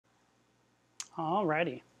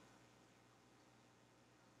Alrighty.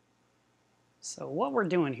 So what we're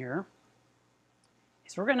doing here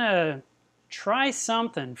is we're gonna try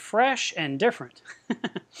something fresh and different.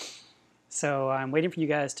 So I'm waiting for you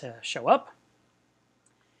guys to show up,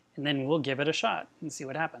 and then we'll give it a shot and see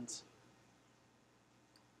what happens.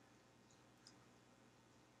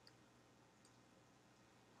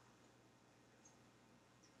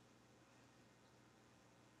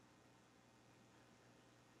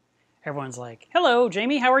 Everyone's like, hello,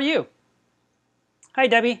 Jamie, how are you? Hi,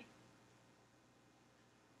 Debbie.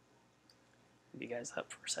 Leave you guys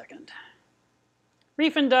up for a second.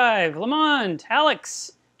 Reef and Dive, Lamont,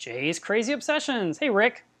 Alex, Jay's Crazy Obsessions. Hey,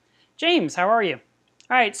 Rick. James, how are you?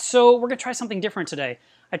 All right, so we're going to try something different today.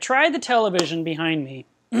 I tried the television behind me.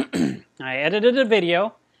 I edited a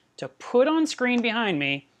video to put on screen behind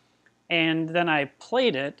me, and then I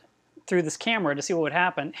played it through this camera to see what would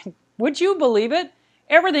happen. Would you believe it?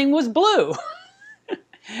 Everything was blue.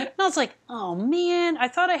 And I was like, oh man, I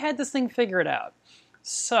thought I had this thing figured out.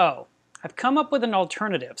 So I've come up with an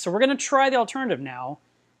alternative. So we're going to try the alternative now,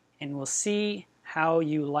 and we'll see how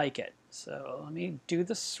you like it. So let me do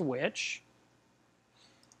the switch.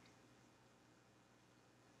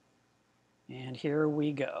 And here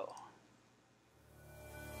we go.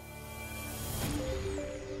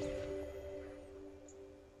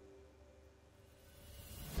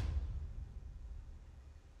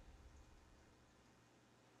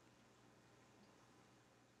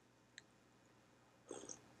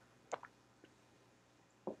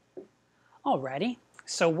 Alrighty,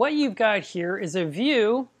 so what you've got here is a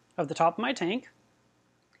view of the top of my tank.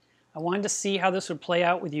 I wanted to see how this would play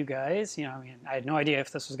out with you guys. You know, I mean, I had no idea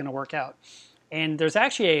if this was going to work out. And there's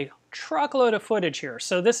actually a truckload of footage here.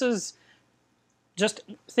 So this is just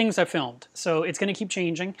things I filmed. So it's going to keep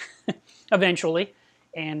changing eventually.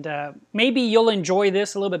 And maybe you'll enjoy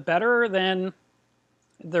this a little bit better than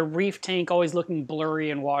the reef tank always looking blurry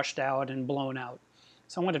and washed out and blown out.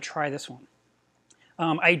 So I want to try this one.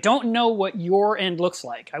 I don't know what your end looks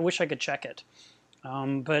like. I wish I could check it.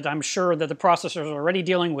 But I'm sure that the processor is already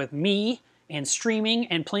dealing with me and streaming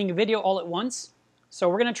and playing a video all at once. So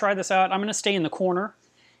we're going to try this out. I'm going to stay in the corner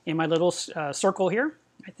in my little circle here.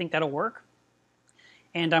 I think that'll work.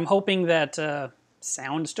 And I'm hoping that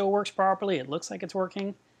sound still works properly. It looks like it's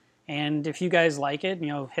working. And if you guys like it, you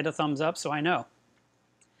know, hit a thumbs up so I know.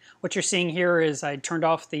 What you're seeing here is I turned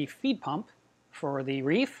off the feed pump for the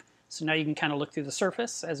reef. So now you can kind of look through the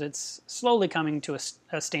surface as it's slowly coming to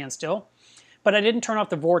a standstill. But I didn't turn off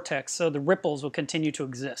the vortex, so the ripples will continue to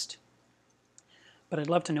exist. But I'd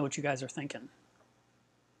love to know what you guys are thinking.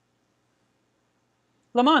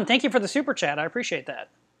 Lamont, thank you for the super chat. I appreciate that.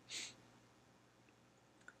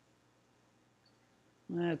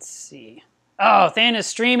 Let's see. Oh, Than is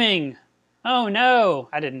streaming. Oh no,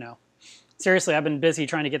 I didn't know. Seriously, I've been busy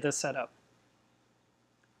trying to get this set up.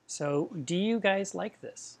 So, do you guys like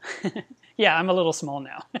this? Yeah, I'm a little small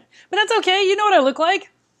now. But that's okay, you know what I look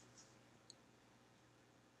like.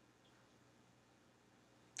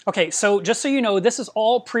 Okay, so just so you know, this is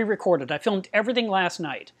all pre-recorded. I filmed everything last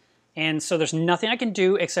night. And so there's nothing I can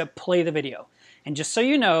do except play the video. And just so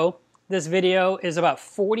you know, this video is about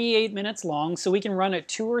 48 minutes long, so we can run it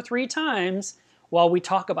 2 or 3 times while we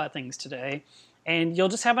talk about things today. And you'll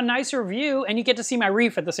just have a nicer view, and you get to see my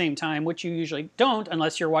reef at the same time, which you usually don't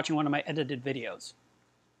unless you're watching one of my edited videos.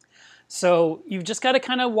 So you've just got to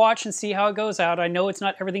kind of watch and see how it goes out. I know it's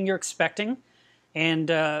not everything you're expecting, and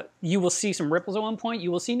you will see some ripples at one point. You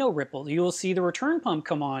will see no ripples. You will see the return pump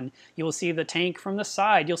come on. You will see the tank from the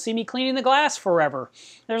side. You'll see me cleaning the glass forever.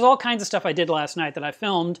 There's all kinds of stuff I did last night that I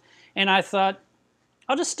filmed, and I thought,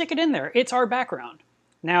 I'll just stick it in there. It's our background.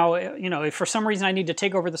 Now, you know, if for some reason I need to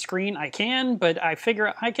take over the screen, I can, but I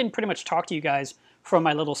figure I can pretty much talk to you guys from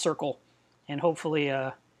my little circle, and hopefully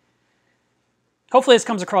this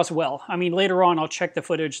comes across well. I mean, later on I'll check the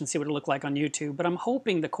footage and see what it looked like on YouTube, but I'm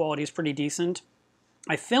hoping the quality is pretty decent.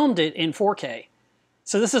 I filmed it in 4K,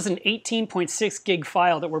 so this is an 18.6 gig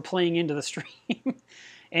file that we're playing into the stream,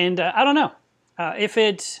 and I don't know. If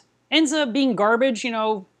it ends up being garbage, you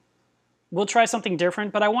know, we'll try something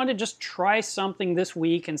different, but I want to just try something this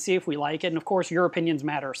week and see if we like it. And of course, your opinions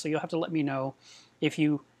matter, so you'll have to let me know if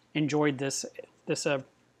you enjoyed this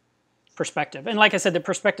perspective. And like I said, the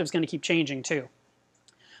perspective is going to keep changing too.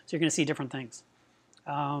 So you're going to see different things.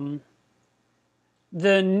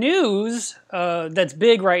 The news that's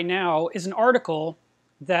big right now is an article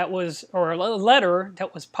that was, or a letter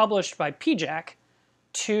that was published by PIJAC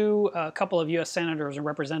to a couple of U.S. senators and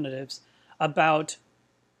representatives about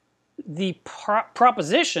the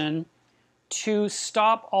proposition to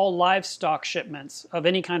stop all livestock shipments of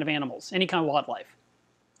any kind of animals, any kind of wildlife.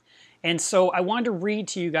 And so I wanted to read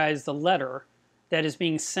to you guys the letter that is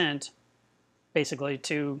being sent basically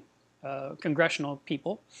to congressional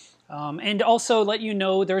people. And also let you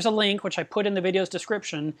know there's a link, which I put in the video's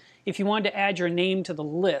description, if you wanted to add your name to the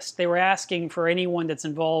list. They were asking for anyone that's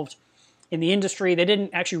involved in the industry. They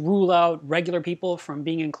didn't actually rule out regular people from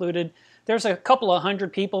being included. There's a couple of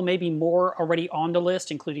hundred people, maybe more, already on the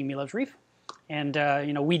list, including Mila's Reef. And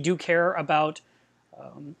we do care about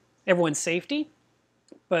everyone's safety,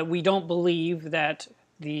 but we don't believe that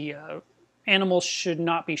the animals should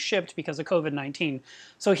not be shipped because of COVID-19.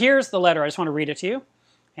 So here's the letter. I just want to read it to you,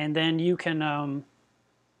 and then you can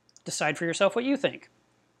decide for yourself what you think.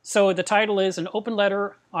 So the title is An Open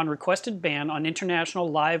Letter on Requested Ban on International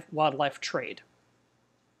Live Wildlife Trade.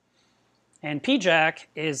 And PIJAC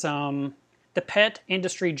is the Pet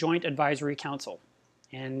Industry Joint Advisory Council.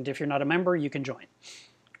 And if you're not a member, you can join.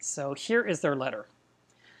 So here is their letter.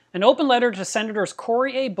 An open letter to Senators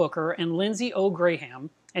Cory A. Booker and Lindsey O. Graham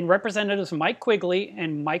and Representatives Mike Quigley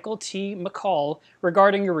and Michael T. McCall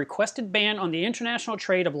regarding your requested ban on the international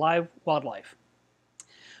trade of live wildlife.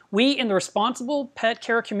 We in the responsible pet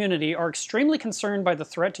care community are extremely concerned by the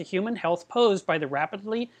threat to human health posed by the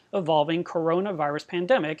rapidly evolving coronavirus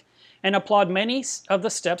pandemic and applaud many of the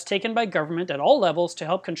steps taken by government at all levels to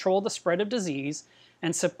help control the spread of disease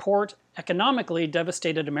and support economically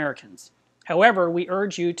devastated Americans. However, we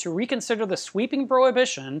urge you to reconsider the sweeping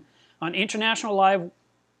prohibition on international live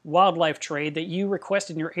wildlife trade that you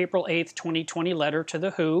requested in your April 8, 2020 letter to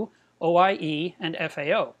the WHO, OIE, and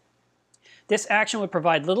FAO. This action would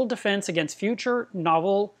provide little defense against future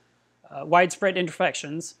novel widespread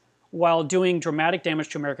infections while doing dramatic damage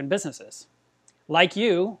to American businesses. Like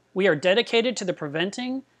you, we are dedicated to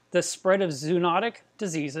preventing the spread of zoonotic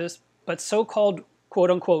diseases, but so-called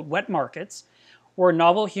quote-unquote wet markets, where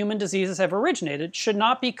novel human diseases have originated, should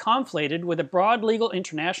not be conflated with a broad legal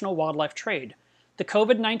international wildlife trade. The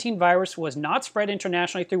COVID-19 virus was not spread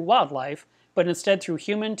internationally through wildlife, but instead through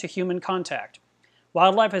human-to-human contact.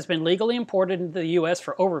 Wildlife has been legally imported into the U.S.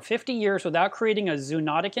 for over 50 years without creating a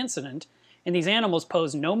zoonotic incident, and these animals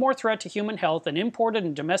pose no more threat to human health than imported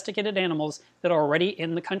and domesticated animals that are already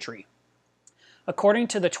in the country. According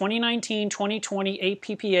to the 2019-2020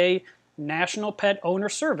 APPA National Pet Owner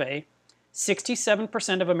Survey,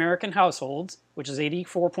 67% of American households, which is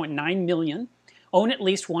 84.9 million, own at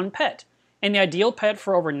least one pet. And the ideal pet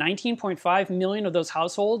for over 19.5 million of those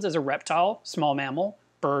households is a reptile, small mammal,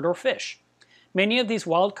 bird, or fish. Many of these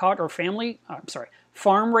wild-caught or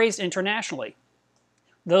farm-raised internationally.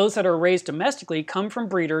 Those that are raised domestically come from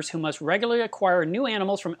breeders who must regularly acquire new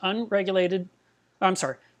animals from unrelated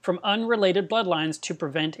bloodlines to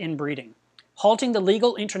prevent inbreeding. Halting the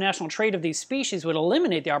legal international trade of these species would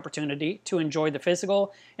eliminate the opportunity to enjoy the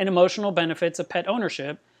physical and emotional benefits of pet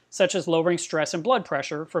ownership, such as lowering stress and blood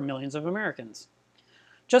pressure for millions of Americans.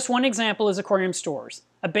 Just one example is aquarium stores.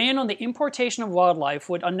 A ban on the importation of wildlife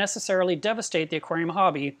would unnecessarily devastate the aquarium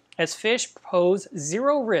hobby, as fish pose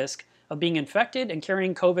zero risk of being infected and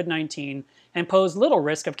carrying COVID-19 and pose little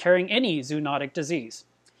risk of carrying any zoonotic disease.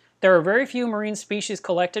 There are very few marine species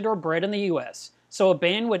collected or bred in the U.S., so a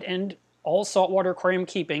ban would end all saltwater aquarium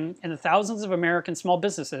keeping and the thousands of American small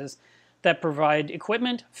businesses that provide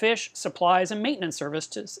equipment, fish, supplies, and maintenance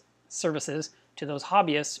services to those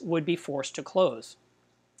hobbyists would be forced to close.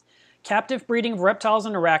 Captive breeding of reptiles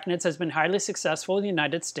and arachnids has been highly successful in the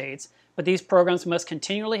United States, but these programs must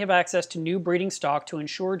continually have access to new breeding stock to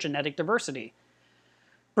ensure genetic diversity.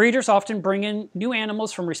 Breeders often bring in new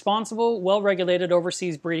animals from responsible, well-regulated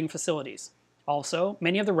overseas breeding facilities. Also,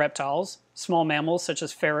 many of the reptiles, small mammals such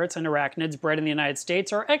as ferrets and arachnids bred in the United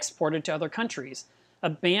States, are exported to other countries. A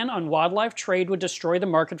ban on wildlife trade would destroy the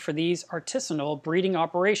market for these artisanal breeding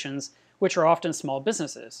operations, which are often small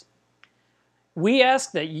businesses. We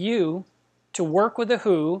ask that you to work with the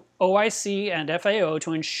WHO, OIC, and FAO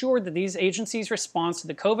to ensure that these agencies' response to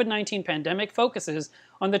the COVID-19 pandemic focuses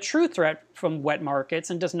on the true threat from wet markets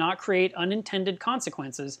and does not create unintended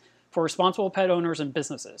consequences for responsible pet owners and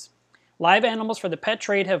businesses. Live animals for the pet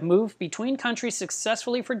trade have moved between countries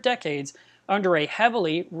successfully for decades under a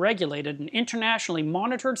heavily regulated and internationally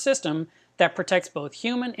monitored system that protects both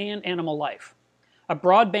human and animal life. A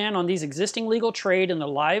broad ban on these existing legal trade in the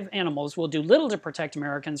live animals will do little to protect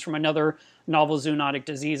Americans from another novel zoonotic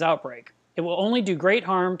disease outbreak. It will only do great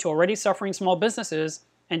harm to already suffering small businesses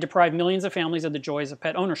and deprive millions of families of the joys of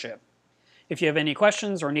pet ownership. If you have any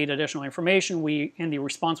questions or need additional information, we in the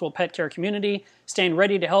responsible pet care community stand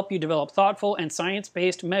ready to help you develop thoughtful and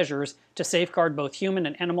science-based measures to safeguard both human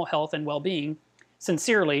and animal health and well-being.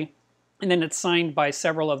 Sincerely, and then it's signed by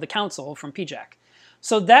several of the council from PIJAC.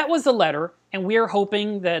 So that was the letter, and we are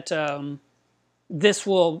hoping that this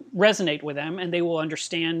will resonate with them, and they will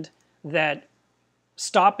understand that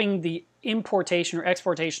stopping the importation or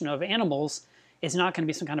exportation of animals is not going to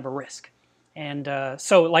be some kind of a risk. And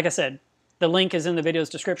so, like I said, the link is in the video's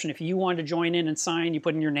description. If you want to join in and sign, you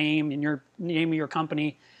put in your name and your name of your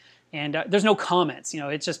company, and there's no comments.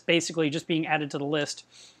 It's just basically just being added to the list.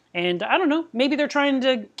 And I don't know, maybe they're trying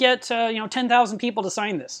to get 10,000 people to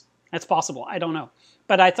sign this. That's possible. I don't know.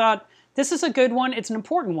 But I thought this is a good one. It's an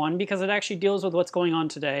important one because it actually deals with what's going on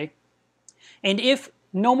today. And if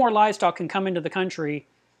no more livestock can come into the country,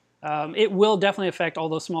 it will definitely affect all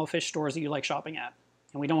those small fish stores that you like shopping at.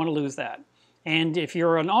 And we don't want to lose that. And if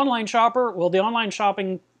you're an online shopper, well, the online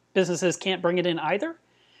shopping businesses can't bring it in either.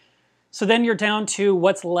 So then you're down to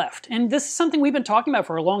what's left. And this is something we've been talking about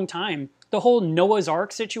for a long time. The whole Noah's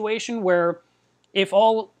Ark situation, where if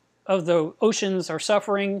all of the oceans are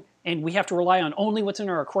suffering and we have to rely on only what's in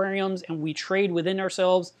our aquariums and we trade within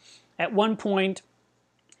ourselves, at one point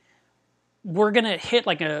we're going to hit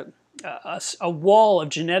like a wall of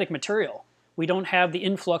genetic material. We don't have the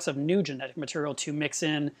influx of new genetic material to mix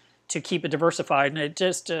in to keep it diversified, and it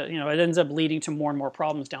just it ends up leading to more and more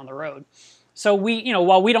problems down the road. So we,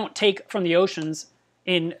 while we don't take from the oceans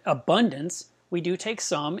in abundance, we do take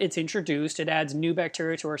some. It's introduced. It adds new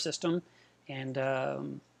bacteria to our system, and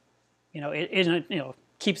it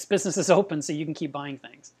keeps businesses open so you can keep buying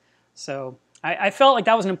things. So I felt like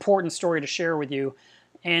that was an important story to share with you.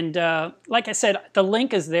 And like I said, the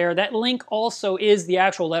link is there. That link also is the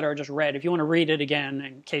actual letter I just read. If you want to read it again,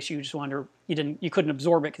 in case you just wonder you couldn't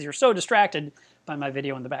absorb it because you're so distracted by my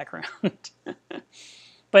video in the background.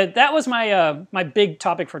 But that was my my big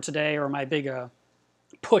topic for today, or my big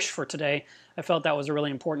push for today. I felt that was a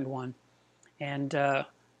really important one, and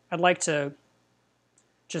I'd like to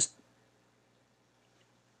just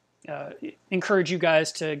encourage you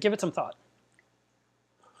guys to give it some thought.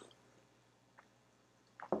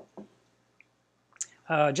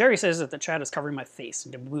 Jerry says that the chat is covering my face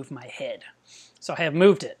and to move my head. So I have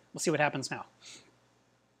moved it. We'll see what happens now.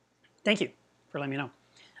 Thank you for letting me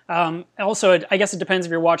know. Also, I guess it depends if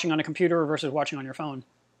you're watching on a computer versus watching on your phone.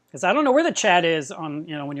 Because I don't know where the chat is on,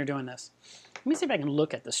 when you're doing this. Let me see if I can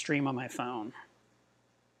look at the stream on my phone.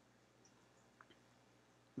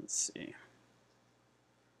 Let's see.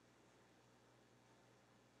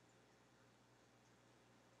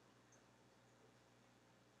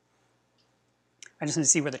 I just need to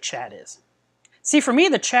see where the chat is. See, for me,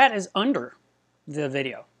 the chat is under the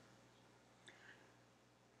video.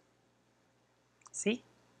 See?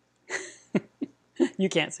 You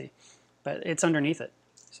can't see, but it's underneath it.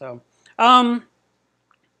 So, we'll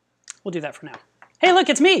do that for now. Hey, look,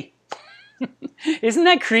 it's me. Isn't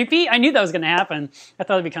that creepy? I knew that was going to happen. I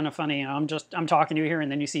thought it'd be kind of funny. I'm talking to you here,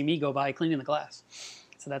 and then you see me go by cleaning the glass.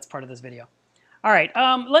 So that's part of this video. All right,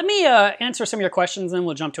 let me answer some of your questions, and then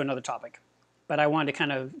we'll jump to another topic. But I wanted to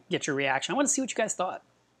kind of get your reaction. I want to see what you guys thought.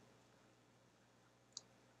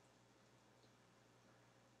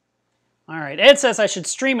 All right, Ed says I should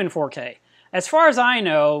stream in 4K. As far as I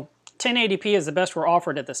know, 1080p is the best we're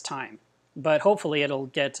offered at this time. But hopefully it'll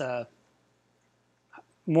get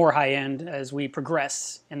more high-end as we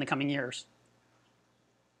progress in the coming years.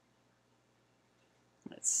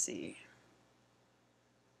 Let's see.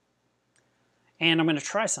 And I'm going to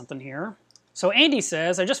try something here. So Andy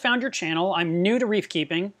says, I just found your channel. I'm new to reef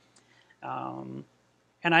keeping. And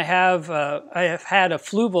I have had a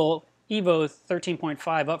Fluval Evo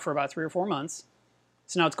 13.5 up for about 3 or 4 months.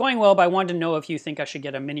 So now it's going well, but I wanted to know if you think I should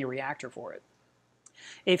get a mini reactor for it.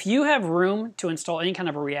 If you have room to install any kind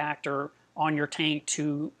of a reactor on your tank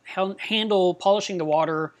to handle polishing the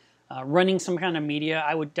water, running some kind of media,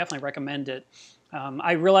 I would definitely recommend it.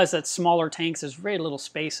 I realize that smaller tanks, there's very little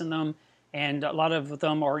space in them. And a lot of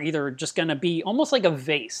them are either just going to be almost like a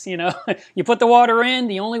vase, You put the water in,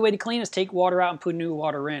 the only way to clean is take water out and put new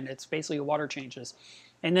water in. It's basically water changes.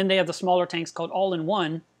 And then they have the smaller tanks called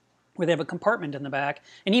all-in-one, where they have a compartment in the back.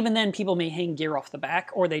 And even then, people may hang gear off the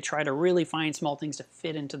back, or they try to really find small things to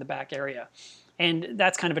fit into the back area. And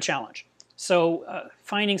that's kind of a challenge. So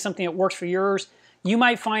finding something that works for yours, you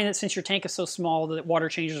might find that since your tank is so small that water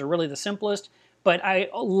changes are really the simplest. But I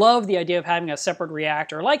love the idea of having a separate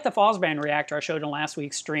reactor, like the Fosband reactor I showed in last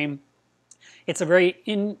week's stream. It's a very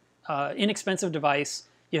inexpensive device.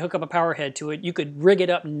 You hook up a power head to it. You could rig it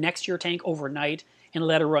up next to your tank overnight and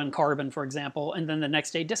let it run carbon, for example, and then the next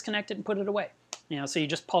day disconnect it and put it away. So you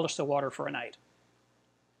just polish the water for a night.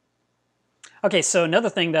 Okay, so another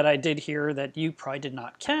thing that I did here that you probably did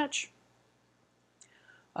not catch.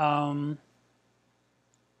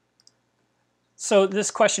 So this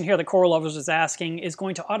question here, the Coral Lovers is asking, is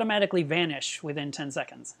going to automatically vanish within 10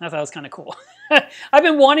 seconds. I thought it was kind of cool. I've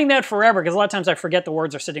been wanting that forever because a lot of times I forget the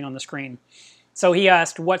words are sitting on the screen. So he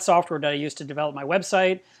asked, what software did I use to develop my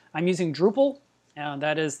website? I'm using Drupal.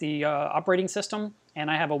 That is the operating system. And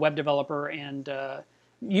I have a web developer. And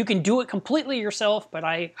you can do it completely yourself, but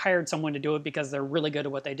I hired someone to do it because they're really good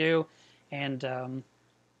at what they do. And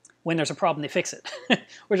when there's a problem, they fix it,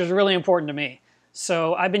 which is really important to me.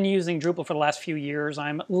 So I've been using Drupal for the last few years.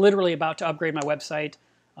 I'm literally about to upgrade my website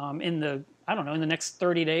in the next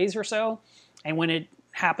 30 days or so. And when it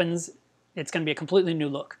happens, it's going to be a completely new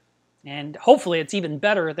look. And hopefully it's even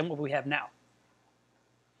better than what we have now.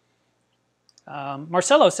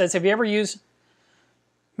 Marcelo says, have you ever used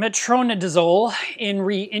metronidazole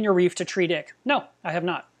in your reef to treat ick? No, I have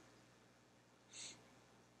not.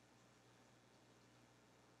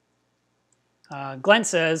 Glenn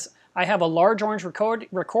says, I have a large orange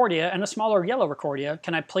Recordia and a smaller yellow Recordia.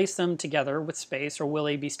 Can I place them together with space, or will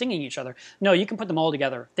they be stinging each other? No, you can put them all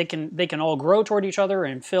together. They can all grow toward each other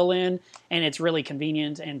and fill in, and it's really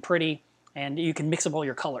convenient and pretty, and you can mix up all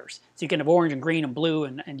your colors. So you can have orange and green and blue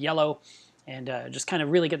and yellow, and just kind of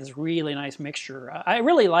really get this really nice mixture. I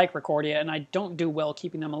really like Recordia, and I don't do well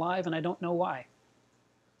keeping them alive, and I don't know why.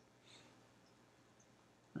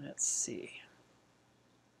 Let's see.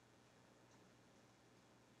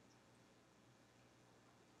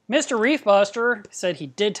 Mr. Reefbuster said he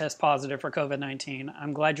did test positive for COVID-19.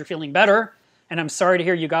 I'm glad you're feeling better, and I'm sorry to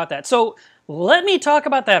hear you got that. So let me talk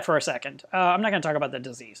about that for a second. I'm not going to talk about the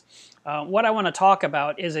disease. What I want to talk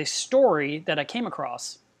about is a story that I came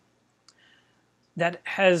across that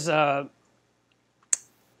has,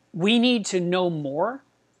 we need to know more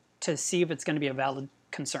to see if it's going to be a valid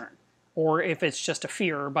concern, or if it's just a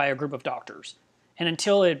fear by a group of doctors. And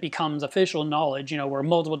until it becomes official knowledge, where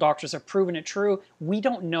multiple doctors have proven it true, we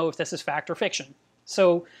don't know if this is fact or fiction.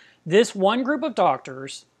 So this one group of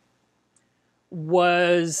doctors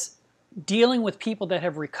was dealing with people that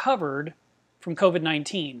have recovered from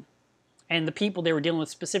COVID-19. And the people they were dealing with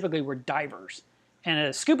specifically were divers. And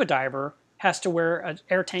a scuba diver has to wear an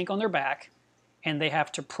air tank on their back, and they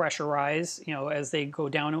have to pressurize, as they go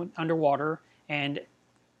down underwater. And,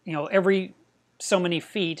 every so many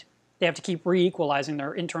feet, they have to keep re-equalizing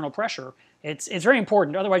their internal pressure. It's very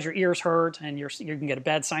important. Otherwise, your ears hurt, and you can get a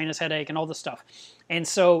bad sinus headache and all this stuff. And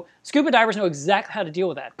so scuba divers know exactly how to deal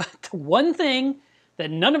with that. But the one thing that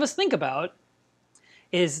none of us think about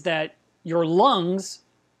is that your lungs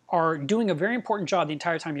are doing a very important job the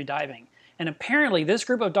entire time you're diving. And apparently, this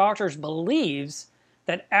group of doctors believes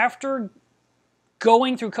that after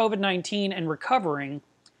going through COVID-19 and recovering,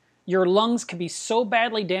 your lungs can be so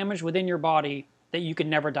badly damaged within your body that you can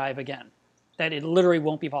never dive again, that it literally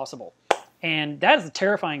won't be possible. And that is a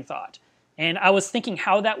terrifying thought. And I was thinking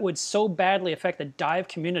how that would so badly affect the dive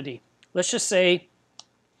community. Let's just say,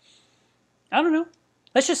 I don't know,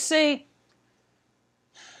 let's just say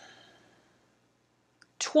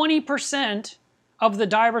 20% of the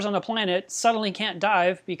divers on the planet suddenly can't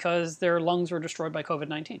dive because their lungs were destroyed by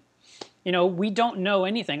COVID-19. We don't know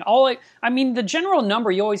anything. The general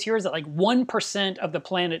number you always hear is that like 1% of the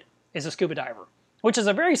planet is a scuba diver, which is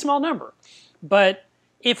a very small number. But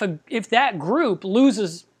if that group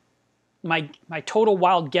loses my total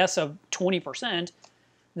wild guess of 20%,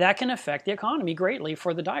 that can affect the economy greatly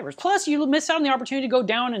for the divers. Plus, you miss out on the opportunity to go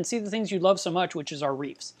down and see the things you love so much, which is our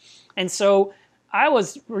reefs. And so I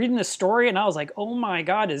was reading this story, and I was like, oh my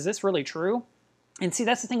God, is this really true? And see,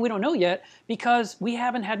 that's the thing we don't know yet, because we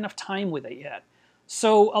haven't had enough time with it yet.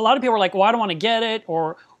 So a lot of people are like, well, I don't want to get it,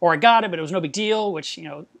 or I got it, but it was no big deal, which,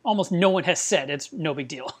 almost no one has said it's no big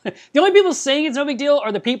deal. The only people saying it's no big deal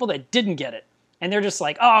are the people that didn't get it. And they're just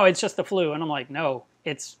like, oh, it's just the flu. And I'm like, no,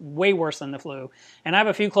 it's way worse than the flu. And I have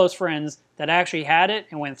a few close friends that actually had it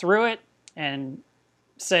and went through it and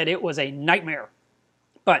said it was a nightmare.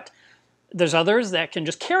 But there's others that can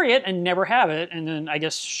just carry it and never have it, and then I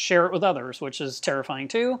guess share it with others, which is terrifying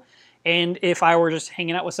too. And if I were just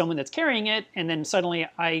hanging out with someone that's carrying it, and then suddenly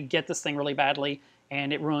I get this thing really badly,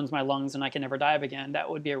 and it ruins my lungs and I can never dive again, that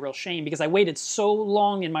would be a real shame, because I waited so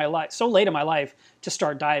long in my life, so late in my life, to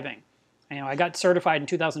start diving. I got certified in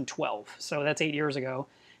 2012, so that's 8 years ago,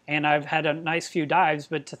 and I've had a nice few dives,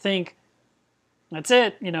 but to think, that's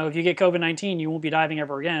it, if you get COVID-19, you won't be diving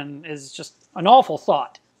ever again, is just an awful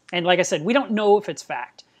thought. And like I said, we don't know if it's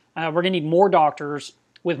fact. We're going to need more doctors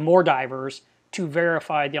with more divers to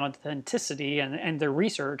verify the authenticity and the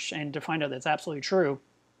research, and to find out that's absolutely true.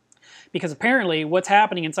 Because apparently what's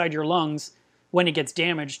happening inside your lungs when it gets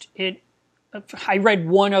damaged, I read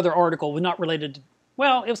one other article, not related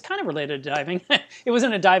well, it was kind of related to diving. It was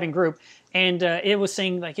in a diving group, and it was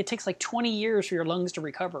saying like it takes like 20 years for your lungs to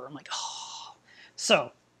recover. I'm like, oh.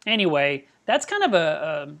 So anyway, that's kind of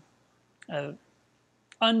a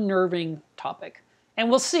unnerving topic, and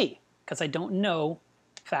we'll see, because I don't know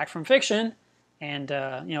fact from fiction, and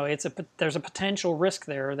you know, there's a potential risk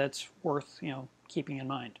there that's worth, you know, keeping in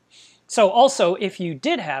mind. So also, if you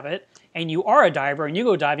did have it and you are a diver and you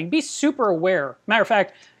go diving, be super aware. Matter of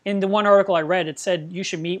fact, in the one article I read, it said you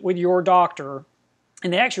should meet with your doctor,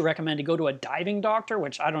 and they actually recommend to go to a diving doctor,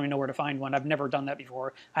 which I don't even know where to find one. I've never done that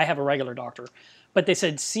before. I have a regular doctor. But they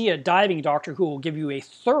said see a diving doctor who will give you a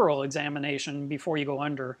thorough examination before you go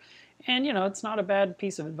under. And, you know, it's not a bad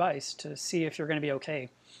piece of advice to see if you're going to be okay.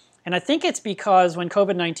 And I think it's because when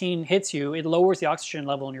COVID-19 hits you, it lowers the oxygen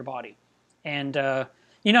level in your body. And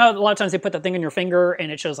you know, a lot of times they put that thing on your finger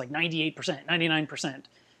and it shows like 98%, 99%.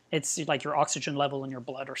 It's like your oxygen level in your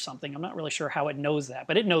blood or something. I'm not really sure how it knows that,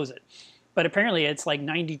 but it knows it. But apparently it's like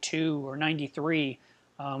 92 or 93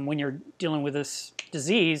 when you're dealing with this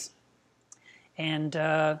disease. And, you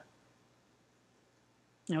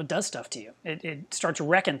know, it does stuff to you. It starts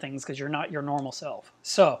wrecking things because you're not your normal self.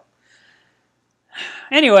 So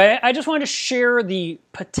anyway, I just wanted to share the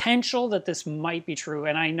potential that this might be true.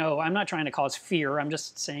 And I know I'm not trying to cause fear. I'm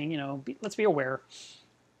just saying, you know, let's be aware.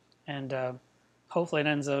 And hopefully it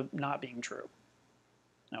ends up not being true.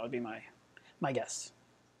 That would be my guess.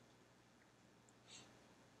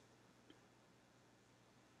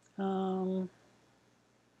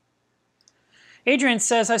 Adrian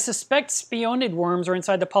says, I suspect spionid worms are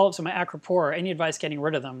inside the polyps of my acropora. Any advice getting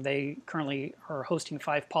rid of them? They currently are hosting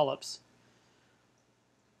 5 polyps.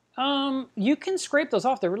 You can scrape those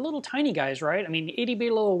off. They're little tiny guys, right? I mean, itty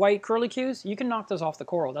bitty little white curlicues, you can knock those off the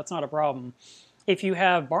coral. That's not a problem. If you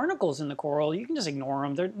have barnacles in the coral, you can just ignore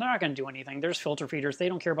them. They're not going to do anything. There's filter feeders. They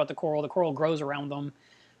don't care about the coral. The coral grows around them,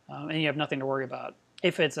 and you have nothing to worry about.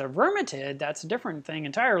 If it's a vermitid, that's a different thing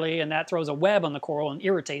entirely, and that throws a web on the coral and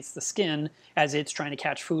irritates the skin as it's trying to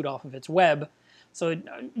catch food off of its web. So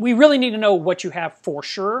we really need to know what you have for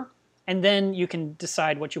sure, and then you can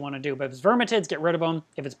decide what you want to do. But if it's vermitids, get rid of them.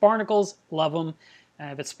 If it's barnacles, love them.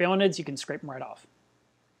 If it's spionids, you can scrape them right off.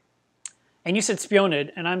 And you said spionid,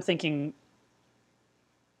 and I'm thinking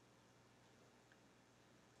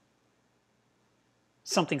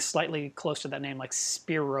something slightly close to that name, like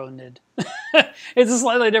spironid. It's a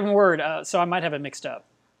slightly different word, so I might have it mixed up.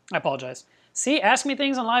 I apologize. See, ask me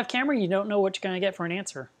things on live camera, you don't know what you're going to get for an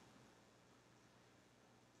answer.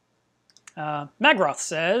 Magroth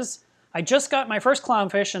says, I just got my first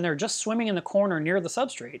clownfish and they're just swimming in the corner near the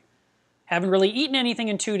substrate. Haven't really eaten anything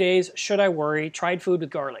in 2 days. Should I worry? Tried food with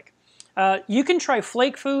garlic. You can try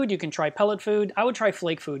flake food, you can try pellet food. I would try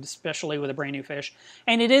flake food, especially with a brand new fish.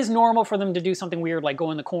 And it is normal for them to do something weird, like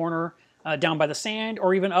go in the corner down by the sand,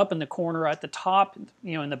 or even up in the corner at the top,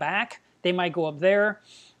 you know, in the back. They might go up there.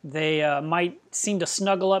 They might seem to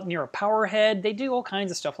snuggle up near a power head. They do all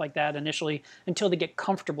kinds of stuff like that initially until they get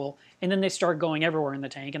comfortable. And then they start going everywhere in the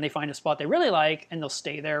tank and they find a spot they really like and they'll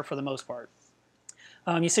stay there for the most part.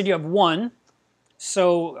 You said you have one.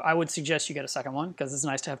 So I would suggest you get a second one because it's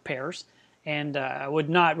nice to have pairs. And I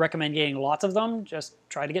would not recommend getting lots of them. Just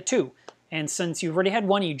try to get 2. And since you've already had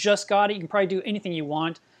one, you just got it, you can probably do anything you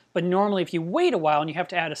want. But normally if you wait a while and you have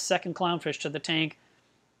to add a second clownfish to the tank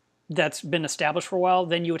that's been established for a while,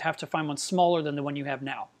 then you would have to find one smaller than the one you have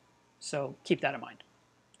now. So keep that in mind.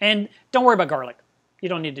 And don't worry about garlic. You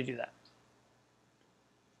don't need to do that.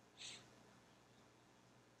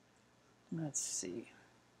 Let's see.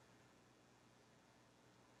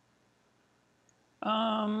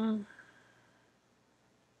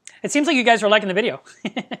 It seems like you guys are liking the video.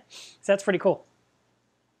 So that's pretty cool.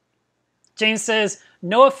 James says,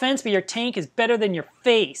 no offense, but your tank is better than your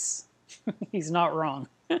face. He's not wrong.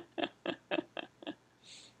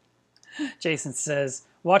 Jason says,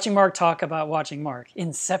 watching Mark talk about watching Mark.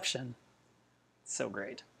 Inception. So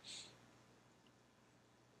great.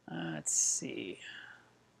 Let's see.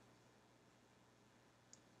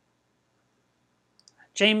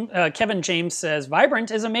 Kevin James says,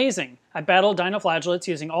 Vibrant is amazing. I battled dinoflagellates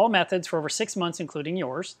using all methods for over 6 months, including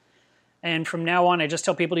yours. And from now on, I just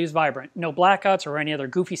tell people to use Vibrant. No blackouts or any other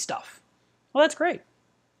goofy stuff. Well, that's great.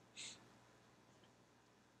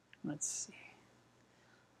 Let's see.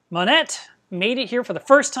 Monette made it here for the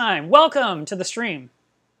first time. Welcome to the stream.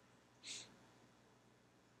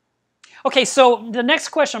 Okay, so the next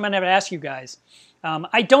question I'm going to have to ask you guys.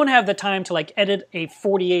 I don't have the time to like edit a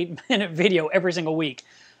 48-minute video every single week.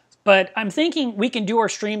 But I'm thinking we can do our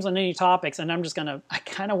streams on any topics, and I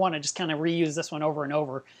kind of want to just kind of reuse this one over and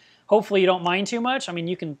over. Hopefully you don't mind too much. I mean,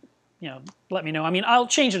 you can let me know. I mean, I'll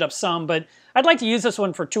change it up some, but I'd like to use this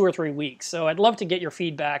one for 2 or 3 weeks. So I'd love to get your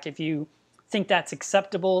feedback if you think that's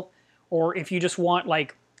acceptable, or if you just want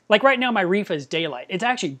like right now my reef is daylight. It's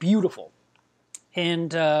actually beautiful,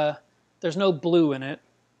 and there's no blue in it.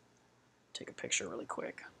 Take a picture really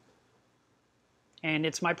quick. And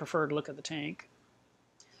it's my preferred look of the tank.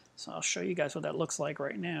 So I'll show you guys what that looks like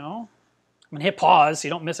right now. I'm gonna hit pause so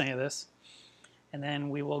you don't miss any of this. And then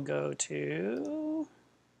we will go to,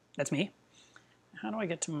 that's me. How do I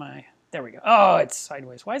get to my, there we go. Oh, it's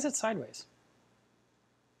sideways. Why is it sideways?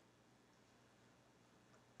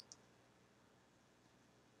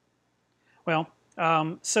 Well,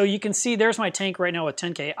 so you can see there's my tank right now with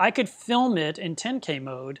 10K. I could film it in 10K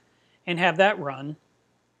mode and have that run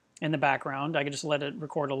in the background. I could just let it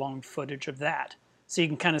record a long footage of that. So you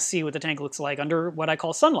can kind of see what the tank looks like under what I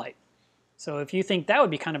call sunlight. So if you think that would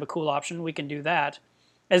be kind of a cool option, we can do that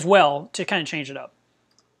as well to kind of change it up.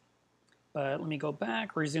 But let me go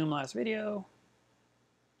back, resume last video.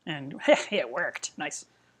 And hey, it worked. Nice.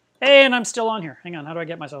 Hey, and I'm still on here. Hang on, how do I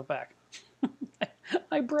get myself back?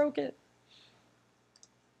 I broke it.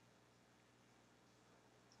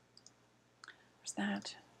 There's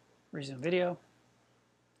that. Resume video.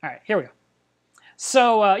 All right, here we go.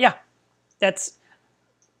 So yeah, that's,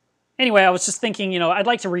 anyway, I was just thinking, I'd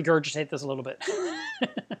like to regurgitate this a little bit.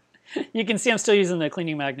 You can see I'm still using the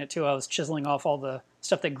cleaning magnet too. I was chiseling off all the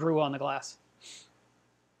stuff that grew on the glass.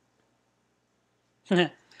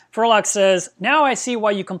 Furlock says, now I see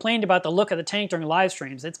why you complained about the look of the tank during live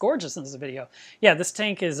streams. It's gorgeous in this video. Yeah, this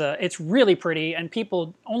tank is, it's really pretty, and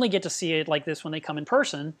people only get to see it like this when they come in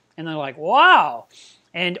person, and they're like, wow.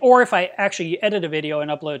 Or if I actually edit a video and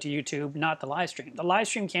upload it to YouTube, not the live stream. The live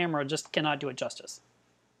stream camera just cannot do it justice.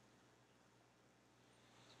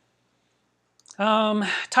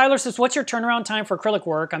 Tyler says, what's your turnaround time for acrylic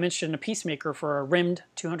work? I'm interested in a Peacemaker for a rimmed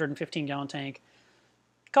 215-gallon tank.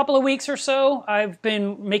 A couple of weeks or so. I've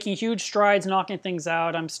been making huge strides, knocking things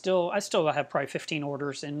out. I still have probably 15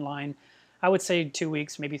 orders in line. I would say 2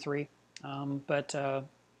 weeks, maybe 3, but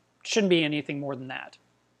shouldn't be anything more than that.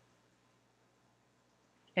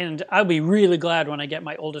 And I'll be really glad when I get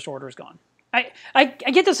my oldest orders gone. I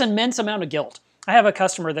get this immense amount of guilt. I have a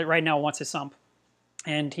customer that right now wants his sump.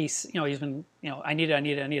 And he's been, I need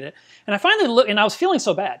it. And I finally looked, and I was feeling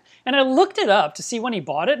so bad. And I looked it up to see when he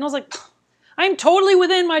bought it, and I was like, I'm totally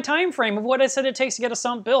within my time frame of what I said it takes to get a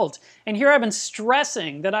sump built. And here I've been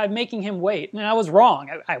stressing that I'm making him wait. And I was wrong.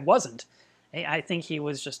 I wasn't. I think he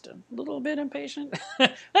was just a little bit impatient.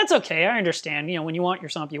 That's okay. I understand. When you want your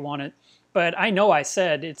sump, you want it. But I know I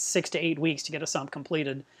said it's 6 to 8 weeks to get a sump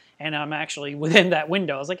completed. And I'm actually within that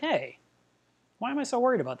window. I was like, hey, why am I so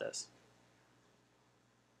worried about this?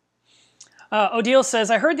 Odile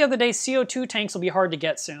says, I heard the other day CO2 tanks will be hard to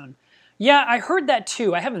get soon. Yeah, I heard that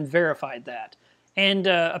too. I haven't verified that. And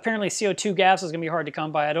apparently CO2 gas is going to be hard to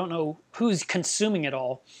come by. I don't know who's consuming it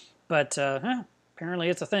all, but apparently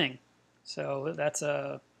it's a thing. So that's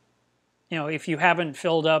if you haven't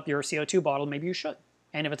filled up your CO2 bottle, maybe you should.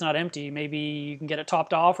 And if it's not empty, maybe you can get it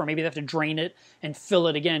topped off, or maybe they have to drain it and fill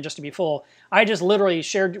it again just to be full. I just literally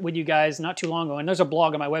shared with you guys not too long ago, and there's a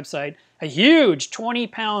blog on my website, a huge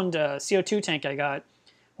 20-pound CO2 tank I got,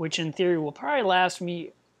 which in theory will probably last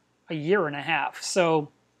me a year and a half. So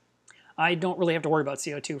I don't really have to worry about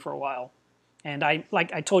CO2 for a while. And I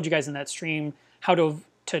told you guys in that stream how to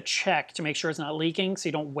check to make sure it's not leaking so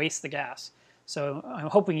you don't waste the gas. So I'm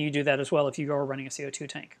hoping you do that as well if you are running a CO2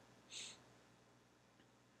 tank.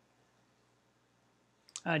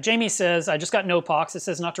 Jamie says, I just got NOPOX. It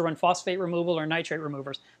says not to run phosphate removal or nitrate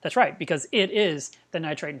removers. That's right, because it is the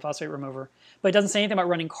nitrate and phosphate remover. But it doesn't say anything about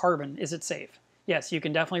running carbon. Is it safe? Yes, you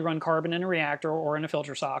can definitely run carbon in a reactor or in a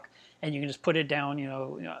filter sock, and you can just put it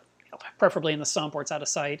down, preferably in the sump where it's out of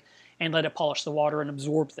sight, and let it polish the water and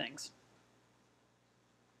absorb things.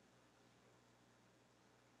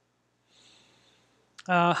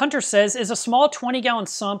 Hunter says, is a small 20-gallon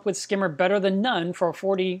sump with skimmer better than none for a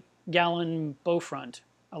 40-gallon bow front?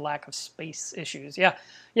 A lack of space issues. Yeah,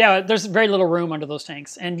 there's very little room under those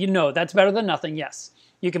tanks. And that's better than nothing, yes.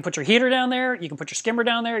 You can put your heater down there, you can put your skimmer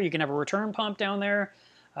down there, you can have a return pump down there.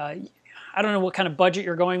 I don't know what kind of budget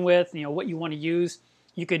you're going with, what you want to use.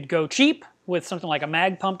 You could go cheap with something like a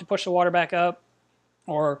mag pump to push the water back up,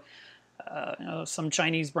 or some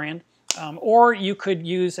Chinese brand. Or you could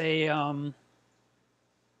use the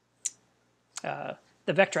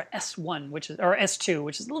Vectra S1, or S2,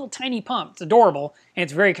 which is a little tiny pump. It's adorable, and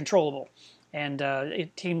it's very controllable. And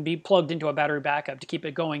it can be plugged into a battery backup to keep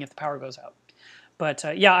it going if the power goes out. But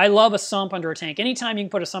yeah, I love a sump under a tank. Anytime you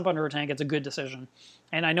can put a sump under a tank, it's a good decision.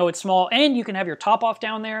 And I know it's small, and you can have your top off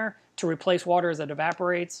down there to replace water as it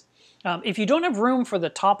evaporates. If you don't have room for the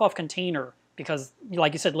top-off container, because,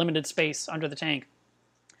 like you said, limited space under the tank,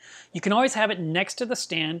 you can always have it next to the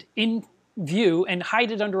stand in view and hide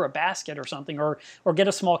it under a basket or something, or get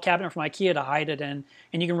a small cabinet from IKEA to hide it in,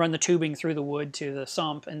 and you can run the tubing through the wood to the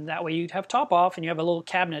sump, and that way you'd have top off and you have a little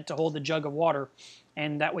cabinet to hold the jug of water,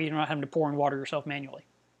 and that way you're not having to pour in water yourself manually.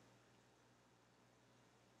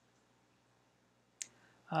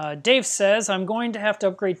 Dave says, I'm going to have to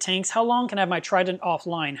upgrade tanks. How long can I have my Trident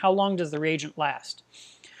offline? How long does the reagent last?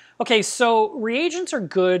 Okay, so reagents are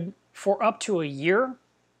good for up to a year,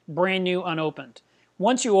 brand new, unopened.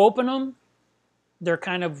 Once you open them, they're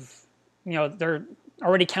kind of, they're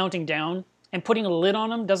already counting down, and putting a lid on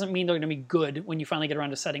them doesn't mean they're going to be good when you finally get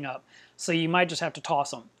around to setting up. So you might just have to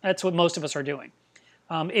toss them. That's what most of us are doing.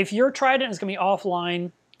 If your Trident is going to be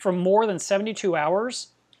offline for more than 72 hours,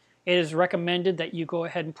 it is recommended that you go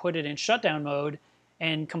ahead and put it in shutdown mode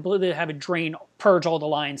and completely have it drain, purge all the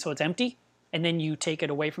lines so it's empty, and then you take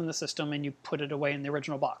it away from the system and you put it away in the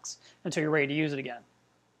original box until you're ready to use it again.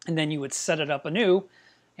 And then you would set it up anew,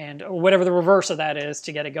 and whatever the reverse of that is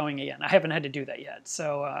to get it going again. I haven't had to do that yet,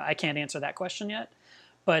 so I can't answer that question yet,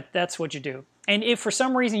 but that's what you do. And if for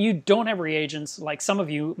some reason you don't have reagents, like some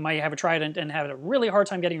of you might have a Trident and have a really hard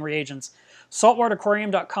time getting reagents,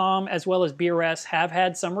 saltwateraquarium.com as well as BRS have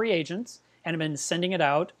had some reagents and have been sending it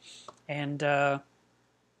out, and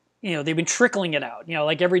they've been trickling it out.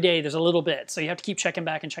 Like every day there's a little bit, so you have to keep checking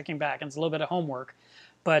back, and it's a little bit of homework.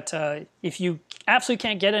 But if you absolutely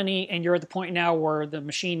can't get any and you're at the point now where the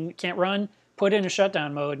machine can't run, put it in a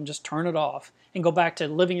shutdown mode and just turn it off and go back to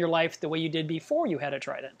living your life the way you did before you had a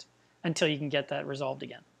Trident until you can get that resolved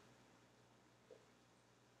again.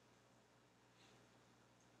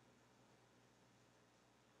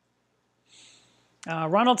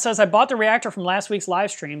 Ronald says, I bought the reactor from last week's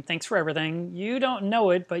live stream. Thanks for everything. You don't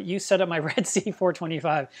know it, but you set up my Red Sea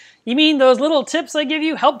 425. You mean those little tips I give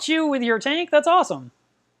you helped you with your tank? That's awesome.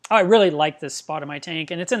 Oh, I really like this spot of my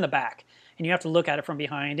tank, and it's in the back. And you have to look at it from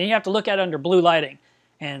behind, and you have to look at it under blue lighting.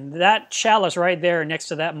 And that chalice right there next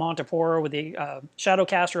to that Montipora with the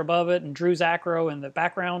Shadowcaster above it, and Drew's Acro in the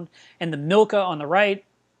background, and the Milka on the right,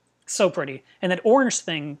 so pretty. And that orange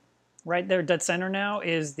thing right there, dead center now,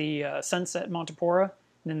 is the Sunset Montipora. And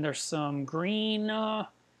then there's some green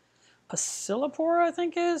Pasillipora, I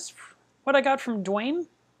think is what I got from Dwayne.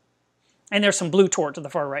 And there's some blue Tort to the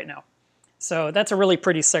far right now. So that's a really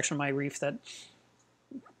pretty section of my reef that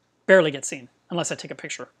barely gets seen, unless I take a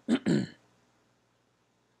picture.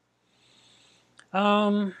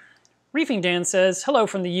 Reefing Dan says, hello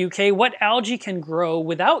from the UK. What algae can grow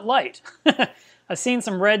without light? I've seen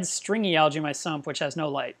some red stringy algae in my sump which has no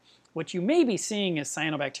light. What you may be seeing is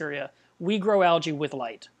cyanobacteria. We grow algae with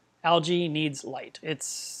light. Algae needs light.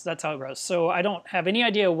 That's how it grows. So I don't have any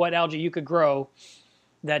idea what algae you could grow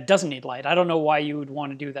that doesn't need light. I don't know why you would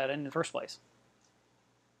want to do that in the first place.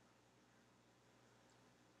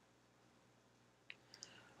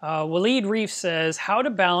 Waleed Reef says, how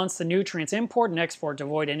to balance the nutrients import and export to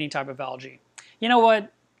avoid any type of algae. You know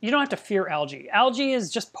what? You don't have to fear algae. Algae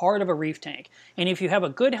is just part of a reef tank. And if you have a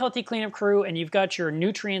good, healthy cleanup crew and you've got your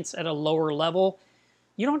nutrients at a lower level,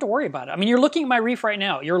 you don't have to worry about it. I mean, you're looking at my reef right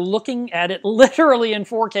now. You're looking at it literally in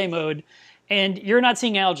 4K mode, and you're not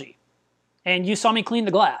seeing algae. And you saw me clean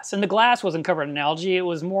the glass. And the glass wasn't covered in algae. It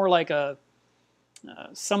was more like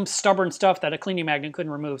some stubborn stuff that a cleaning magnet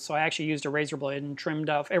couldn't remove. So I actually used a razor blade and trimmed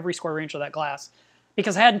off every square inch of that glass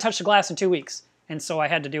because I hadn't touched the glass in 2 weeks. And so I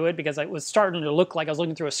had to do it because it was starting to look like I was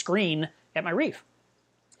looking through a screen at my reef.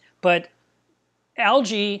 But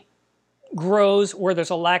algae grows where there's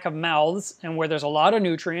a lack of mouths and where there's a lot of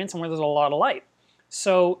nutrients and where there's a lot of light.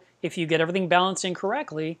 So if you get everything balanced in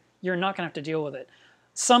correctly, you're not going to have to deal with it.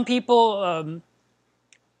 Some people,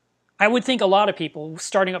 I would think a lot of people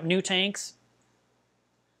starting up new tanks,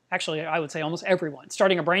 actually I would say almost everyone,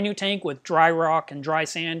 starting a brand new tank with dry rock and dry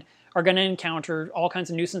sand are going to encounter all kinds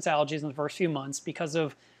of nuisance algae in the first few months because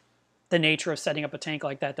of the nature of setting up a tank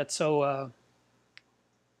like that that's so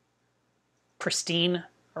pristine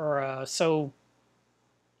or so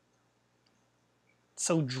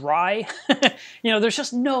dry. There's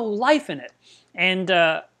just no life in it. And,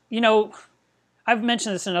 I've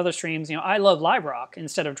mentioned this in other streams, I love live rock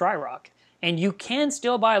instead of dry rock. And you can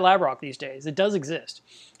still buy live rock these days. It does exist.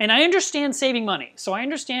 And I understand saving money. So I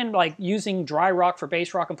understand like using dry rock for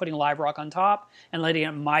base rock and putting live rock on top and letting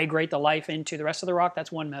it migrate the life into the rest of the rock.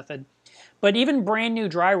 That's one method. But even brand new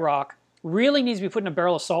dry rock really needs to be put in a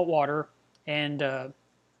barrel of salt water and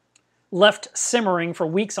left simmering for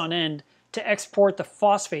weeks on end to export the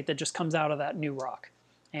phosphate that just comes out of that new rock.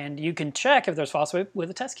 And you can check if there's phosphate with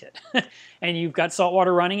a test kit. And you've got salt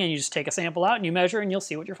water running and you just take a sample out and you measure and you'll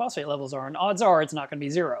see what your phosphate levels are. And odds are it's not going to be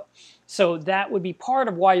 0. So that would be part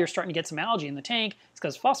of why you're starting to get some algae in the tank. It's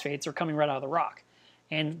because phosphates are coming right out of the rock.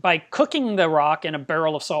 And by cooking the rock in a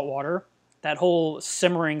barrel of salt water, that whole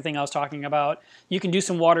simmering thing I was talking about, you can do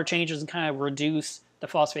some water changes and kind of reduce the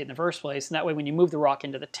phosphate in the first place. And that way when you move the rock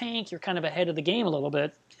into the tank, you're kind of ahead of the game a little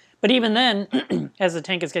bit. But even then, as the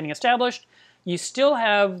tank is getting established, you still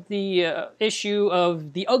have the issue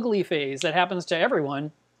of the ugly phase that happens to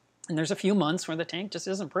everyone. And there's a few months where the tank just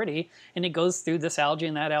isn't pretty. And it goes through this algae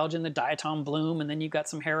and that algae and the diatom bloom. And then you've got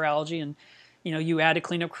some hair algae. And you add a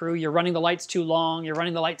cleanup crew. You're running the lights too long. You're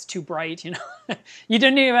running the lights too bright. You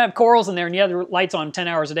didn't even have corals in there. And you had the lights on 10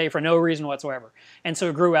 hours a day for no reason whatsoever. And so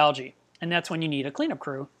it grew algae. And that's when you need a cleanup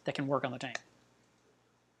crew that can work on the tank.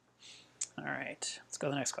 All right. Let's go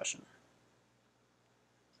to the next question.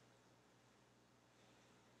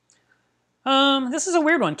 This is a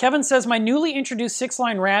weird one. Kevin says, my newly introduced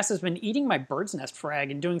 6-line wrasse has been eating my bird's nest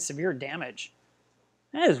frag and doing severe damage.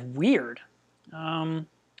 That is weird.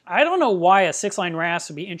 I don't know why a 6-line wrasse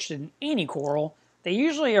would be interested in any coral. They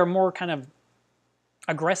usually are more kind of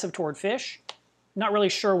aggressive toward fish. Not really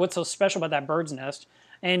sure what's so special about that bird's nest.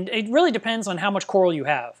 And it really depends on how much coral you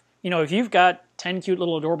have. If you've got 10 cute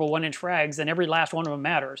little adorable 1-inch frags, then every last one of them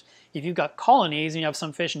matters. If you've got colonies and you have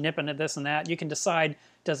some fish nipping at this and that, you can decide,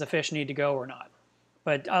 does the fish need to go or not?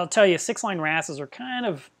 But I'll tell you, 6-line wrasses are kind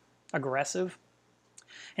of aggressive.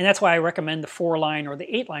 And that's why I recommend the 4-line or the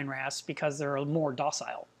 8-line wrasse, because they're more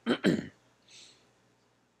docile.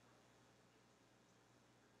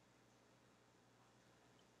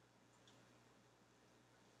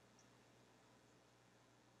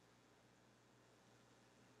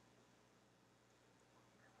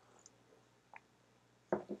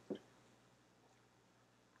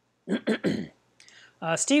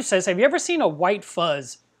 Steve says, have you ever seen a white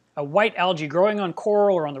fuzz, a white algae growing on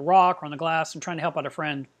coral or on the rock or on the glass? I'm trying to help out a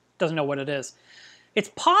friend, doesn't know what it is. It's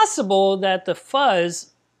possible that the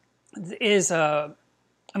fuzz is, there's a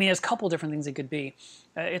couple different things it could be.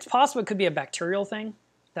 It's possible it could be a bacterial thing.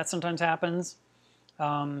 That sometimes happens.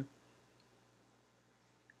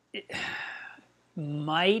 It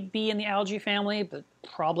might be in the algae family, but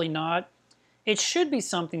probably not. It should be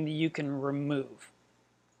something that you can remove.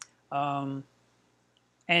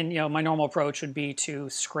 And my normal approach would be to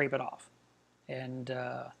scrape it off. And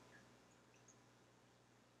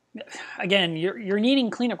again, you're needing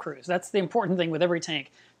cleanup crews. That's the important thing with every tank.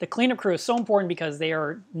 The cleanup crew is so important because they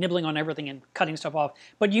are nibbling on everything and cutting stuff off.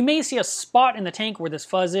 But you may see a spot in the tank where this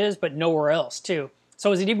fuzz is, but nowhere else too.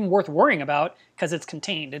 So is it even worth worrying about? Because it's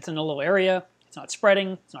contained. It's in a little area. It's not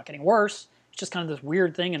spreading. It's not getting worse. It's just kind of this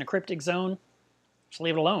weird thing in a cryptic zone. Just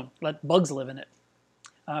leave it alone. Let bugs live in it.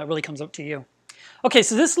 It really comes up to you. Okay,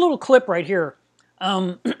 so this little clip right here,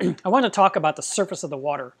 I want to talk about the surface of the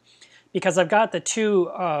water, because I've got the two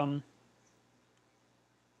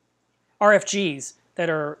RFGs that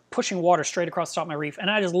are pushing water straight across the top of my reef, and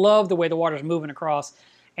I just love the way the water's moving across,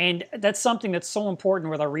 and that's something that's so important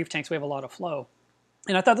with our reef tanks. We have a lot of flow.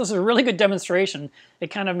 And I thought this was a really good demonstration. It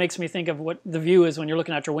kind of makes me think of what the view is when you're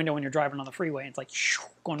looking out your window when you're driving on the freeway. It's like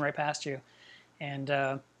going right past you. And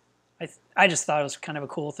I just thought it was kind of a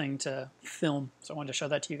cool thing to film, so I wanted to show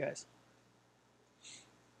that to you guys.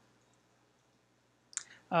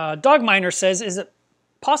 Dog Miner says, is it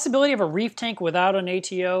possibility of a reef tank without an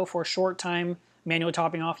ATO for a short time manually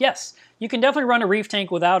topping off? Yes, you can definitely run a reef tank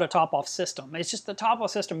without a top-off system. It's just the top-off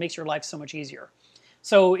system makes your life so much easier.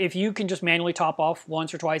 So if you can just manually top off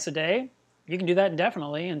once or twice a day, you can do that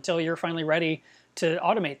indefinitely until you're finally ready to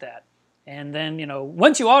automate that. And then,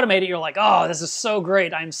 once you automate it, you're like, oh, this is so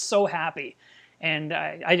great. I'm so happy. And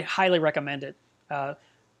I highly recommend it.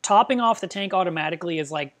 Topping off the tank automatically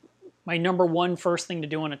is like my #1 first thing to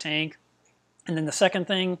do on a tank. And then the second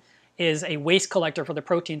thing is a waste collector for the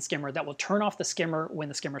protein skimmer that will turn off the skimmer when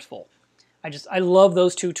the skimmer's full. I love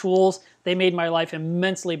those two tools. They made my life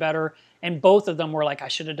immensely better. And both of them were like, I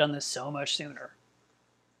should have done this so much sooner.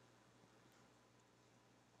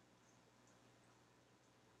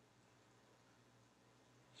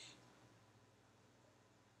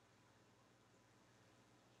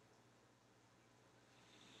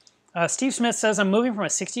 Steve Smith says, I'm moving from a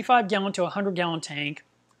 65-gallon to a 100-gallon tank.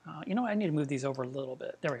 You know what? I need to move these over a little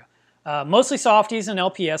bit. There we go. Mostly softies and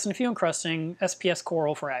LPS and a few encrusting SPS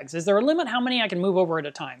coral frags. Is there a limit how many I can move over at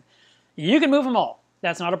a time? You can move them all.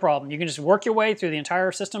 That's not a problem. You can just work your way through the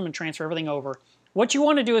entire system and transfer everything over. What you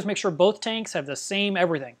want to do is make sure both tanks have the same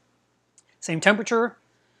everything. Same temperature,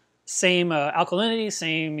 same alkalinity,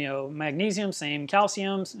 same magnesium, same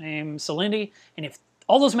calcium, same salinity. And if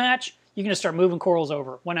all those match, you can just start moving corals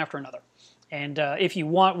over one after another. And if you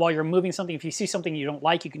want, while you're moving something, if you see something you don't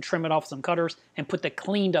like, you can trim it off with some cutters and put the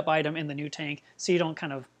cleaned up item in the new tank so you don't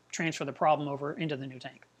kind of transfer the problem over into the new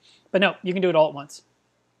tank. But no, you can do it all at once.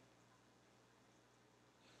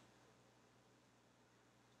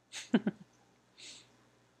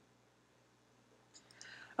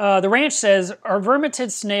 The ranch says, are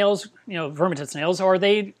vermitid snails, vermitid snails, are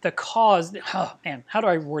they the cause, oh man, how do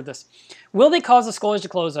I word this? Will they cause the scolex to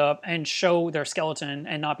close up and show their skeleton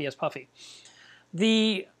and not be as puffy?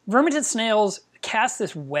 The vermitid snails cast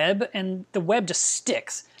this web and the web just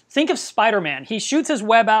sticks. Think of Spider-Man. He shoots his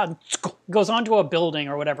web out and goes onto a building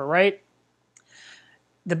or whatever, right?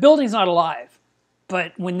 The building's not alive,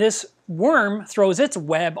 but when this worm throws its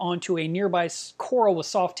web onto a nearby coral with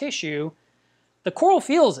soft tissue, the coral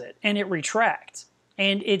feels it, and it retracts,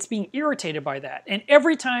 and it's being irritated by that. And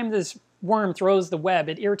every time this worm throws the web,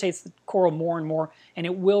 it irritates the coral more and more, and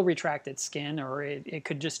it will retract its skin, or it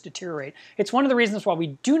could just deteriorate. It's one of the reasons why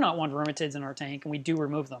we do not want vermitids in our tank, and we do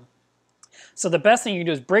remove them. So the best thing you can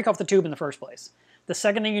do is break off the tube in the first place. The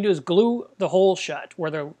second thing you do is glue the hole shut,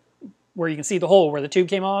 where you can see the hole where the tube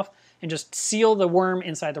came off, and just seal the worm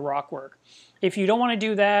inside the rock work. If you don't want to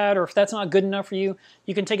do that, or if that's not good enough for you,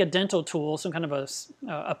 you can take a dental tool, some kind of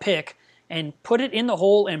a pick, and put it in the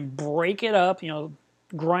hole and break it up,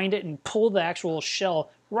 grind it and pull the actual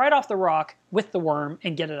shell right off the rock with the worm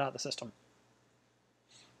and get it out of the system.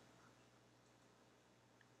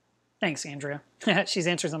 Thanks, Andrea. She's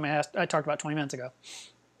answering something I talked about 20 minutes ago.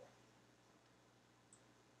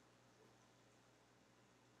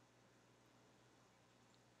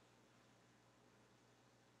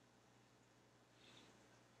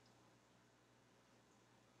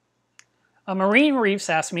 Marine Reefs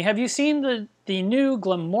asked me, have you seen the new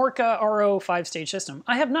Glamorca RO 5-stage system?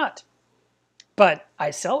 I have not, but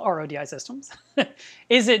I sell RODI systems.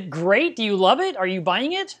 Is it great? Do you love it? Are you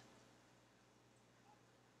buying it?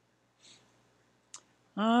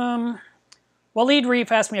 Waleed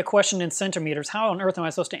Reef asked me a question in centimeters. How on earth am I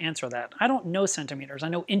supposed to answer that? I don't know centimeters. I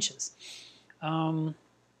know inches. Let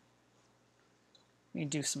me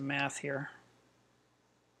do some math here.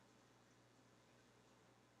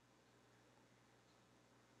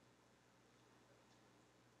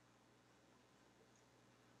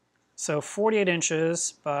 So 48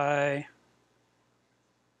 inches by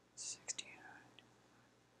 60.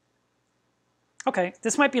 Okay,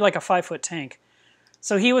 this might be like a 5-foot tank.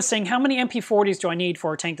 So he was saying, how many MP40s do I need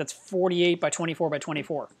for a tank that's 48 by 24 by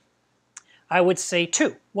 24? I would say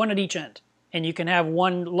 2, 1 at each end. And you can have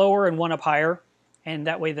one lower and one up higher, and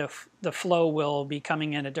that way the flow will be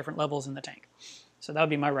coming in at different levels in the tank. So that would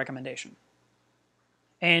be my recommendation.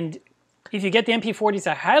 And if you get the MP40s,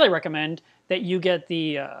 I highly recommend that you get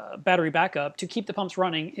the battery backup to keep the pumps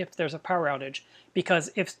running if there's a power outage.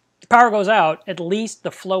 Because if the power goes out, at least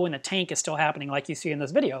the flow in the tank is still happening like you see in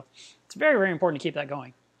this video. It's very, very important to keep that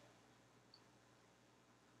going.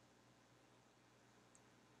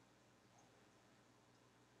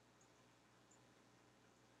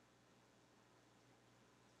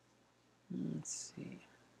 Let's see.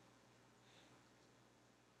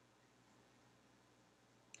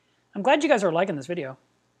 I'm glad you guys are liking this video.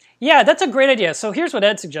 Yeah, that's a great idea. So here's what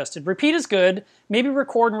Ed suggested. Repeat is good. Maybe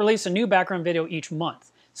record and release a new background video each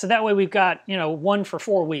month. So that way we've got, one for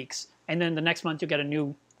 4 weeks. And then the next month you'll get a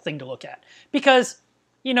new thing to look at. Because,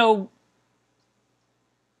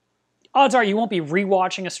 odds are you won't be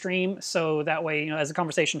rewatching a stream. So that way, as the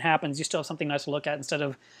conversation happens, you still have something nice to look at instead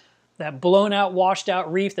of that blown out, washed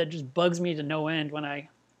out reef that just bugs me to no end when I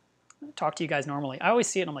talk to you guys normally. I always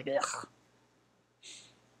see it and I'm like, ugh.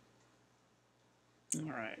 All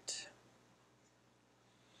right.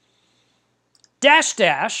 Dash,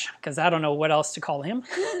 because I don't know what else to call him.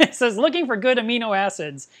 It says, looking for good amino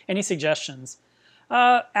acids. Any suggestions?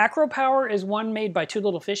 Acropower is one made by Two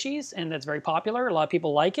Little Fishies, and that's very popular. A lot of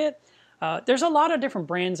people like it. There's a lot of different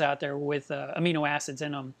brands out there with amino acids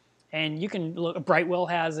in them. And you can look, Brightwell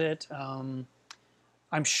has it. I'm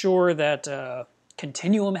sure that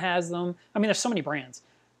Continuum has them. I mean, there's so many brands.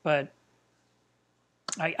 But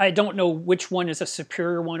I don't know which one is a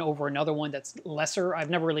superior one over another one that's lesser. I've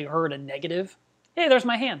never really heard a negative. Hey, there's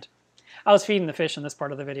my hand. I was feeding the fish in this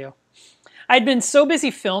part of the video. I'd been so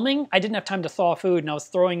busy filming, I didn't have time to thaw food, and I was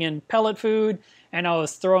throwing in pellet food, and I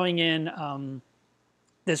was throwing in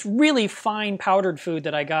this really fine powdered food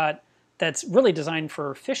that I got that's really designed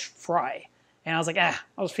for fish fry. And I was like,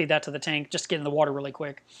 I'll just feed that to the tank, just get in the water really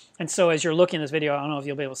quick. And so as you're looking at this video, I don't know if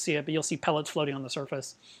you'll be able to see it, but you'll see pellets floating on the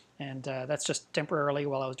surface. And that's just temporarily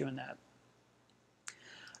while I was doing that.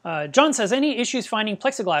 John says, any issues finding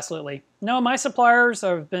plexiglass lately? No, my suppliers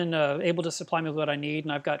have been able to supply me with what I need,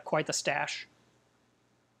 and I've got quite the stash.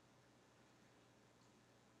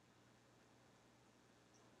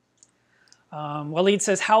 Waleed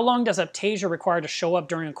says, how long does aptasia require to show up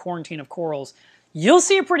during a quarantine of corals? You'll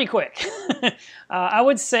see it pretty quick. I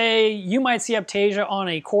would say you might see aptasia on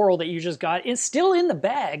a coral that you just got. It's still in the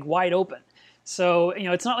bag, wide open. So, you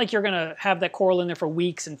know, it's not like you're going to have that coral in there for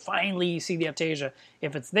weeks and finally you see the aptasia.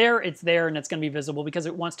 If it's there, and it's going to be visible because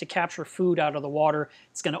it wants to capture food out of the water.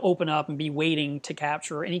 It's going to open up and be waiting to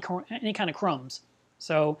capture any kind of crumbs.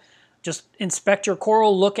 So just inspect your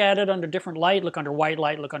coral, look at it under different light, look under white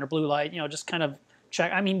light, look under blue light, you know, just kind of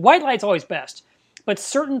check. I mean, white light's always best, but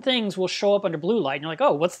certain things will show up under blue light, and you're like,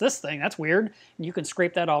 oh, what's this thing? That's weird. And you can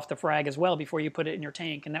scrape that off the frag as well before you put it in your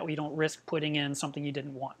tank, and that way you don't risk putting in something you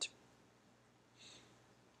didn't want.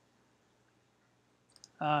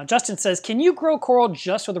 Justin says, can you grow coral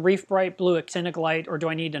just with a reef bright blue actinic light, or do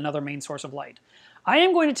I need another main source of light? I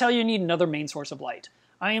am going to tell you need another main source of light.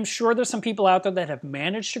 I am sure there's some people out there that have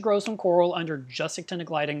managed to grow some coral under just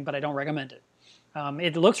actinic lighting, but I don't recommend it.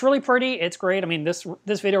 It looks really pretty. It's great. I mean, this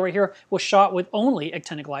video right here was shot with only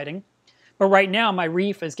actinic lighting, but right now my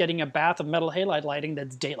reef is getting a bath of metal halide lighting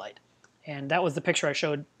that's daylight, and that was the picture I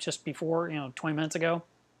showed just before, 20 minutes ago.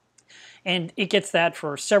 And it gets that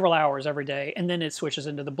for several hours every day, and then it switches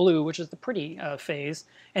into the blue, which is the pretty phase,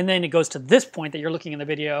 and then it goes to this point that you're looking in the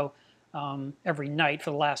video every night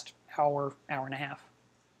for the last hour, hour and a half.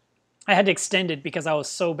 I had to extend it because I was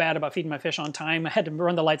so bad about feeding my fish on time. I had to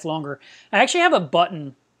run the lights longer. I actually have a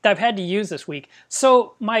button that I've had to use this week.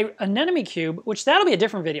 So my anemone cube, which that'll be a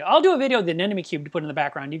different video. I'll do a video of the anemone cube to put in the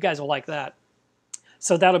background. You guys will like that.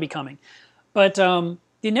 So that'll be coming. But the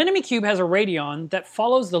anemone cube has a radion that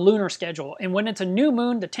follows the lunar schedule. And when it's a new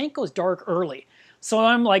moon, the tank goes dark early. So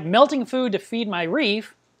I'm like melting food to feed my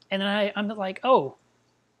reef. And then I'm like, oh,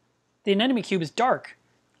 the anemone cube is dark.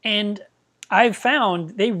 And I've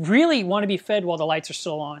found they really want to be fed while the lights are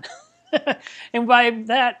still on. And by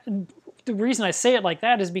that, the reason I say it like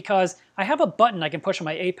that is because I have a button I can push on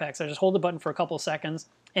my apex. I just hold the button for a couple of seconds,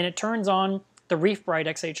 and it turns on the Reef Bright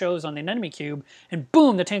XHOs on the anemone cube, and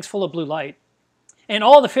boom, the tank's full of blue light. And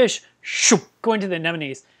all the fish shoop, go into the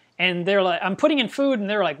anemones. And they're like, I'm putting in food, and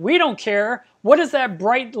they're like, we don't care. What is that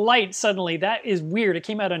bright light suddenly? That is weird. It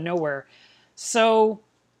came out of nowhere. So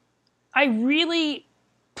I really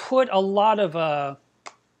put a lot of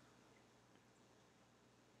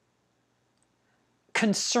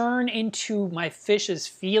concern into my fish's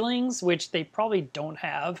feelings, which they probably don't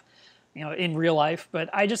have, in real life. But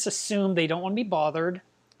I just assume they don't want to be bothered.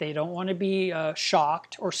 They don't want to be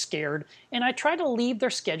shocked or scared. And I try to leave their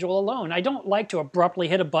schedule alone. I don't like to abruptly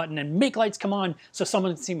hit a button and make lights come on so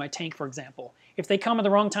someone can see my tank, for example. If they come at the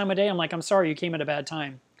wrong time of day, I'm like, I'm sorry, you came at a bad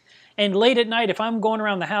time. And late at night, if I'm going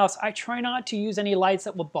around the house, I try not to use any lights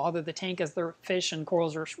that will bother the tank as their fish and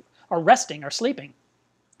corals are resting or sleeping.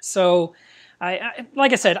 So,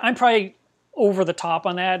 like I said, I'm probably over the top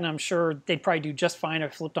on that, and I'm sure they'd probably do just fine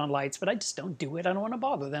if I flipped on lights, but I just don't do it. I don't want to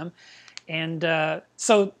bother them. And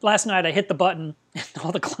so last night I hit the button, and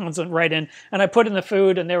all the clowns went right in, and I put in the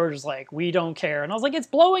food, and they were just like, we don't care. And I was like, it's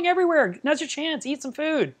blowing everywhere. Now's your chance. Eat some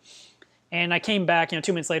food. And I came back,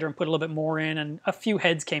 2 minutes later and put a little bit more in, and a few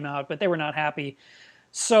heads came out, but they were not happy.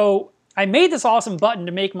 So I made this awesome button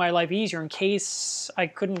to make my life easier in case I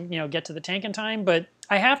couldn't, get to the tank in time, but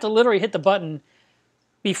I have to literally hit the button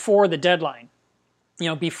before the deadline,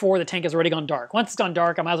 before the tank has already gone dark. Once it's gone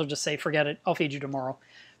dark, I might as well just say, forget it, I'll feed you tomorrow,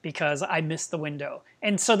 because I missed the window.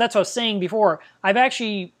 And so that's what I was saying before. I've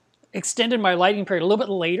actually extended my lighting period a little bit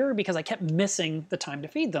later because I kept missing the time to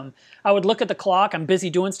feed them. I would look at the clock, I'm busy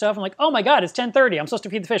doing stuff, I'm like, oh my god, it's 10:30, I'm supposed to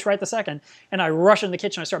feed the fish right this second, and I rush in the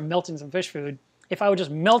kitchen, I start melting some fish food. If I would just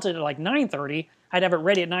melt it at like 9:30, I'd have it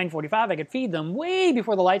ready at 9:45, I could feed them way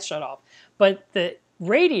before the lights shut off. But the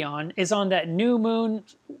radion is on that new moon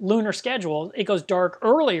lunar schedule. It goes dark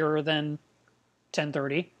earlier than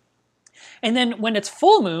 10:30. And then when it's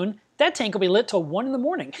full moon, that tank will be lit till 1 in the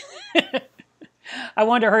morning. I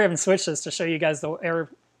wanted to hurry up and switch this to show you guys the air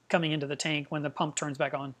coming into the tank when the pump turns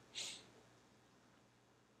back on.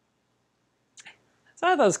 So I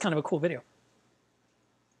thought that was kind of a cool video.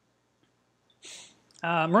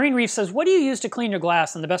 Marine Reef says, what do you use to clean your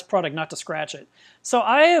glass and the best product not to scratch it? So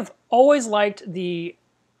I have always liked the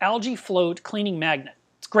Algae Float cleaning magnet.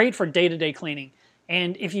 It's great for day-to-day cleaning.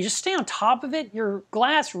 And if you just stay on top of it, your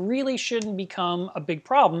glass really shouldn't become a big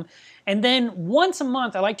problem. And then once a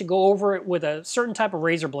month, I like to go over it with a certain type of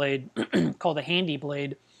razor blade called a handy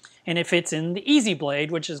blade. And it fits in the easy blade,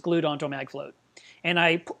 which is glued onto a mag float. And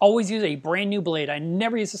I always use a brand new blade. I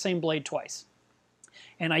never use the same blade twice.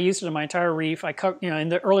 and I used it in my entire reef. I cut, in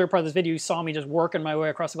the earlier part of this video, you saw me just working my way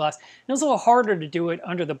across the glass. And it was a little harder to do it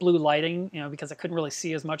under the blue lighting, because I couldn't really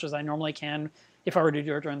see as much as I normally can if I were to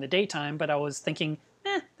do it during the daytime. But I was thinking,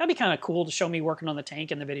 that'd be kind of cool to show me working on the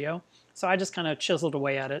tank in the video. So I just kind of chiseled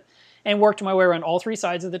away at it and worked my way around all 3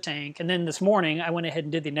 sides of the tank. And then this morning, I went ahead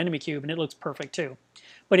and did the anemone cube, and it looks perfect too.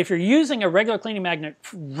 But if you're using a regular cleaning magnet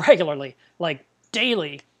regularly, like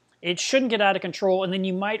daily, it shouldn't get out of control, and then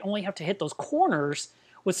you might only have to hit those corners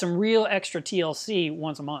with some real extra TLC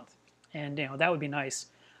once a month, and that would be nice.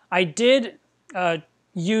 I did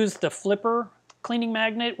use the flipper cleaning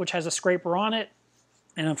magnet, which has a scraper on it,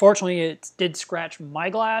 and unfortunately it did scratch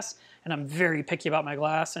my glass, and I'm very picky about my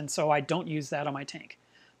glass, and so I don't use that on my tank.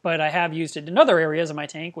 But I have used it in other areas of my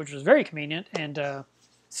tank, which was very convenient, and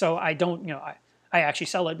so I don't, I actually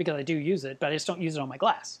sell it because I do use it, but I just don't use it on my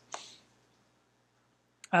glass.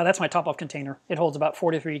 That's my top-off container. It holds about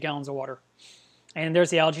 43 gallons of water. And there's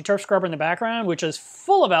the algae turf scrubber in the background, which is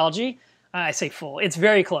full of algae. I say full. It's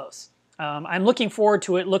very close. I'm looking forward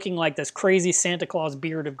to it looking like this crazy Santa Claus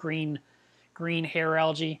beard of green hair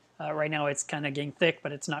algae. Right now it's kind of getting thick,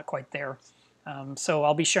 but it's not quite there. So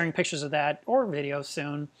I'll be sharing pictures of that or videos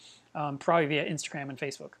soon, probably via Instagram and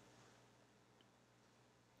Facebook.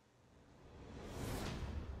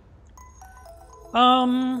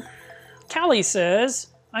 Callie says,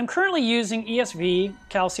 I'm currently using ESV,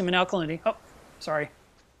 calcium, and alkalinity. Oh, sorry.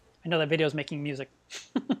 I know that video is making music.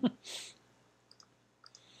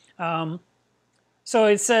 So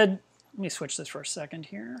it said, let me switch this for a second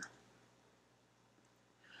here.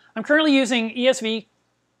 I'm currently using ESV,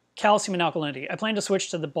 calcium, and alkalinity. I plan to switch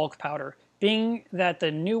to the bulk powder. Being that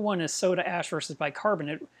the new one is soda ash versus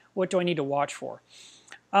bicarbonate, what do I need to watch for?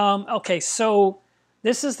 Okay, so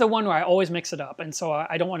this is the one where I always mix it up, and so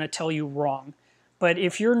I don't want to tell you wrong. But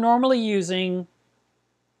if you're normally using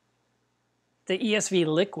the ESV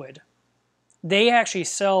liquid, they actually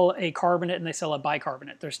sell a carbonate and they sell a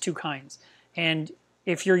bicarbonate. There's 2 kinds. And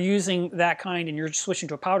if you're using that kind and you're switching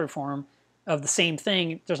to a powdered form of the same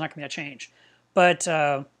thing, there's not going to be a change. But,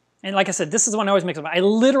 and like I said, this is the one I always mix up. I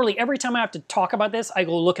literally, every time I have to talk about this, I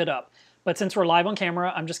go look it up. But since we're live on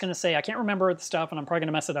camera, I'm just going to say I can't remember the stuff and I'm probably going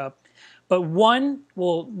to mess it up. But one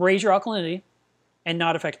will raise your alkalinity and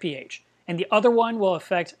not affect pH. And the other one will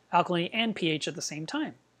affect alkalinity and pH at the same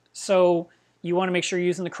time. So you want to make sure you're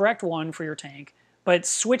using the correct one for your tank. But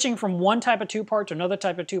switching from one type of 2-part to another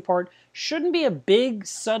type of 2-part shouldn't be a big,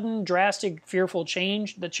 sudden, drastic, fearful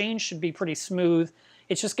change. The change should be pretty smooth.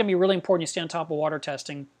 It's just going to be really important you stay on top of water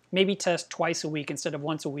testing. Maybe test twice a week instead of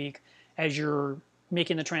once a week as you're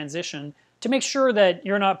making the transition to make sure that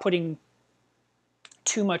you're not putting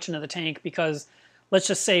too much into the tank, because let's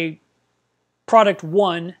just say product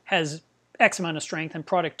 1 has X amount of strength and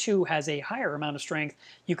product 2 has a higher amount of strength.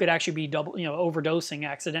 You could actually be overdosing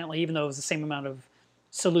accidentally, even though it was the same amount of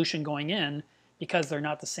solution going in, because they're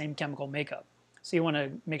not the same chemical makeup. So you want to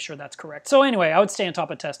make sure that's correct. So anyway, I would stay on top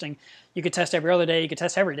of testing. You could test every other day. You could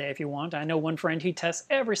test every day if you want. I know one friend, he tests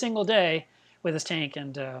every single day with his tank,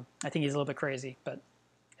 and I think he's a little bit crazy, but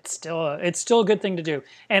it's still a good thing to do.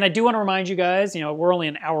 And I do want to remind you guys, we're only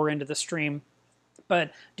an hour into the stream,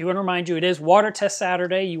 but do want to remind you, it is water test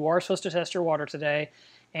Saturday. You are supposed to test your water today.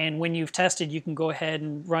 And when you've tested, you can go ahead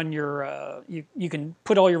and run your, you can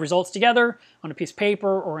put all your results together on a piece of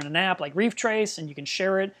paper or in an app like Reef Trace, and you can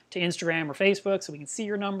share it to Instagram or Facebook so we can see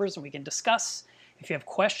your numbers and we can discuss. If you have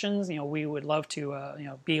questions, we would love to,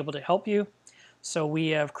 be able to help you. So we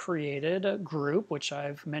have created a group, which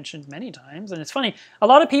I've mentioned many times. And it's funny, a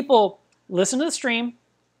lot of people listen to the stream,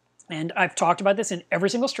 and I've talked about this in every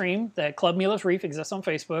single stream, that Club Milos Reef exists on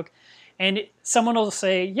Facebook. And someone will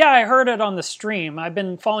say, yeah, I heard it on the stream. I've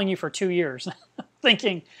been following you for 2 years.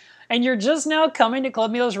 Thinking, and you're just now coming to Club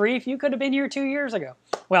Milos Reef? You could have been here 2 years ago.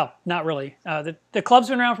 Well, not really. The club's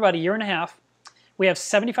been around for about 1.5 years. We have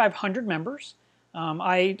 7,500 members.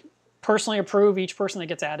 I personally approve each person that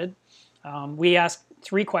gets added. We ask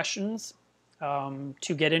 3 questions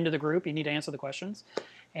to get into the group. You need to answer the questions.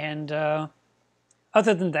 And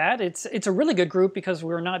other than that, it's a really good group because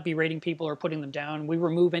we're not berating people or putting them down. We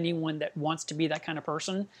remove anyone that wants to be that kind of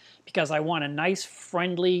person, because I want a nice,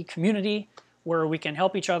 friendly community where we can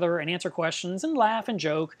help each other and answer questions and laugh and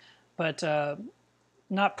joke, but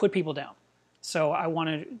not put people down. So I want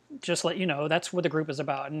to just let you know that's what the group is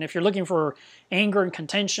about. And if you're looking for anger and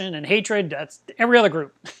contention and hatred, that's every other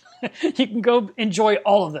group. You can go enjoy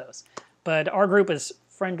all of those. But our group is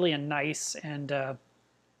friendly and nice, and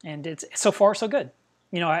it's so far so good.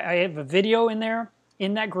 I have a video in there,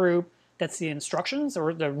 in that group, that's the instructions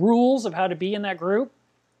or the rules of how to be in that group.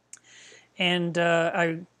 And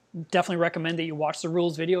I definitely recommend that you watch the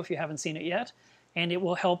rules video if you haven't seen it yet. and it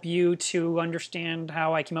will help you to understand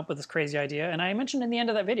how I came up with this crazy idea. And I mentioned in the end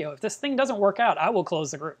of that video, if this thing doesn't work out, I will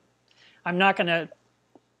close the group. I'm not going to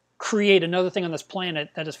create another thing on this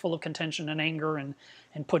planet that is full of contention and anger and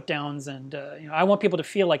put downs. And you know, I want people to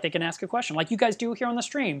feel like they can ask a question, like you guys do here on the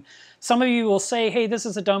stream. Some of you will say, hey, this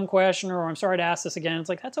is a dumb question, or I'm sorry to ask this again. It's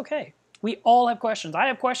like, that's okay. We all have questions. I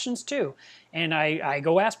have questions too. And I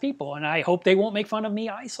go ask people, and I hope they won't make fun of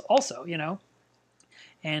me also, you know.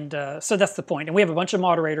 And so that's the point. And we have a bunch of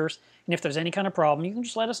moderators, and if there's any kind of problem, you can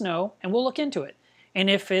just let us know, and we'll look into it. And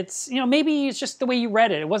if it's, you know, maybe it's just the way you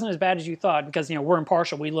read it. It wasn't as bad as you thought because, you know, we're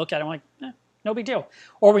impartial. We look at it and we're like, no big deal.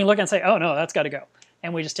 Or we can look and say, oh, no, that's got to go.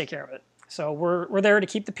 And we just take care of it. So we're there to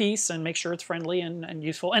keep the peace and make sure it's friendly and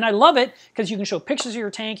useful. And I love it because you can show pictures of your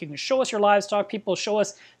tank. You can show us your livestock. People show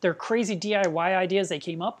us their crazy DIY ideas they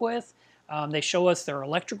came up with. They show us their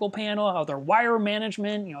electrical panel, how their wire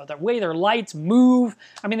management, you know, the way their lights move.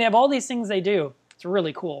 I mean, they have all these things they do. It's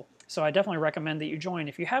really cool. So I definitely recommend that you join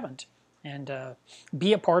if you haven't, and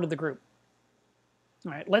be a part of the group.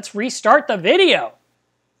 All right, let's restart the video.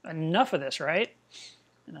 Enough of this, right?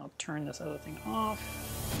 And I'll turn this other thing off.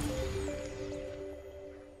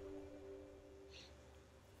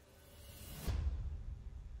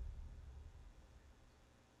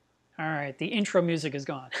 All right, the intro music is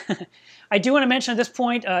gone. I do want to mention at this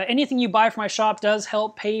point, anything you buy from my shop does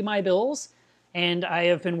help pay my bills. And I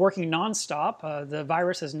have been working nonstop. The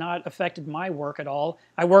virus has not affected my work at all.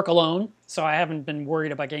 I work alone, so I haven't been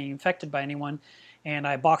worried about getting infected by anyone. And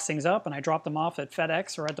I box things up and I drop them off at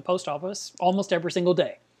FedEx or at the post office almost every single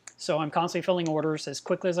day. So I'm constantly filling orders as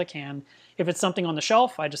quickly as I can. If it's something on the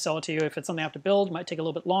shelf, I just sell it to you. If it's something I have to build, it might take a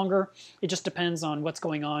little bit longer. It just depends on what's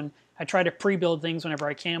going on. I try to pre-build things whenever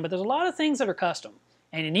I can, but there's a lot of things that are custom.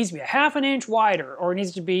 And it needs to be a ½ an inch wider, or it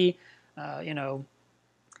needs to be, you know,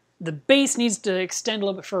 the base needs to extend a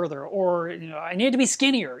little bit further, or, you know, I need to be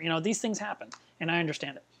skinnier. You know, these things happen, and I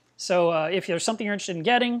understand it. So if there's something you're interested in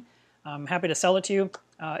getting, I'm happy to sell it to you.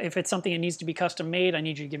 If it's something that needs to be custom made, I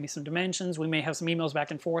need you to give me some dimensions. We may have some emails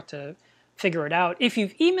back and forth to figure it out. If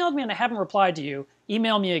you've emailed me and I haven't replied to you,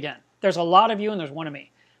 email me again. There's a lot of you and there's one of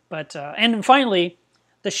me. But and finally,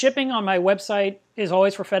 the shipping on my website is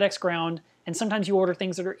always for FedEx Ground, and sometimes you order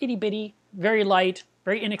things that are itty-bitty, very light,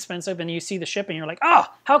 very inexpensive, and you see the shipping, you're like,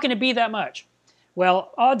 ah, how can it be that much?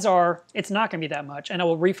 Well, odds are it's not going to be that much, and I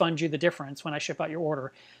will refund you the difference when I ship out your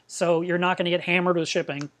order. So you're not going to get hammered with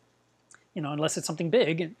shipping, you know, unless it's something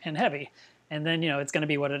big and heavy, and then, you know, it's going to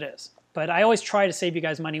be what it is. But I always try to save you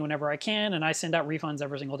guys money whenever I can, and I send out refunds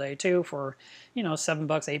every single day too for, you know, $7,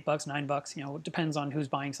 $8, $9. You know, it depends on who's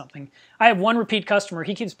buying something. I have one repeat customer.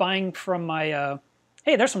 He keeps buying from my.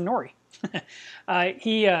 Hey, there's some nori.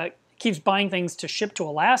 He keeps buying things to ship to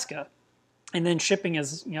Alaska, and then shipping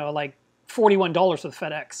is, you know, like $41 with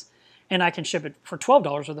FedEx, and I can ship it for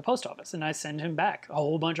 $12 with the post office, and I send him back a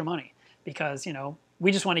whole bunch of money because, you know,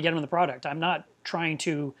 we just want to get him the product. I'm not trying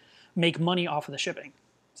to make money off of the shipping.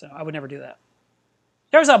 So I would never do that.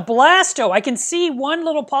 There's a blasto. I can see one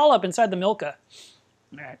little polyp inside the milka.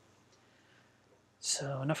 All right.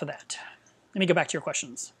 So enough of that. Let me go back to your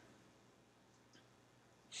questions.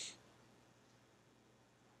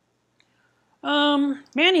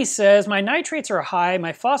 Manny says, my nitrates are high,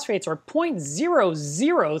 my phosphates are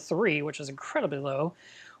 0.003, which is incredibly low.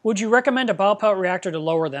 Would you recommend a biopellet reactor to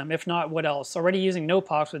lower them? If not, what else? Already using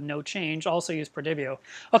NOPOX with no change. Also use Perdivio.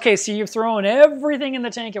 Okay, so you've thrown everything in the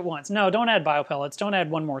tank at once. No, don't add biopellets. Don't add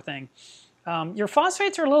one more thing. Your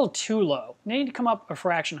phosphates are a little too low. They need to come up a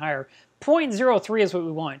fraction higher. 0.03 is what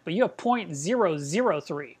we want, but you have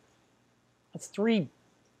 0.003. That's 3...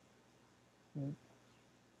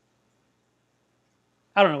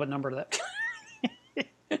 I don't know what number that...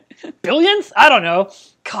 Billionth? I don't know.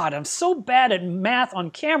 God, I'm so bad at math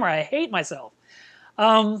on camera. I hate myself.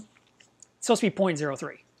 It's supposed to be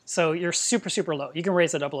 0.03. So you're super, super low. You can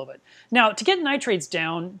raise it up a little bit. Now, to get nitrates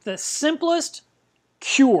down, the simplest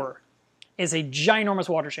cure is a ginormous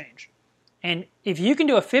water change. And if you can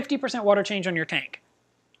do a 50% water change on your tank,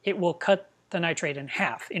 it will cut the nitrate in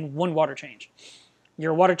half in one water change.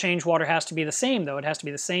 Your water change water has to be the same, though. It has to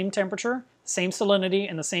be the same temperature, same salinity,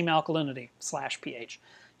 and the same alkalinity / pH.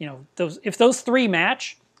 You know, if those three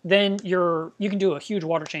match, then you can do a huge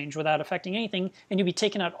water change without affecting anything, and you'll be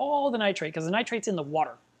taking out all the nitrate, because the nitrate's in the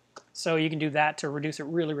water. So you can do that to reduce it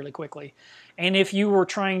really, really quickly. And if you were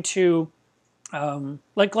trying to,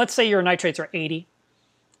 like let's say your nitrates are 80,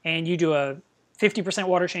 and you do a 50%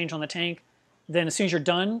 water change on the tank, then as soon as you're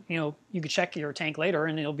done, you know, you can check your tank later,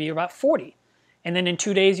 and it'll be about 40. And then in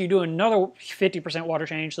 2 days, you do another 50% water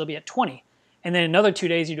change, they'll be at 20. And then another 2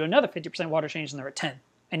 days, you do another 50% water change, and they're at 10.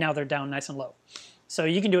 And now they're down nice and low. So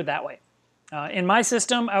you can do it that way. In my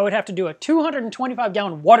system, I would have to do a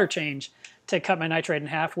 225-gallon water change to cut my nitrate in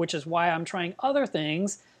half, which is why I'm trying other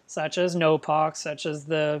things, such as no-pox, such as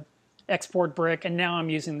the export brick, and now I'm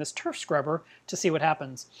using this turf scrubber to see what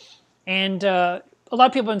happens. And a lot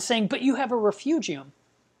of people have been saying, but you have a refugium.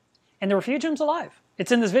 And the refugium's alive.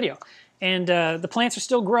 It's in this video. And the plants are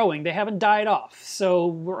still growing. They haven't died off.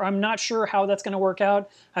 So I'm not sure how that's going to work out.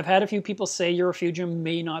 I've had a few people say your refugium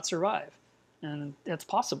may not survive. And that's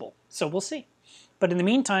possible. So we'll see. But in the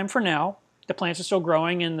meantime, for now, the plants are still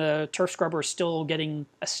growing and the turf scrubber is still getting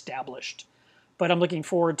established. But I'm looking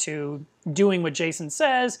forward to doing what Jason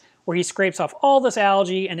says, where he scrapes off all this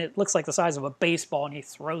algae and it looks like the size of a baseball and he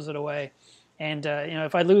throws it away. And you know,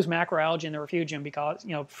 if I lose macroalgae in the refugium because,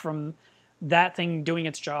 you know, from that thing doing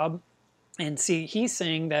its job, and see, he's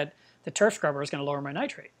saying that the turf scrubber is going to lower my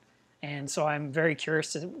nitrate. And so I'm very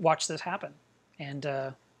curious to watch this happen. And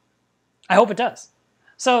I hope it does.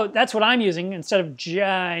 So that's what I'm using instead of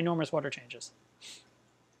ginormous water changes.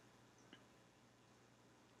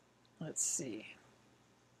 Let's see.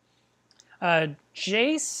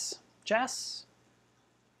 Jason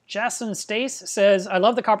Stace says, I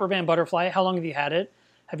love the copper band butterfly. How long have you had it?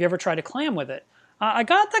 Have you ever tried to clam with it? I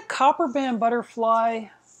got the copper band butterfly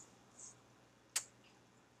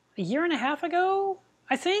a year and a half ago,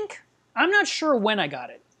 I think. I'm not sure when I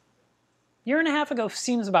got it. A year and a half ago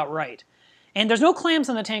seems about right. And there's no clams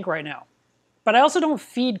in the tank right now. But I also don't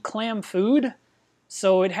feed clam food,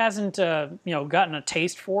 so it hasn't you know, gotten a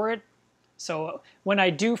taste for it. So when I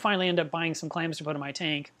do finally end up buying some clams to put in my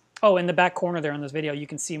tank, oh, in the back corner there in this video, you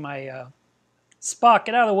can see my Spock,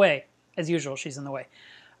 get out of the way. As usual, she's in the way.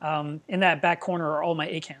 In that back corner are all my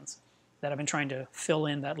acans that I've been trying to fill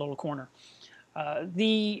in that little corner.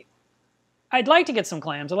 I'd like to get some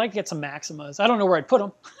clams. I'd like to get some maximas. I don't know where I'd put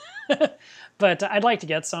them, but I'd like to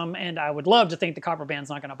get some, and I would love to think the copper band's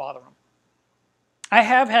not going to bother them. I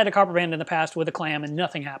have had a copper band in the past with a clam, and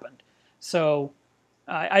nothing happened. So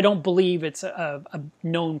I don't believe it's a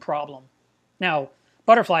known problem. Now,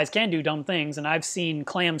 butterflies can do dumb things, and I've seen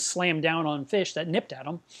clams slam down on fish that nipped at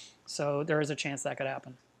them, so there is a chance that could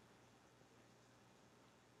happen.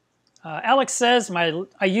 Alex says,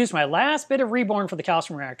 I used my last bit of Reborn for the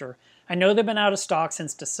calcium reactor. I know they've been out of stock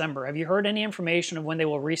since December. Have you heard any information of when they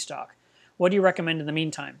will restock? What do you recommend in the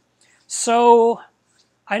meantime? So,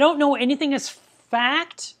 I don't know anything as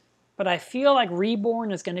fact, but I feel like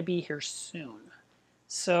Reborn is going to be here soon.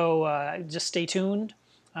 So, just stay tuned.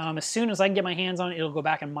 As soon as I can get my hands on it, it'll go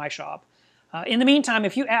back in my shop. In the meantime,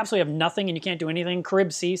 if you absolutely have nothing and you can't do anything,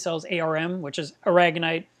 Carib Sea sells ARM, which is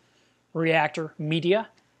aragonite reactor media.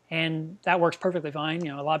 And that works perfectly fine.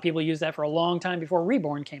 You know, a lot of people use that for a long time before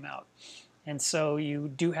Reborn came out. And so you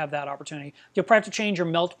do have that opportunity. You'll probably have to change your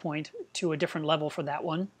melt point to a different level for that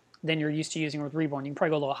one than you're used to using with Reborn. You can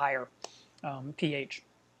probably go a little higher pH.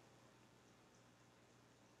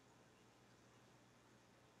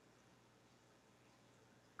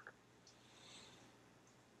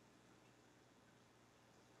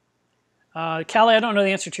 Callie, I don't know the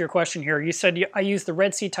answer to your question here. You said I used the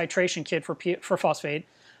Red Sea titration kit for phosphate.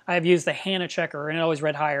 I have used the HANA checker, and it always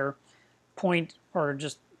read higher,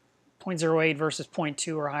 just 0.08 versus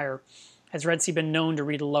 0.2 or higher. Has Red Sea been known to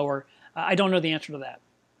read lower? I don't know the answer to that.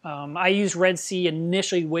 I used Red Sea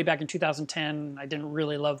initially way back in 2010. I didn't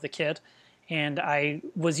really love the kit, and I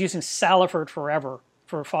was using Salifert forever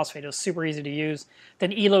for phosphate. It was super easy to use.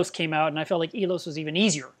 Then Elos came out, and I felt like Elos was even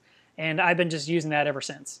easier, and I've been just using that ever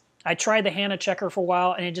since. I tried the HANA checker for a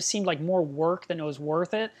while, and it just seemed like more work than it was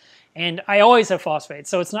worth it. And I always have phosphate,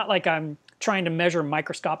 so it's not like I'm trying to measure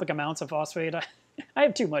microscopic amounts of phosphate. I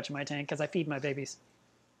have too much in my tank because I feed my babies.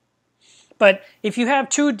 But if you have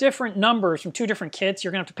two different numbers from two different kits,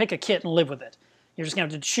 you're going to have to pick a kit and live with it. You're just going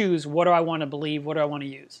to have to choose, what do I want to believe, what do I want to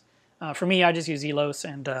use. For me, I just use Elos,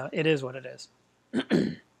 and it is what it is.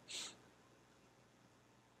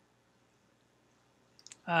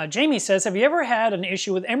 Jamie says, have you ever had an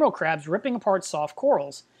issue with emerald crabs ripping apart soft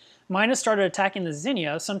corals? Mine has started attacking the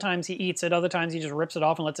zinnia. Sometimes he eats it, other times he just rips it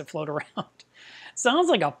off and lets it float around. Sounds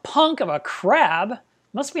like a punk of a crab.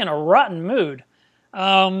 Must be in a rotten mood.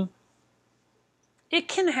 It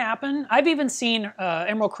can happen. I've even seen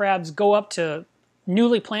emerald crabs go up to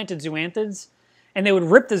newly planted zoanthids, and they would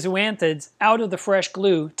rip the zoanthids out of the fresh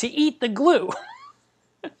glue to eat the glue.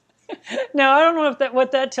 Now, I don't know if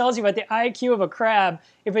what that tells you about the IQ of a crab,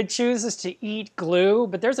 if it chooses to eat glue,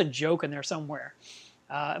 but there's a joke in there somewhere.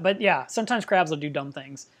 But yeah, sometimes crabs will do dumb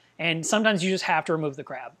things, and sometimes you just have to remove the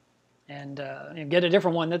crab and get a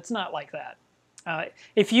different one that's not like that.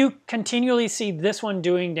 If you continually see this one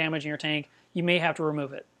doing damage in your tank, you may have to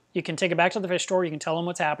remove it. You can take it back to the fish store, you can tell them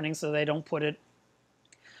what's happening so they don't put it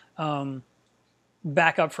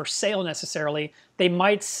back up for sale necessarily. They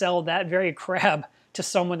might sell that very crab to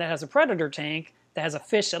someone that has a predator tank that has a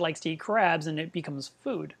fish that likes to eat crabs, and it becomes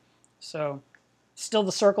food. So still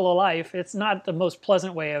the circle of life. It's not the most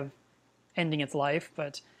pleasant way of ending its life,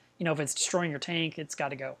 but you know, if it's destroying your tank, it's got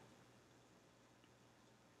to go.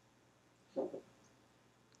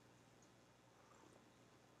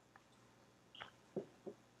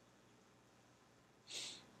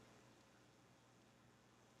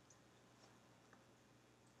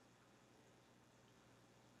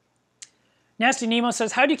 Nasty Nemo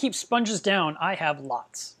says, how do you keep sponges down? I have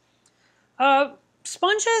lots.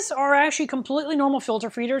 Sponges are actually completely normal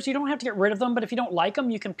filter feeders. You don't have to get rid of them, but if you don't like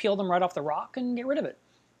them, you can peel them right off the rock and get rid of it.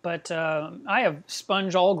 But I have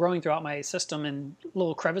sponge all growing throughout my system in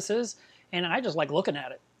little crevices, and I just like looking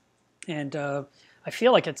at it. And I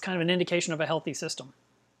feel like it's kind of an indication of a healthy system.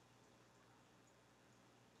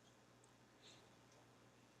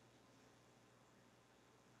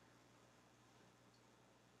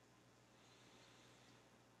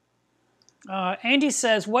 Andy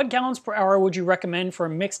says, what gallons per hour would you recommend for a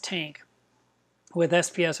mixed tank with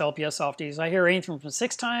SPS, LPS softies? I hear anything from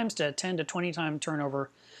 6 times to 10 to 20 time turnover.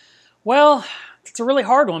 Well, it's a really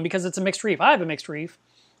hard one because it's a mixed reef. I have a mixed reef,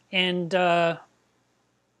 and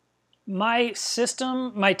my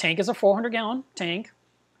system, my tank is a 400-gallon tank,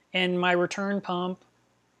 and my return pump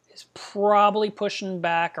is probably pushing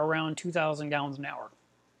back around 2,000 gallons an hour.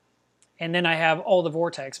 And then I have all the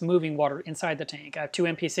vortex moving water inside the tank. I have 2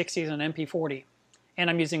 MP60s and an MP40.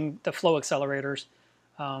 And I'm using the flow accelerators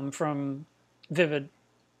from Vivid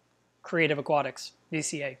Creative Aquatics,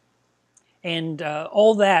 VCA. And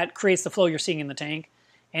all that creates the flow you're seeing in the tank.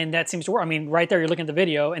 And that seems to work. I mean, right there, you're looking at the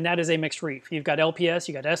video, and that is a mixed reef. You've got LPS,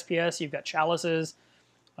 you've got SPS, you've got chalices.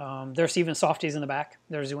 There's even softies in the back.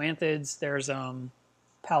 There's zoanthids, there's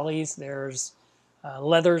pallies, there's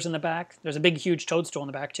leathers in the back. There's a big, huge toadstool in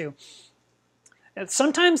the back, too.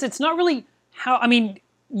 Sometimes it's not really how, I mean,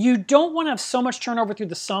 you don't want to have so much turnover through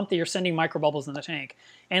the sump that you're sending microbubbles in the tank.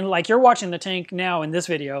 And like you're watching the tank now in this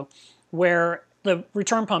video where the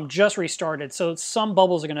return pump just restarted, so some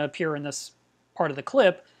bubbles are going to appear in this part of the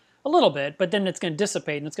clip a little bit, but then it's going to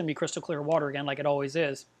dissipate and it's going to be crystal clear water again like it always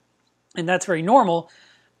is. And that's very normal.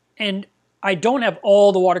 And I don't have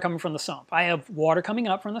all the water coming from the sump. I have water coming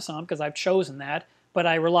up from the sump because I've chosen that, but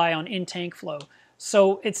I rely on in-tank flow.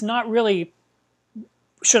 So it's not really,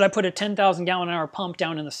 should I put a 10,000 gallon an hour pump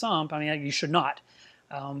down in the sump? I mean, you should not.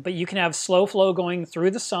 But you can have slow flow going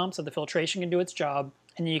through the sump so the filtration can do its job.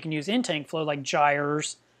 And then you can use in-tank flow like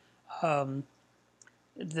gyres,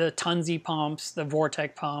 the Tunzi pumps, the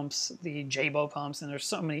Vortec pumps, the Jabo pumps, and there's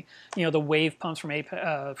so many, you know, the wave pumps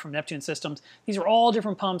from Neptune Systems. These are all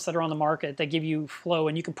different pumps that are on the market that give you flow,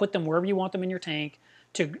 and you can put them wherever you want them in your tank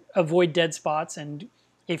to avoid dead spots. And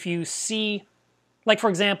if you see, like for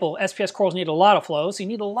example, SPS corals need a lot of flow, so you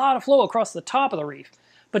need a lot of flow across the top of the reef.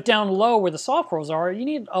 But down low where the soft corals are, you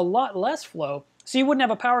need a lot less flow. So you wouldn't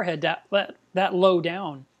have a power head that low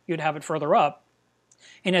down. You'd have it further up.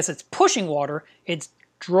 And as it's pushing water, it's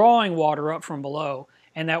drawing water up from below,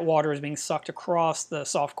 and that water is being sucked across the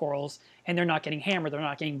soft corals, and they're not getting hammered, they're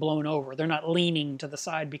not getting blown over, they're not leaning to the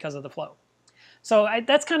side because of the flow. So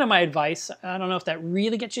that's kind of my advice. I don't know if that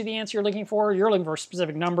really gets you the answer you're looking for. You're looking for a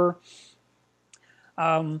specific number.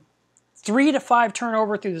 3 to 5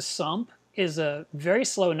 turnover through the sump is a very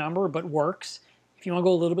slow number, but works. If you want to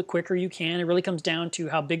go a little bit quicker, you can. It really comes down to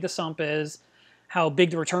how big the sump is, how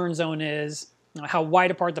big the return zone is, how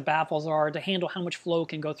wide apart the baffles are to handle how much flow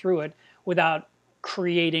can go through it without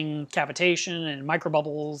creating cavitation and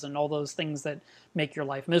microbubbles and all those things that make your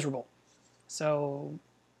life miserable. So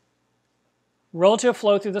relative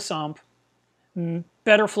flow through the sump,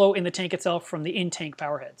 better flow in the tank itself from the in-tank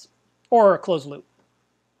power heads, or a closed loop.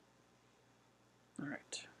 All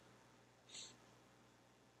right.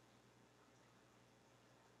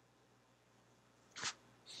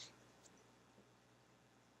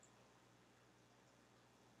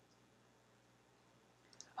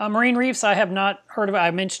 Marine reefs, I have not heard of it.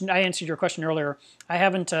 I answered your question earlier. I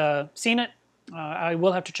haven't seen it. I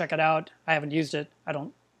will have to check it out. I haven't used it. I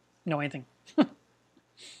don't know anything.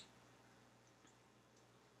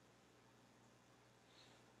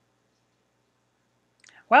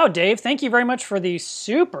 Wow, Dave, thank you very much for the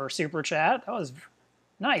super chat. That was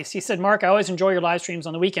nice. He said, Mark, I always enjoy your live streams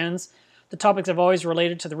on the weekends. The topics have always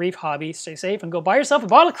related to the reef hobby. Stay safe and go buy yourself a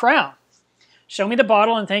bottle of Crown. Show me the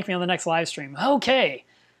bottle and thank me on the next live stream. Okay.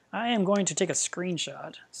 I am going to take a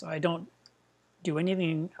screenshot so I don't do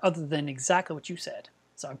anything other than exactly what you said.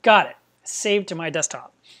 So I've got it saved to my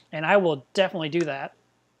desktop, and I will definitely do that.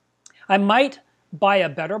 I might buy a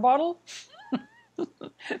better bottle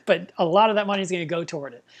But a lot of that money is going to go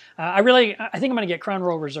toward it. I think I'm going to get Crown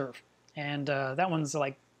Royal Reserve, and that one's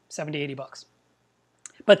like 70, 80 bucks.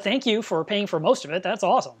 But thank you for paying for most of it. That's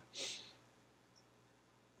awesome.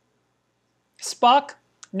 Spock,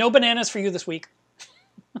 no bananas for you this week.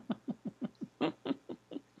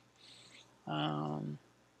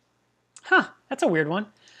 That's a weird one.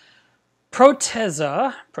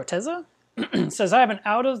 Proteza says, I have an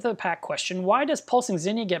out-of-the-pack question. Why does pulsing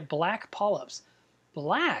zinnia get black polyps?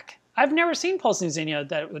 Black? I've never seen pulsing zinnia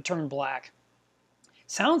that would turn black.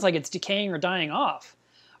 Sounds like it's decaying or dying off.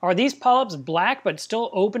 Are these polyps black but still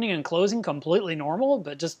opening and closing completely normal,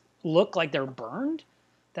 but just look like they're burned?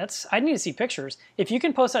 I need to see pictures. If you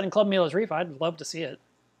can post that in Club Mila's Reef, I'd love to see it.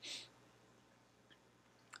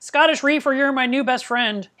 Scottish Reefer, you're my new best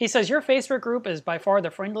friend. He says, your Facebook group is by far the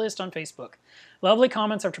friendliest on Facebook. Lovely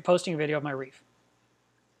comments after posting a video of my reef.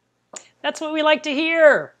 That's what we like to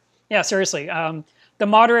hear. Yeah, seriously. The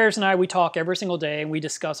moderators and I, we talk every single day, and we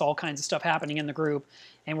discuss all kinds of stuff happening in the group,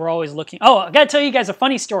 and we're always looking. Oh, I got to tell you guys a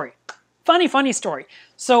funny story. Funny story.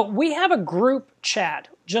 So we have a group chat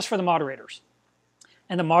just for the moderators.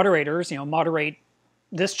 And the moderators, moderate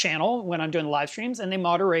this channel when I'm doing the live streams, and they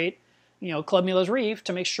moderate Club Mila's Reef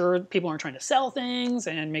to make sure people aren't trying to sell things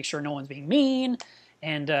and make sure no one's being mean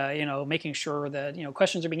and, making sure that,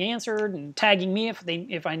 questions are being answered and tagging me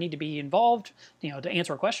if I need to be involved, to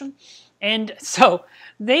answer a question. And so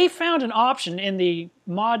they found an option in the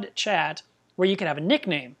mod chat where you could have a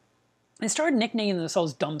nickname. They started nicknaming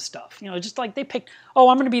themselves dumb stuff, just like they picked, oh,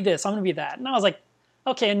 I'm going to be this, I'm going to be that. And I was like,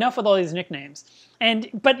 okay, enough with all these nicknames.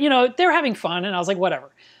 But they're having fun, and I was like,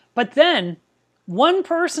 whatever. But then one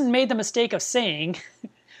person made the mistake of saying,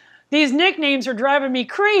 these nicknames are driving me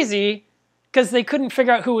crazy, because they couldn't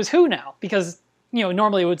figure out who was who now. Because,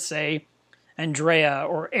 normally it would say Andrea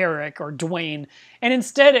or Eric or Dwayne. And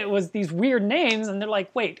instead it was these weird names, and they're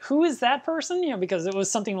like, wait, who is that person? Because it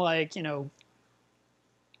was something like,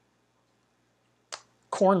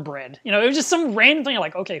 Cornbread. It was just some random thing.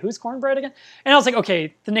 Like, okay, who's Cornbread again? And I was like,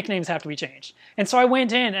 okay, the nicknames have to be changed. And so I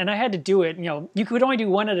went in and I had to do it. You could only do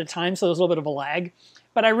one at a time, so there was a little bit of a lag.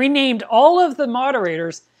 But I renamed all of the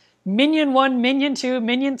moderators Minion 1, Minion 2,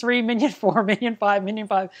 Minion 3, Minion 4, Minion 5, Minion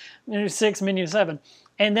 5, Minion 6, Minion 7.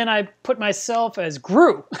 And then I put myself as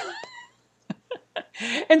Gru.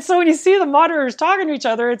 And so when you see the moderators talking to each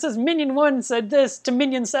other, it says Minion 1 said this to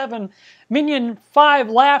Minion 7. Minion 5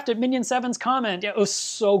 laughed at Minion 7's comment. Yeah, it was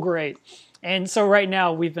so great. And so right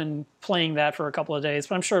now we've been playing that for a couple of days,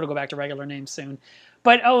 but I'm sure it'll go back to regular names soon.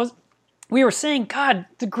 But we were saying, God,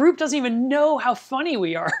 the group doesn't even know how funny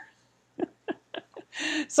we are.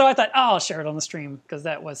 So I thought, oh, I'll share it on the stream because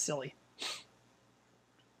that was silly.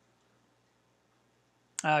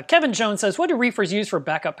 Kevin Jones says, what do reefers use for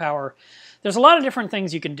backup power? There's a lot of different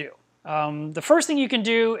things you can do. The first thing you can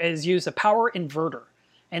do is use a power inverter.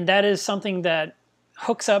 And that is something that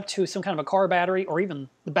hooks up to some kind of a car battery or even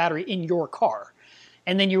the battery in your car.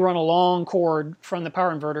 And then you run a long cord from the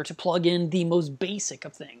power inverter to plug in the most basic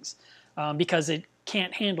of things because it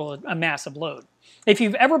can't handle a massive load. If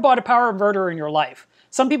you've ever bought a power inverter in your life,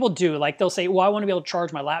 some people do. Like they'll say, well, I want to be able to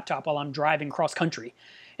charge my laptop while I'm driving cross country.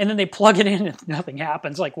 And then they plug it in and nothing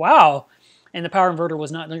happens. Like, wow. And the power inverter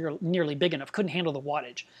was not nearly big enough, couldn't handle the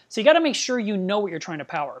wattage. So you got to make sure you know what you're trying to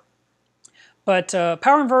power. But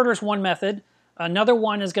power inverter is one method. Another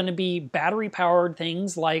one is going to be battery-powered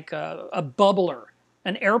things like a bubbler,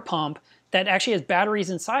 an air pump that actually has batteries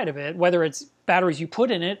inside of it, whether it's batteries you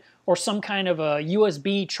put in it or some kind of a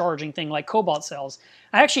USB charging thing like cobalt cells.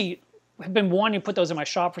 I actually have been wanting to put those in my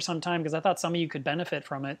shop for some time because I thought some of you could benefit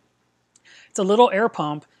from it. It's a little air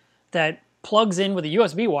pump that plugs in with a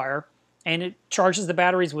USB wire, and it charges the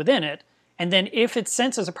batteries within it. And then if it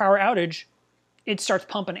senses a power outage, it starts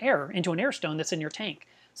pumping air into an air stone that's in your tank.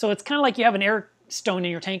 So it's kind of like you have an air stone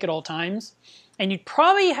in your tank at all times. And you'd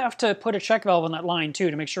probably have to put a check valve on that line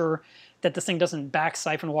too to make sure that this thing doesn't back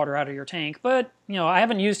siphon water out of your tank. But, I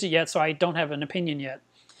haven't used it yet, so I don't have an opinion yet.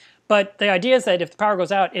 But the idea is that if the power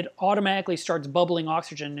goes out, it automatically starts bubbling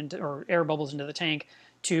oxygen or air bubbles into the tank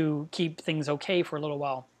to keep things okay for a little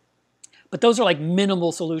while. But those are like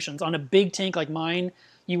minimal solutions. On a big tank like mine,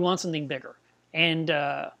 you want something bigger. And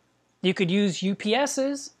you could use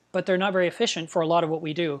UPSs, but they're not very efficient for a lot of what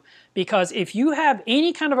we do. Because if you have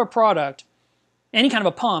any kind of a product, any kind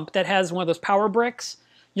of a pump that has one of those power bricks,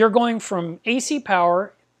 you're going from AC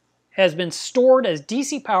power, has been stored as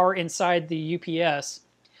DC power inside the UPS.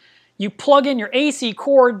 You plug in your AC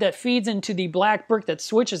cord that feeds into the black brick that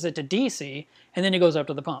switches it to DC, and then it goes up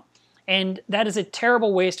to the pump. And that is a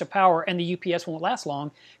terrible waste of power, and the UPS won't last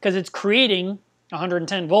long because it's creating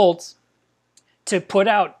 110 volts to put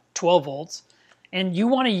out 12 volts. And you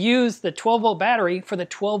want to use the 12-volt battery for the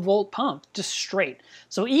 12-volt pump, just straight.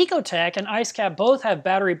 So Ecotech and IceCap both have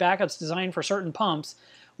battery backups designed for certain pumps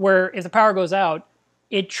where if the power goes out,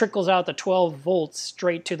 it trickles out the 12 volts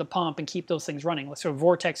straight to the pump and keep those things running. So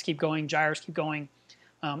Vortex keep going, gyros keep going.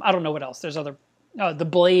 I don't know what else. There's other, the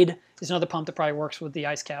Blade is another pump that probably works with the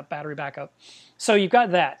IceCap battery backup. So you've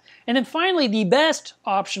got that. And then finally, the best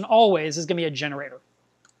option always is going to be a generator.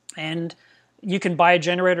 And you can buy a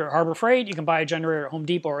generator at Harbor Freight. You can buy a generator at Home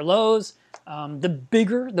Depot or Lowe's. The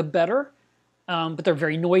bigger, the better, but they're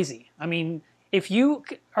very noisy. I mean, if you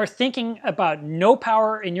are thinking about no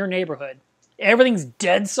power in your neighborhood, everything's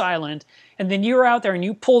dead silent, and then you're out there and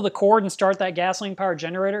you pull the cord and start that gasoline-powered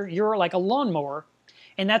generator, you're like a lawnmower,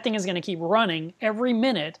 and that thing is going to keep running every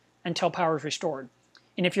minute until power is restored.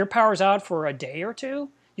 And if your power's out for a day or two,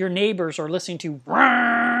 your neighbors are listening to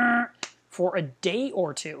for a day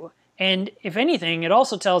or two. And if anything, it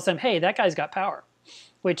also tells them, hey, that guy's got power,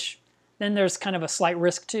 which then there's kind of a slight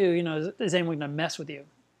risk too, you know, is anyone going to mess with you?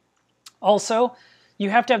 Also,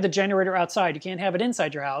 you have to have the generator outside. You can't have it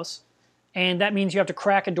inside your house. And that means you have to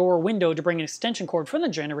crack a door or window to bring an extension cord from the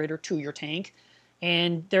generator to your tank.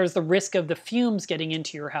 And there's the risk of the fumes getting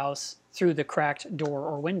into your house through the cracked door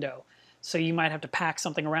or window. So you might have to pack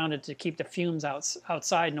something around it to keep the fumes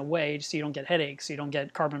outside and away so you don't get headaches, so you don't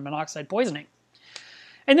get carbon monoxide poisoning.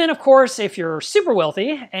 And then, of course, if you're super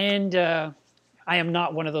wealthy, and I am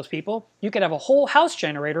not one of those people, you could have a whole house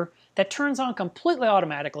generator that turns on completely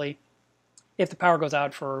automatically if the power goes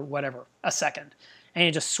out for whatever, a second. And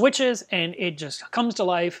it just switches and it just comes to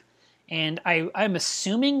life. And I'm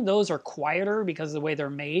assuming those are quieter because of the way they're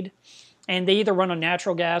made. And they either run on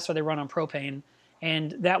natural gas or they run on propane.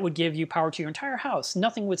 And that would give you power to your entire house.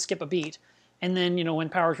 Nothing would skip a beat. And then, you know, when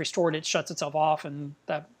power is restored, it shuts itself off and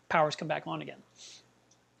the powers come back on again.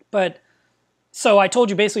 But, so I told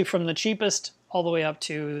you basically from the cheapest all the way up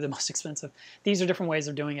to the most expensive. These are different ways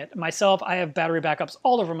of doing it. Myself, I have battery backups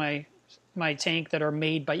all over my tank that are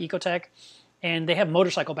made by Ecotech. And they have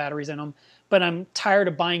motorcycle batteries in them. But I'm tired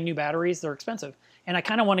of buying new batteries. They're expensive. And I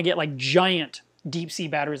kind of want to get like giant deep sea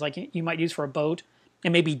batteries like you might use for a boat.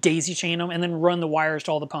 And maybe daisy chain them and then run the wires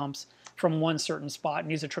to all the pumps from one certain spot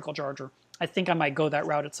and use a trickle charger. I think I might go that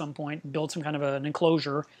route at some point, build some kind of an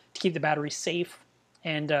enclosure to keep the battery safe.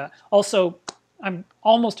 And also, I'm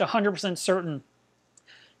almost 100% certain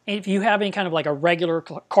if you have any kind of like a regular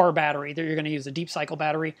car battery that you're going to use, a deep cycle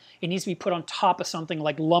battery, it needs to be put on top of something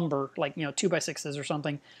like lumber, like 2x6s or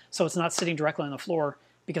something, so it's not sitting directly on the floor.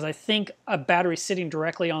 Because I think a battery sitting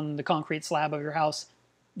directly on the concrete slab of your house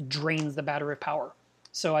drains the battery of power.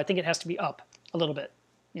 So I think it has to be up a little bit,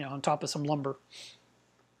 on top of some lumber.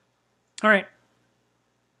 All right.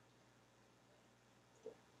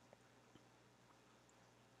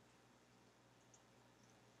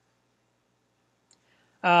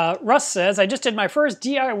 Russ says, I just did my first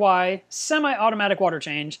DIY semi-automatic water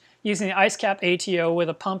change using the IceCap ATO with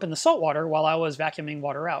a pump in the salt water while I was vacuuming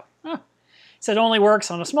water out. Huh. It said it only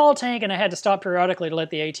works on a small tank and I had to stop periodically to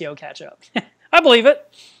let the ATO catch up. I believe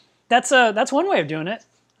it. That's one way of doing it.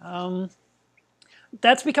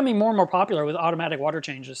 That's becoming more and more popular with automatic water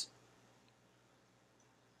changes.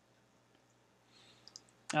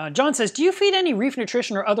 John says, do you feed any Reef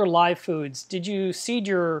Nutrition or other live foods? Did you seed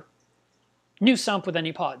your new sump with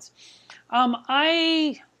any pods?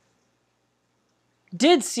 I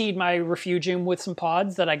did seed my refugium with some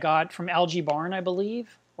pods that I got from Algae Barn, I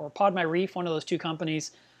believe, or Pod My Reef, one of those two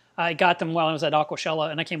companies. I got them while I was at Aquashella,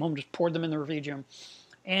 and I came home and just poured them in the refugium.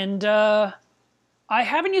 And I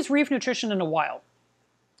haven't used Reef Nutrition in a while.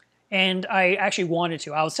 And I actually wanted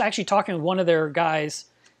to. I was actually talking with one of their guys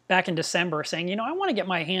back in December saying, I want to get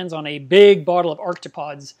my hands on a big bottle of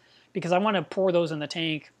Arctopods because I want to pour those in the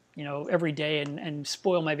tank, every day and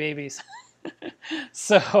spoil my babies.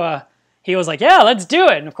 So he was like, yeah, let's do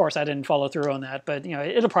it. And of course, I didn't follow through on that, but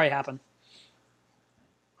it'll probably happen.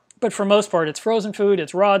 But for most part, it's frozen food,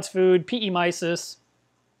 it's Rod's food, PE mysis,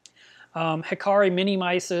 Hikari mini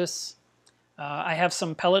mysis. I have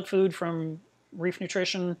some pellet food from Reef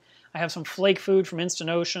Nutrition. I have some flake food from Instant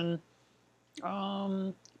Ocean.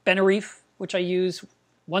 Benereef, which I use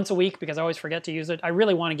once a week because I always forget to use it. I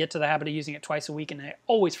really want to get to the habit of using it twice a week, and I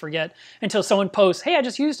always forget until someone posts, hey, I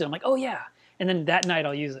just used it. I'm like, oh yeah. And then that night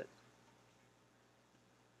I'll use it.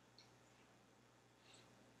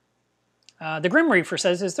 The Grim Reefer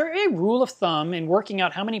says, is there a rule of thumb in working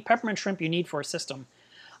out how many peppermint shrimp you need for a system?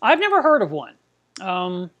 I've never heard of one.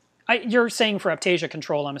 You're saying for Aptasia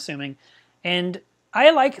control, I'm assuming. And I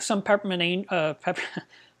like some peppermint...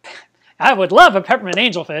 I would love a peppermint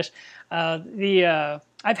angelfish.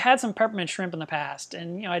 I've had some peppermint shrimp in the past,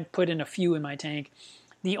 and I'd put in a few in my tank.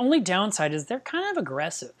 The only downside is they're kind of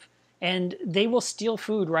aggressive, and they will steal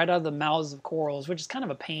food right out of the mouths of corals, which is kind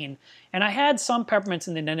of a pain. And I had some peppermints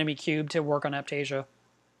in the anemone cube to work on Aptasia,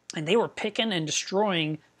 and they were picking and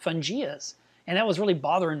destroying fungias, and that was really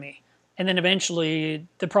bothering me. And then eventually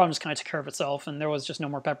the problem just kind of took care of itself, and there was just no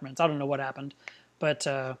more peppermints. I don't know what happened, but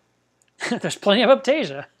there's plenty of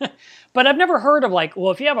Aptasia. But I've never heard of like,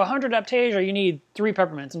 well, if you have 100 Aptasia, you need 3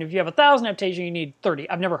 peppermints, and if you have 1,000 Aptasia, you need 30.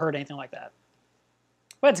 I've never heard anything like that.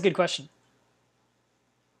 Well, that's a good question.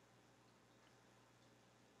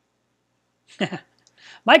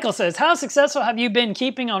 Michael says, how successful have you been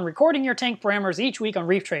keeping on recording your tank parameters each week on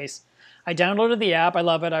Reef Trace? I downloaded the app. I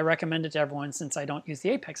love it. I recommend it to everyone since I don't use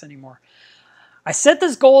the Apex anymore. I set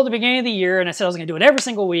this goal at the beginning of the year, and I said I was going to do it every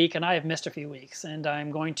single week, and I have missed a few weeks. And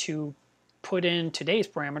I'm going to put in today's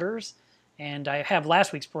parameters, and I have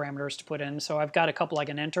last week's parameters to put in, so I've got a couple I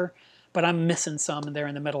can enter, but I'm missing some there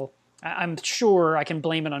in the middle. I'm sure I can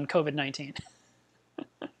blame it on COVID-19.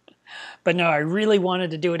 But no, I really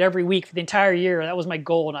wanted to do it every week for the entire year. That was my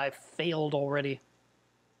goal, and I failed already.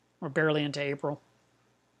 We're barely into April.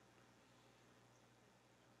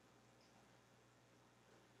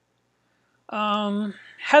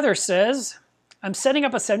 Heather says, I'm setting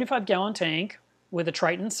up a 75-gallon tank with a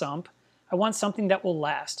Triton sump. I want something that will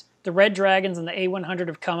last. The Red Dragons and the A100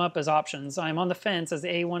 have come up as options. I'm on the fence as the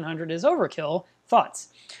A100 is overkill. Thoughts?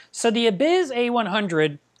 So the Abiz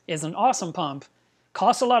A100 is an awesome pump.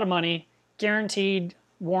 Costs a lot of money. Guaranteed,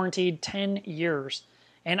 warranted 10 years.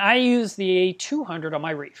 And I use the A200 on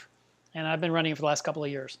my reef. And I've been running it for the last couple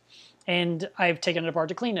of years. And I've taken it apart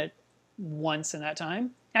to clean it once in that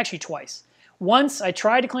time. Actually, twice. Once I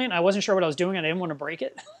tried to clean it. I wasn't sure what I was doing. And I didn't want to break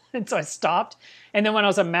it. And so I stopped. And then when I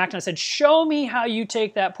was at Mac, I said, show me how you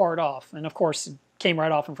take that part off. And of course, it came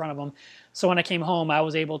right off in front of them. So when I came home, I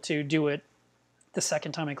was able to do it the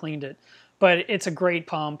second time I cleaned it. But it's a great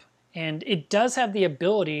pump. And it does have the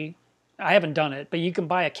ability, I haven't done it, but you can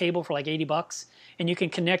buy a cable for like 80 bucks and you can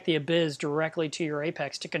connect the Abiz directly to your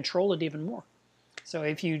Apex to control it even more. So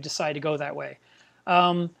if you decide to go that way.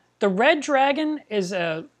 The Red Dragon is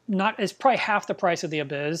probably half the price of the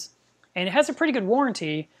Abiz, and it has a pretty good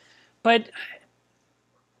warranty, but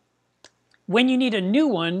when you need a new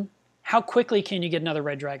one, how quickly can you get another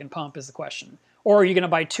Red Dragon pump is the question. Or are you going to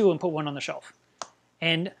buy 2 and put 1 on the shelf?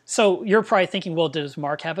 And so you're probably thinking, well, does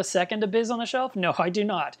Mark have a second Abiz on the shelf? No, I do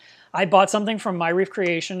not. I bought something from My Reef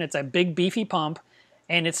Creation. It's a big beefy pump,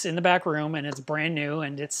 and it's in the back room, and it's brand new,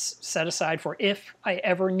 and it's set aside for if I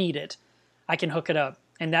ever need it, I can hook it up.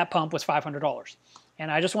 And that pump was $500. And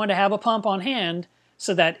I just wanted to have a pump on hand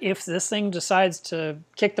so that if this thing decides to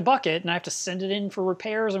kick the bucket and I have to send it in for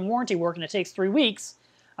repairs and warranty work and it takes 3 weeks,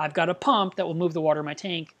 I've got a pump that will move the water in my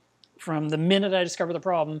tank from the minute I discover the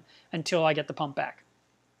problem until I get the pump back.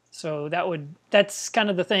 So that's kind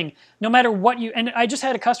of the thing. No matter what and I just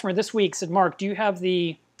had a customer this week said, Mark, do you have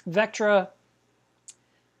the Vectra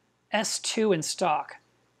S2 in stock?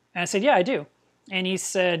 And I said, yeah, I do. And he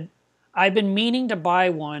said, I've been meaning to buy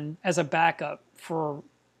one as a backup for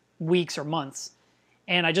weeks or months,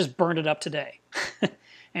 and I just burned it up today.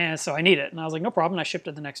 And so I need it. And I was like, no problem. And I shipped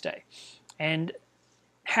it the next day. And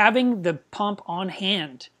having the pump on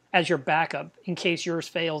hand as your backup in case yours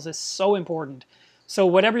fails is so important. So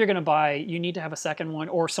whatever you're going to buy, you need to have a second one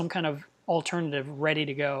or some kind of alternative ready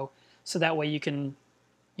to go, so that way you can,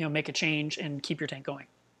 make a change and keep your tank going.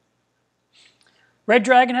 Red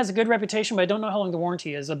Dragon has a good reputation, but I don't know how long the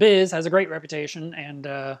warranty is. Abiz has a great reputation,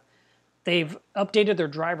 and they've updated their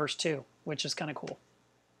drivers too, which is kind of cool.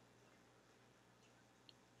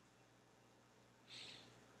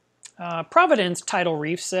 Providence Tidal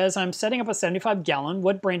Reef says, I'm setting up a 75-gallon.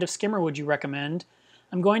 What brand of skimmer would you recommend?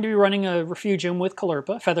 I'm going to be running a refugium with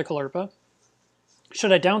Caulerpa, feather Caulerpa.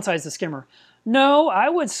 Should I downsize the skimmer? No, I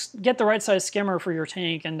would get the right size skimmer for your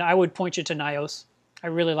tank, and I would point you to Nios. I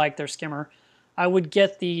really like their skimmer. I would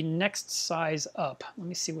get the next size up. Let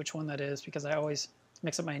me see which one that is, because I always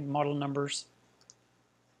mix up my model numbers.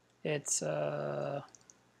 It's I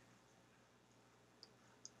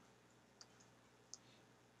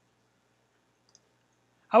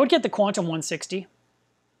would get the Quantum 160.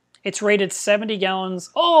 It's rated 70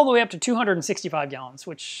 gallons all the way up to 265 gallons,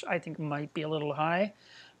 which I think might be a little high.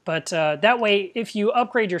 But that way, if you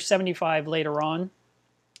upgrade your 75 later on,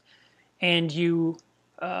 and you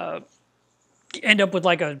end up with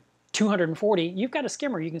like a 240, you've got a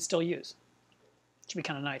skimmer you can still use. Should be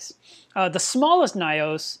kind of nice. The smallest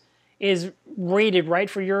Nios is rated right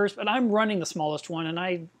for yours, but I'm running the smallest one,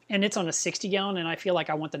 and it's on a 60 gallon, and I feel like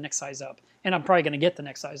I want the next size up, and I'm probably going to get the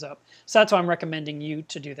next size up. So that's why I'm recommending you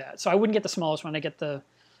to do that. So I wouldn't get the smallest one. I get the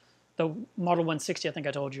Model 160, I think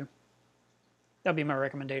I told you. That'd be my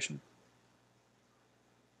recommendation.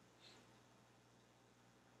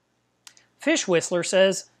 Fish Whistler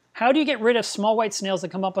says, how do you get rid of small white snails that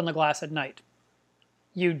come up on the glass at night?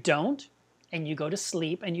 You don't, and you go to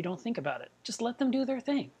sleep and you don't think about it. Just let them do their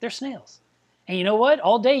thing. They're snails. And you know what?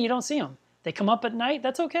 All day you don't see them. They come up at night,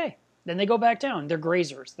 that's okay. Then they go back down. They're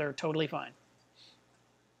grazers. They're totally fine.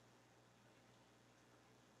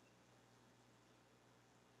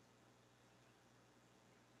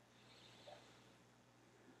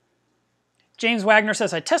 James Wagner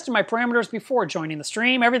says, I tested my parameters before joining the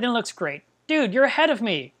stream. Everything looks great. Dude, you're ahead of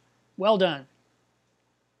me. Well done.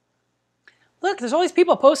 Look, there's all these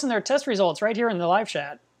people posting their test results right here in the live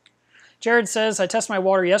chat. Jared says, I tested my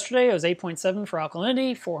water yesterday. It was 8.7 for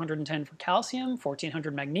alkalinity, 410 for calcium,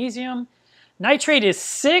 1400 magnesium. Nitrate is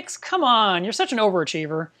 6? Come on, you're such an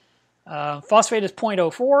overachiever. Phosphate is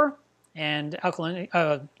 0.04, and alkalinity,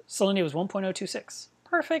 salinity was 1.026.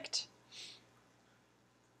 Perfect.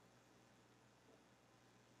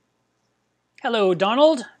 Hello,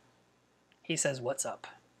 Donald. He says, what's up?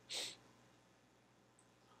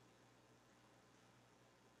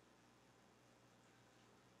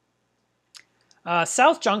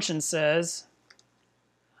 South Junction says,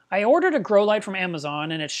 I ordered a grow light from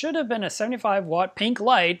Amazon and it should have been a 75 watt pink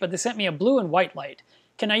light, but they sent me a blue and white light.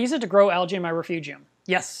 Can I use it to grow algae in my refugium?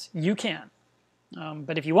 Yes, you can.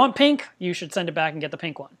 But if you want pink, you should send it back and get the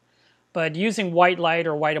pink one. But using white light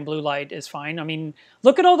or white and blue light is fine. I mean,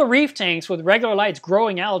 look at all the reef tanks with regular lights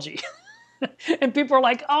growing algae. And people are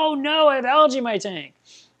like, oh no, I have algae in my tank.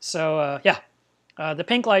 So yeah, the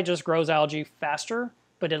pink light just grows algae faster,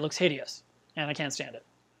 but it looks hideous. And I can't stand it.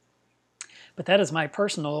 But that is my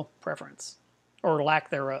personal preference, or lack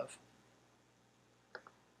thereof.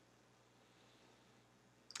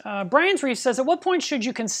 Brian's Reef says, at what point should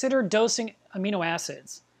you consider dosing amino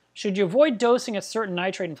acids? Should you avoid dosing at certain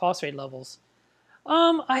nitrate and phosphate levels?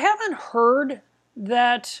 I haven't heard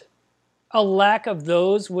that a lack of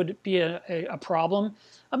those would be a problem.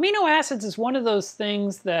 Amino acids is one of those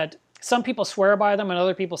things that some people swear by them and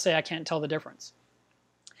other people say I can't tell the difference.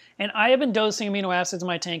 And I have been dosing amino acids in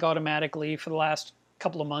my tank automatically for the last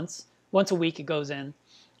couple of months. Once a week it goes in,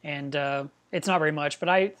 and it's not very much, but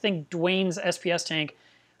I think Dwayne's SPS tank,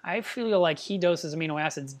 I feel like he doses amino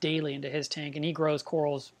acids daily into his tank, and he grows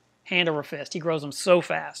corals hand over fist. He grows them so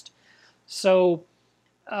fast. So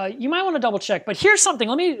you might want to double check, but here's something.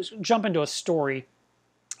 Let me jump into a story.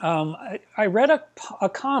 I read a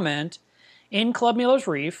comment in Club Mueller's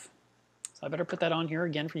Reef. I better put that on here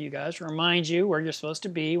again for you guys to remind you where you're supposed to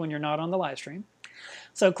be when you're not on the live stream.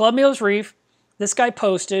 So Club Mueller's Reef, this guy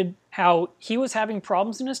posted how he was having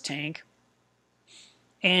problems in his tank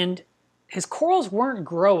and his corals weren't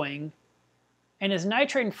growing and his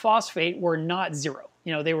nitrate and phosphate were not zero.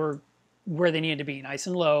 You know, they were where they needed to be, nice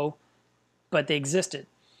and low, but they existed.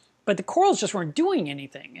 But the corals just weren't doing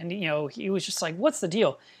anything. And, you know, he was just like, what's the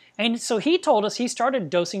deal? And so he told us he started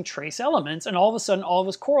dosing trace elements, and all of a sudden all of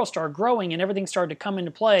his corals started growing and everything started to come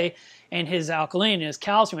into play, and his alkaline and his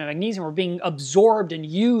calcium and magnesium were being absorbed and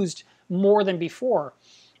used more than before.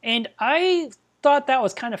 And I thought that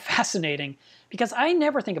was kind of fascinating because I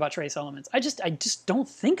never think about trace elements. I just don't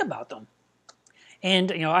think about them.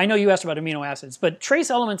 And, you know, I know you asked about amino acids, but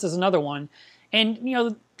trace elements is another one. And, you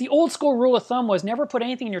know, the old school rule of thumb was never put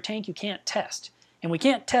anything in your tank you can't test. And we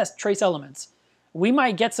can't test trace elements. We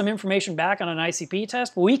might get some information back on an ICP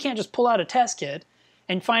test, but we can't just pull out a test kit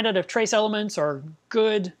and find out if trace elements are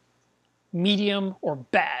good, medium, or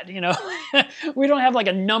bad, you know. We don't have like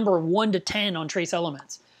a number 1 to 10 on trace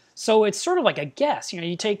elements. So it's sort of like a guess. You know,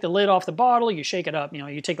 you take the lid off the bottle, you shake it up, you know,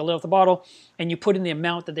 you take the lid off the bottle and you put in the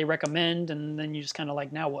amount that they recommend, and then you just kind of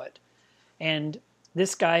like, now what? And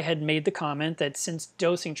this guy had made the comment that since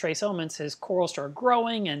dosing trace elements, his corals started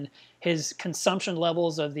growing and his consumption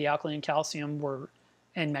levels of the alkaline calcium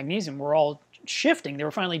and magnesium were all shifting. They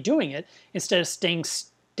were finally doing it instead of staying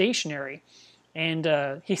stationary.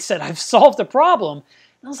 And he said, I've solved the problem.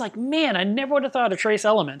 And I was like, man, I never would have thought of trace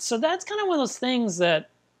elements. So that's kind of one of those things that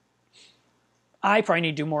I probably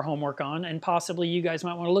need to do more homework on, and possibly you guys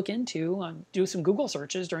might want to look into, do some Google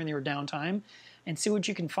searches during your downtime, and see what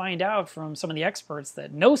you can find out from some of the experts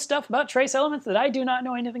that know stuff about trace elements that I do not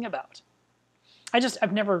know anything about.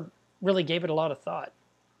 I've never really gave it a lot of thought.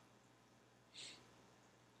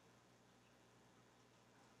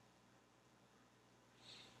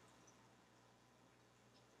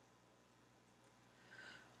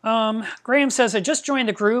 Graham says, I just joined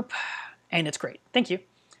the group, and it's great. Thank you.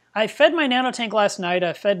 I fed my nanotank last night.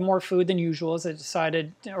 I fed more food than usual as I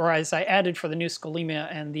decided, or as I added for the new scolemia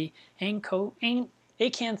and the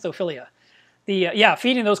acanthophilia. Yeah,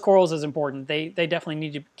 feeding those corals is important. They definitely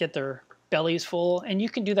need to get their belly's full, and you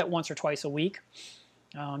can do that once or twice a week.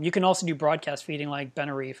 You can also do broadcast feeding like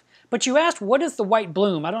Benarif. But you asked, what is the white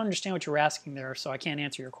bloom? I don't understand what you were asking there, so I can't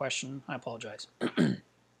answer your question. I apologize.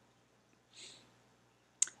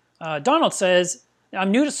 Donald says,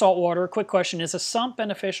 I'm new to saltwater. Quick question, is a sump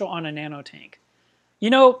beneficial on a nano tank? You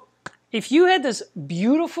know, if you had this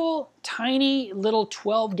beautiful, tiny little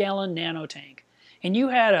 12-gallon nano tank, and you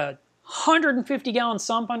had a 150-gallon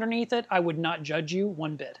sump underneath it, I would not judge you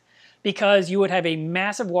one bit. Because you would have a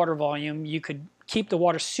massive water volume, you could keep the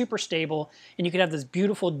water super stable, and you could have this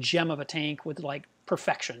beautiful gem of a tank with like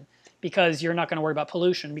perfection, because you're not going to worry about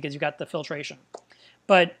pollution because you got the filtration.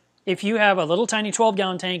 But if you have a little tiny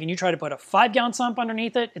 12-gallon tank and you try to put a 5-gallon sump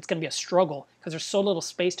underneath it, it's going to be a struggle because there's so little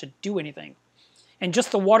space to do anything. And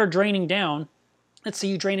just the water draining down, let's say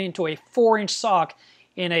you drain it into a 4-inch sock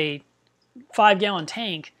in a 5-gallon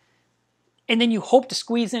tank, and then you hope to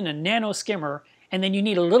squeeze in a nano skimmer, and then you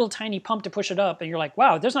need a little tiny pump to push it up, and you're like,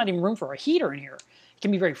 wow, there's not even room for a heater in here. It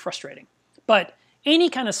can be very frustrating. But any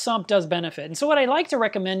kind of sump does benefit. And so what I like to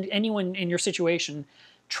recommend anyone in your situation,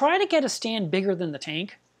 try to get a stand bigger than the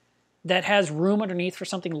tank that has room underneath for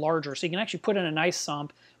something larger. So you can actually put in a nice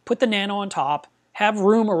sump, put the nano on top, have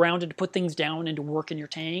room around it to put things down and to work in your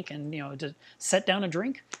tank and, you know, to set down a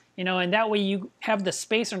drink. You know, and that way you have the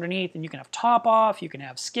space underneath and you can have top off, you can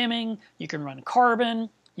have skimming, you can run carbon,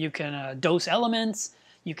 you can dose elements,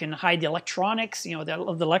 you can hide the electronics, you know, the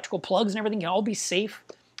electrical plugs and everything can all be safe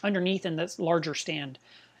underneath in this larger stand.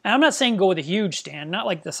 And I'm not saying go with a huge stand, not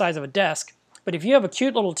like the size of a desk, but if you have a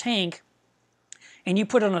cute little tank and you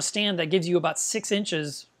put it on a stand that gives you about 6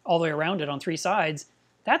 inches all the way around it on 3 sides,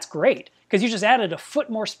 that's great, because you just added a foot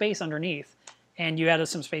more space underneath, and you added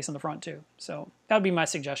some space in the front too. So that would be my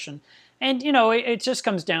suggestion. And you know, it just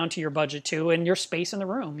comes down to your budget too, and your space in the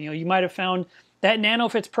room. You know, you might have found that nano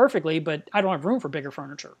fits perfectly, but I don't have room for bigger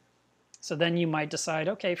furniture. So then you might decide,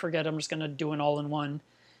 okay, forget it, I'm just going to do an all-in-one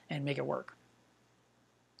and make it work.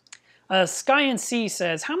 Sky and Sea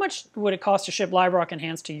says, how much would it cost to ship Live Rock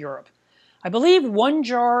Enhanced to Europe? I believe 1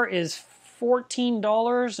 jar is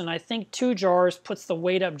 $14, and I think 2 jars puts the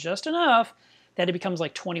weight up just enough that it becomes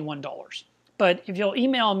like $21. But if you'll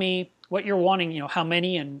email me what you're wanting, you know, how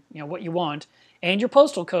many and you know what you want, and your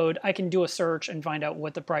postal code, I can do a search and find out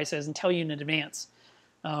what the price is and tell you in advance.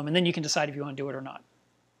 And then you can decide if you want to do it or not.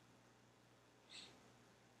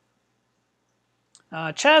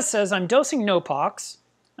 Chaz says, I'm dosing Nopox.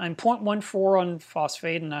 I'm 0.14 on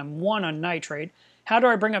phosphate and I'm 1 on nitrate. How do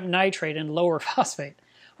I bring up nitrate and lower phosphate?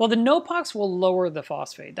 Well, the Nopox will lower the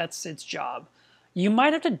phosphate. That's its job. You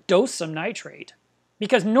might have to dose some nitrate,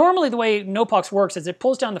 because normally the way Nopox works is it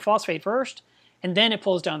pulls down the phosphate first, and then it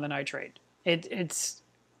pulls down the nitrate. I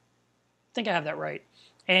think I have that right.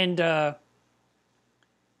 And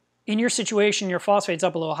in your situation, your phosphate's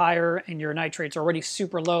up a little higher and your nitrate's already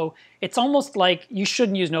super low. It's almost like you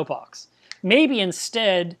shouldn't use Nopox. Maybe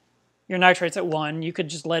instead, your nitrate's at 1, you could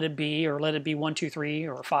just let it be, or let it be 1, 2, 3,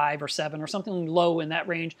 or 5, or 7, or something low in that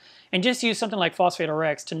range, and just use something like Phosphate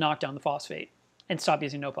RX to knock down the phosphate, and stop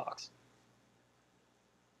using Nopox.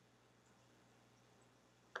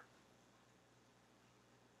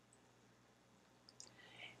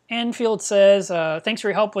 Anfield says, thanks for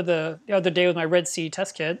your help with the other day with my Red Sea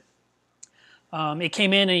test kit. It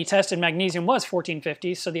came in and he tested magnesium was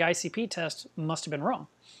 1450, so the ICP test must have been wrong.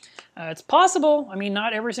 It's possible. I mean,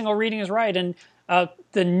 not every single reading is right. And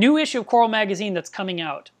the new issue of Coral Magazine that's coming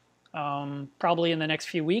out, probably in the next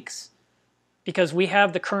few weeks, because we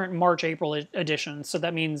have the current March-April edition, so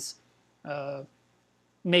that means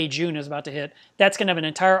May, June is about to hit. That's going to have an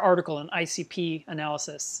entire article in ICP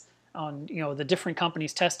analysis on, you know, the different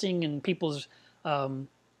companies testing and people's.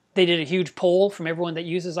 They did a huge poll from everyone that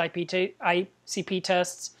uses ICP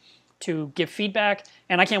tests to give feedback,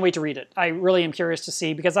 and I can't wait to read it. I really am curious to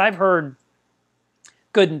see, because I've heard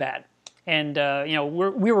good and bad, and you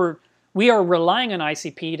know, we are relying on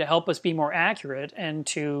ICP to help us be more accurate and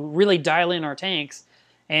to really dial in our tanks.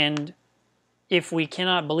 And if we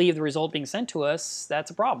cannot believe the result being sent to us,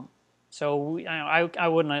 that's a problem. So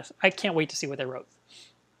I can't wait to see what they wrote.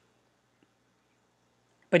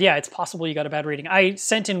 But yeah, it's possible you got a bad reading. I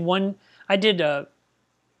sent in one. I did a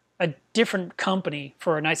different company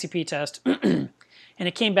for an ICP test, and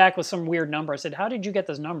it came back with some weird number. I said, how did you get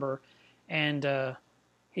this number? And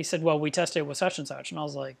he said, well, we tested it with such and such. And I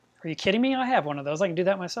was like, are you kidding me? I have one of those. I can do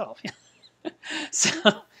that myself. So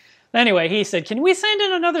anyway, he said, can we send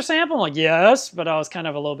in another sample? I'm like, yes, but I was kind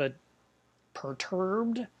of a little bit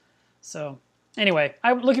perturbed. So anyway,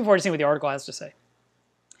 I'm looking forward to seeing what the article has to say.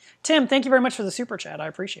 Tim, thank you very much for the super chat. I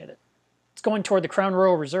appreciate it. It's going toward the Crown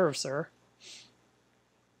Royal Reserve, sir.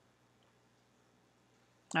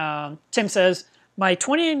 Tim says, my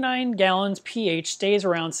 29 gallons pH stays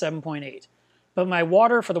around 7.8, but my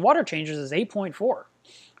water for the water changes is 8.4.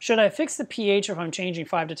 Should I fix the pH if I'm changing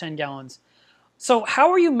 5 to 10 gallons? So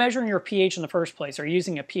how are you measuring your pH in the first place? Are you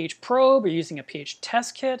using a pH probe? Are you using a pH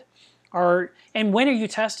test kit? And when are you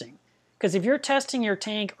testing? Because if you're testing your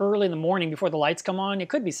tank early in the morning before the lights come on, it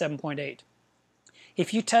could be 7.8.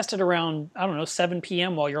 If you test it around, I don't know, 7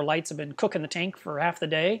 p.m. while your lights have been cooking the tank for half the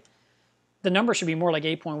day, the number should be more like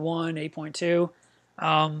 8.1,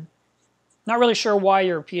 8.2. Not really sure why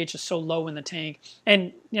your pH is so low in the tank.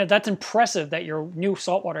 And that's impressive that your new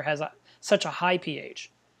saltwater has such a high pH.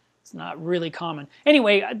 It's not really common.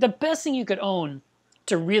 Anyway, the best thing you could own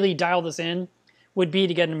to really dial this in would be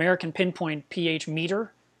to get an American Pinpoint pH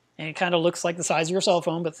meter. And it kind of looks like the size of your cell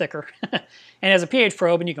phone, but thicker. And it has a pH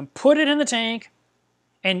probe, and you can put it in the tank,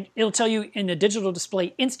 and it'll tell you in the digital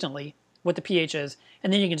display instantly what the pH is.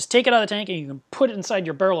 And then you can just take it out of the tank, and you can put it inside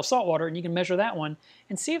your barrel of salt water, and you can measure that one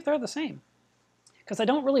and see if they're the same. Because I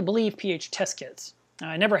don't really believe pH test kits.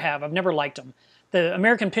 I never have. I've never liked them. The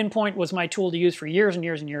American Pinpoint was my tool to use for years and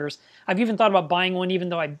years and years. I've even thought about buying one even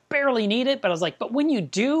though I barely need it, but I was like, but when you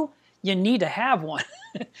do, you need to have one.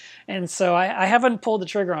 And so I haven't pulled the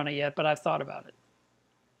trigger on it yet, but I've thought about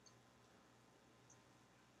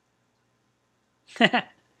it.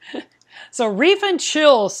 So Reef and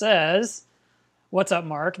Chill says, what's up,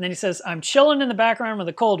 Mark? And then he says, I'm chilling in the background with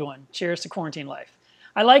a cold one. Cheers to quarantine life.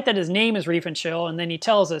 I like that his name is Reef and Chill, and then he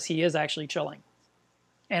tells us he is actually chilling.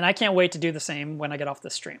 And I can't wait to do the same when I get off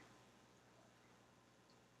this stream.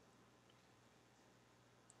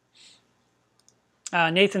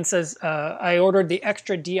 Nathan says, I ordered the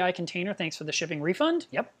extra DI container. Thanks for the shipping refund.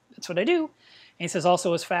 Yep, that's what I do. And he says also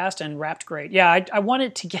it was fast and wrapped great. Yeah, I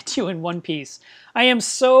wanted to get you in one piece. I am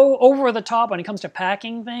so over the top when it comes to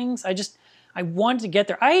packing things. I wanted to get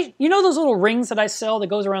there. You know those little rings that I sell that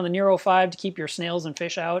goes around the Nero 5 to keep your snails and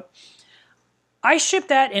fish out? I shipped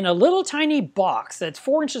that in a little tiny box that's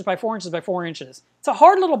 4 inches by 4 inches by 4 inches. It's a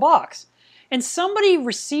hard little box. And somebody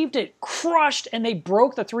received it crushed, and they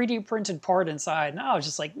broke the 3D printed part inside. And I was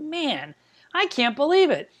just like, man, I can't believe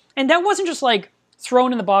it. And that wasn't just like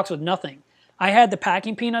thrown in the box with nothing. I had the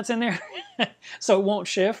packing peanuts in there so it won't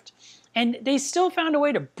shift. And they still found a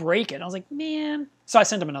way to break it. I was like, man. So I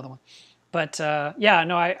sent them another one. But yeah,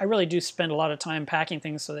 no, I really do spend a lot of time packing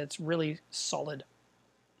things so that it's really solid.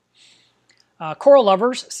 Coral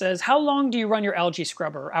Lovers says, how long do you run your algae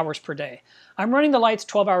scrubber hours per day? I'm running the lights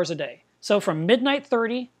 12 hours a day. So from midnight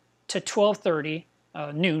 30 to 12:30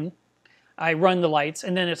 noon, I run the lights,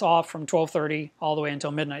 and then it's off from 12:30 all the way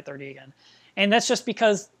until midnight 30 again. And that's just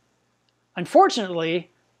because,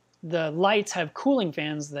 unfortunately, the lights have cooling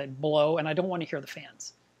fans that blow, and I don't want to hear the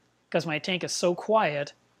fans because my tank is so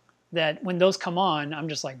quiet that when those come on, I'm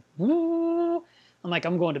just like, woo. I'm like,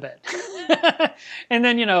 I'm going to bed. And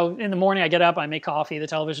then, in the morning I get up, I make coffee, the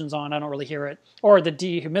television's on, I don't really hear it. Or the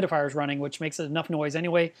dehumidifier is running, which makes enough noise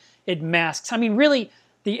anyway. It masks. I mean, really,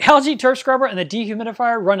 the algae turf scrubber and the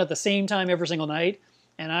dehumidifier run at the same time every single night,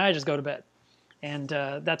 and I just go to bed. And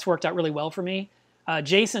that's worked out really well for me.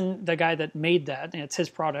 Jason, the guy that made that, and it's his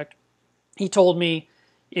product, he told me,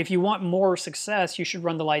 if you want more success, you should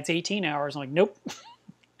run the lights 18 hours. I'm like, nope.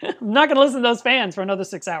 I'm not going to listen to those fans for another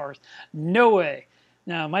 6 hours. No way.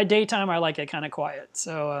 No, my daytime, I like it kind of quiet.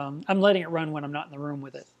 So I'm letting it run when I'm not in the room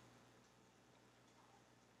with it.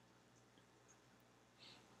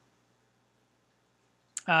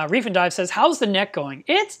 Reef and Dive says, how's the neck going?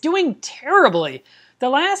 It's doing terribly. The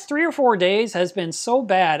last 3 or 4 days has been so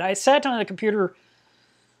bad. I sat down at the computer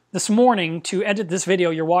this morning to edit this video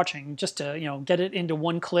you're watching, just to get it into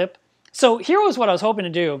one clip. So here was what I was hoping to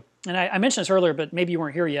do. And I mentioned this earlier, but maybe you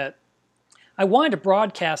weren't here yet. I wanted to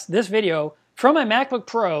broadcast this video from my MacBook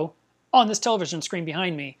Pro on this television screen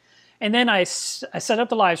behind me. And then I set up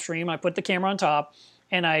the live stream, I put the camera on top,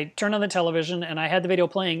 and I turned on the television, and I had the video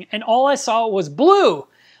playing, and all I saw was blue. I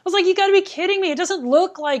was like, you gotta be kidding me. It doesn't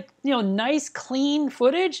look like, nice, clean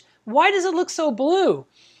footage. Why does it look so blue?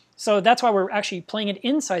 So that's why we're actually playing it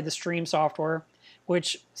inside the stream software,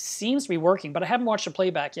 which seems to be working, but I haven't watched the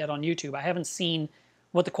playback yet on YouTube. I haven't seen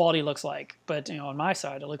what the quality looks like, but on my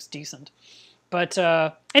side, it looks decent. But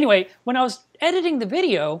anyway, when I was editing the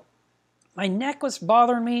video, my neck was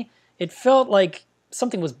bothering me. It felt like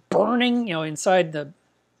something was burning, inside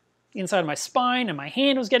of my spine, and my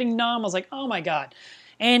hand was getting numb. I was like, oh my God.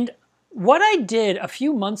 And what I did a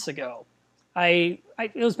few months ago, it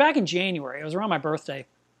was back in January, it was around my birthday,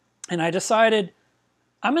 and I decided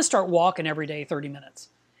I'm gonna start walking every day 30 minutes.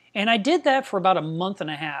 And I did that for about a month and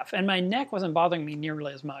a half, and my neck wasn't bothering me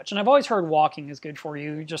nearly as much. And I've always heard walking is good for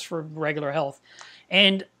you, just for regular health.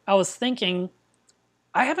 And I was thinking,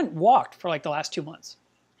 I haven't walked for like the last 2 months,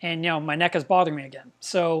 and my neck is bothering me again.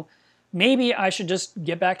 So maybe I should just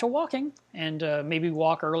get back to walking and maybe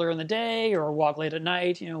walk earlier in the day or walk late at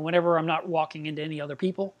night, whenever I'm not walking into any other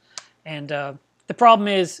people. And the problem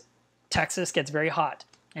is Texas gets very hot.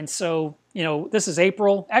 And so, this is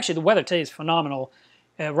April. Actually, the weather today is phenomenal.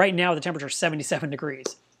 Right now, the temperature is 77 degrees.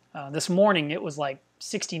 This morning, it was like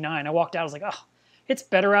 69. I walked out, I was like, oh, it's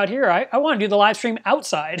better out here. I want to do the live stream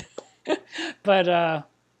outside. But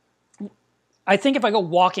I think if I go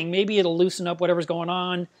walking, maybe it'll loosen up whatever's going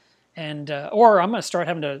on. And or I'm going to start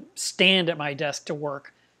having to stand at my desk to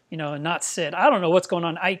work, and not sit. I don't know what's going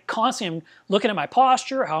on. I constantly am looking at my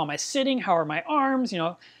posture. How am I sitting? How are my arms?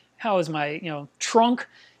 How is my trunk?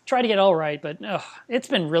 Try to get all right, but it's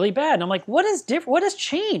been really bad. And I'm like, what is different? What has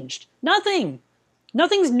changed? Nothing.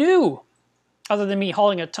 Nothing's new, other than me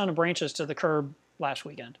hauling a ton of branches to the curb last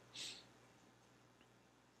weekend.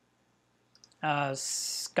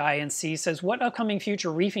 Sky and C says, what upcoming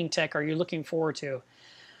future reefing tech are you looking forward to?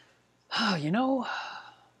 Oh,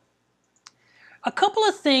 a couple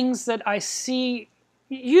of things that I see.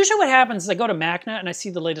 Usually what happens is I go to MACNA and I see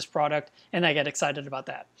the latest product and I get excited about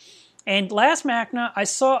that. And last MACNA, I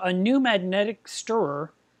saw a new magnetic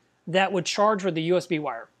stirrer that would charge with the USB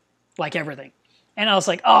wire, like everything. And I was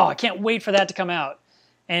like, oh, I can't wait for that to come out.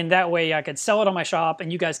 And that way I could sell it on my shop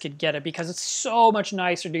and you guys could get it, because it's so much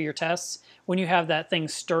nicer to do your tests when you have that thing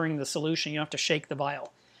stirring the solution. You don't have to shake the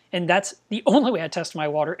vial. And that's the only way I test my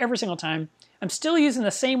water every single time. I'm still using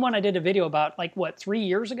the same one I did a video about, 3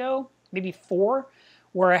 years ago, maybe 4,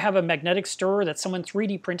 where I have a magnetic stirrer that someone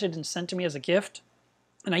 3D printed and sent to me as a gift.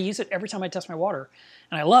 And I use it every time I test my water.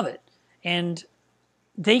 And I love it. And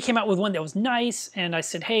they came out with one that was nice. And I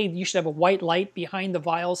said, hey, you should have a white light behind the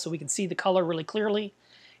vial so we can see the color really clearly.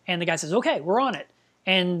 And the guy says, okay, we're on it.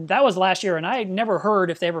 And that was last year. And I had never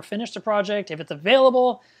heard if they ever finished the project, if it's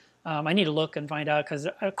available. I need to look and find out, because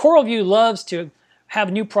CoralView loves to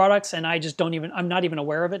have new products and I'm not even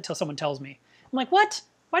aware of it until someone tells me. I'm like, what?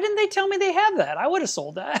 Why didn't they tell me they have that? I would have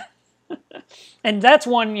sold that. And that's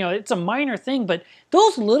one, it's a minor thing, but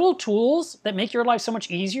those little tools that make your life so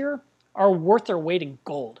much easier are worth their weight in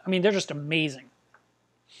gold. I mean, they're just amazing.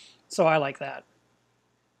 So I like that.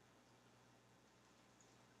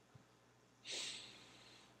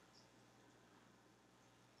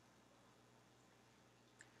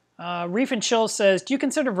 Reef and Chill says, do you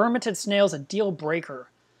consider vermitid snails a deal breaker?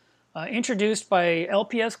 Introduced by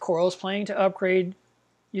LPS corals, planning to upgrade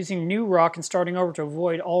using new rock and starting over to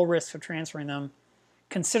avoid all risks of transferring them,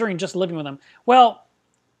 considering just living with them. Well,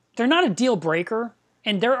 they're not a deal breaker,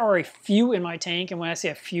 and there are a few in my tank, and when I say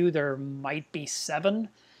a few, there might be 7.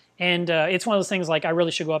 And it's one of those things like I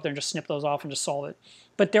really should go up there and just snip those off and just solve it.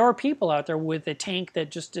 But there are people out there with a tank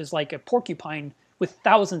that just is like a porcupine with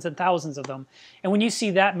thousands and thousands of them. And when you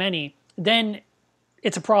see that many, then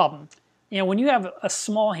it's a problem. When you have a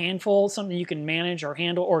small handful, something you can manage or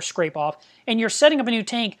handle or scrape off, and you're setting up a new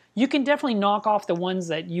tank, you can definitely knock off the ones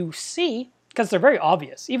that you see, because they're very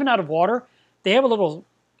obvious. Even out of water, they have a little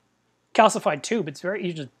calcified tube. It's very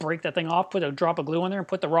easy to just break that thing off, put a drop of glue in there, and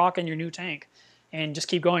put the rock in your new tank, and just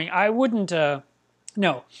keep going. I wouldn't say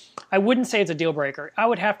it's a deal breaker. I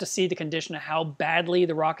would have to see the condition of how badly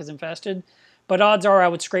the rock is infested, but odds are I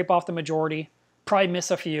would scrape off the majority, probably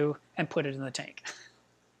miss a few, and put it in the tank.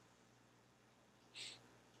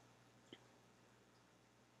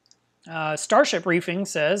 Starship Reefing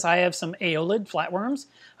says, I have some aeolid flatworms.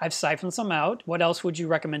 I've siphoned some out. What else would you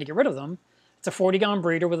recommend to get rid of them? It's a 40-gallon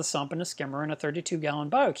breeder with a sump and a skimmer, and a 32-gallon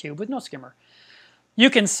biocube with no skimmer. You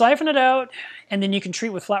can siphon it out, and then you can treat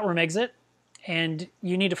with flatworm exit. And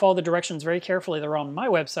you need to follow the directions very carefully that are on my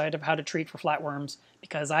website of how to treat for flatworms,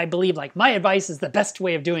 because I believe my advice is the best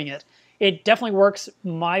way of doing it. It definitely works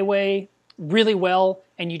my way really well,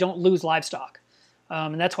 and you don't lose livestock.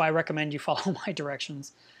 And that's why I recommend you follow my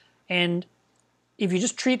directions. And if you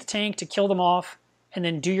just treat the tank to kill them off and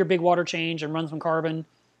then do your big water change and run some carbon,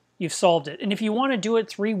 you've solved it. And if you want to do it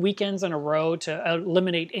 3 weekends in a row to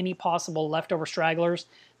eliminate any possible leftover stragglers,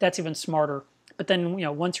 that's even smarter. But then,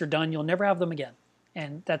 once you're done, you'll never have them again.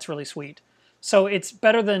 And that's really sweet. So it's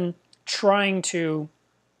better than trying to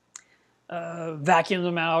vacuum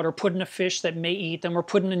them out or put in a fish that may eat them or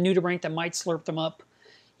put in a nudibranch that might slurp them up.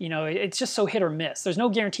 It's just so hit or miss. There's no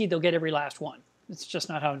guarantee they'll get every last one. It's just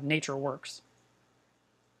not how nature works.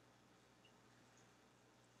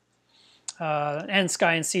 And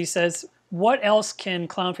Sky and Sea says, what else can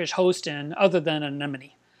clownfish host in other than an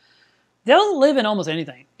anemone? They'll live in almost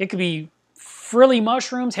anything. It could be frilly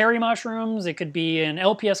mushrooms, hairy mushrooms. It could be in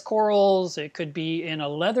LPS corals. It could be in a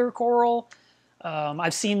leather coral.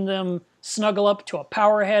 I've seen them snuggle up to a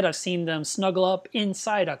power head. I've seen them snuggle up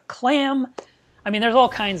inside a clam. I mean, there's all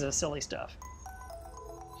kinds of silly stuff.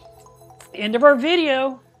 End of our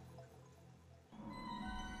video.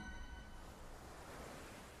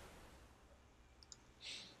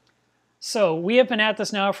 So we have been at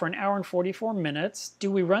this now for 1 hour and 44 minutes. Do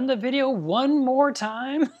we run the video one more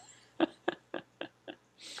time?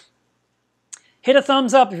 Hit a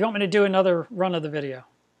thumbs up if you want me to do another run of the video,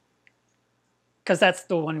 because that's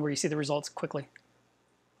the one where you see the results quickly.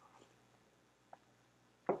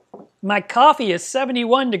 My coffee is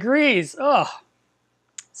 71 degrees. Oh,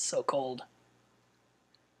 so cold.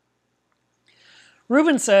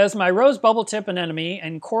 Ruben says, my rose bubble tip anemone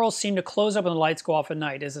and corals seem to close up when the lights go off at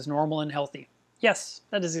night. Is this normal and healthy? Yes,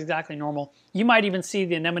 that is exactly normal. You might even see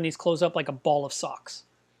the anemones close up like a ball of socks.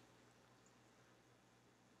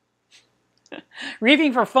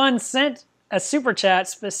 Reefing for Fun sent a super chat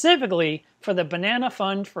specifically for the banana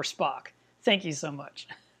fund for Spock. Thank you so much.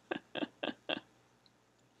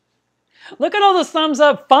 Look at all those thumbs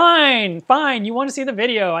up. Fine, fine. You want to see the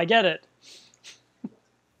video. I get it.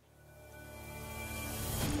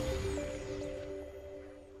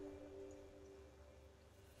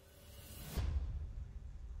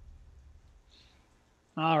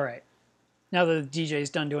 All right. Now that the DJ's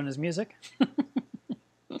done doing his music.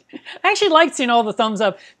 I actually liked seeing all the thumbs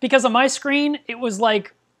up because on my screen, it was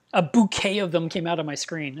like a bouquet of them came out of my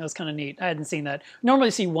screen. That was kind of neat. I hadn't seen that. Normally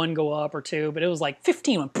I see one go up or two, but it was like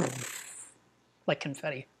 15 went like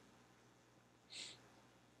confetti.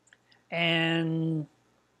 And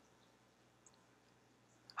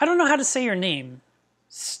I don't know how to say your name.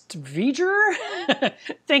 Stviger?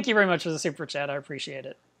 Thank you very much for the super chat. I appreciate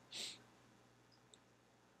it.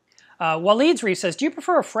 Waleed's Reef says, do you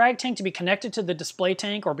prefer a frag tank to be connected to the display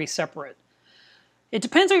tank or be separate? It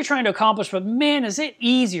depends what you're trying to accomplish, but man, is it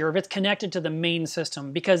easier if it's connected to the main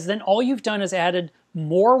system, because then all you've done is added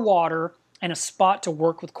more water and a spot to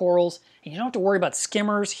work with corals, and you don't have to worry about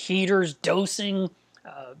skimmers, heaters, dosing,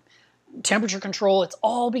 temperature control. It's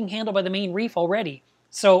all being handled by the main reef already.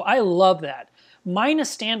 So I love that. Mine is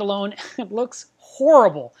standalone. It looks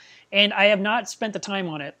horrible, and I have not spent the time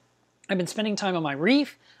on it. I've been spending time on my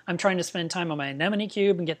reef. I'm trying to spend time on my anemone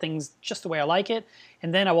cube and get things just the way I like it.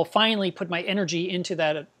 And then I will finally put my energy into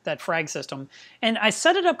that frag system. And I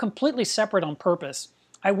set it up completely separate on purpose.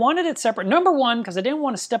 I wanted it separate, number one, because I didn't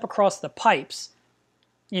want to step across the pipes.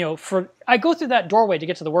 You know, I go through that doorway to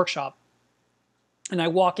get to the workshop, and I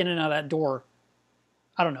walk in and out of that door,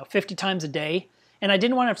 I don't know, 50 times a day. And I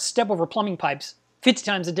didn't want to have to step over plumbing pipes 50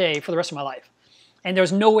 times a day for the rest of my life. And there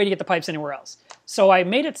was no way to get the pipes anywhere else. So I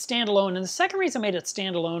made it standalone, and the second reason I made it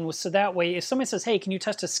standalone was so that way if somebody says, hey, can you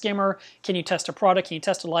test a skimmer, can you test a product, can you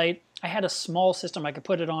test a light, I had a small system I could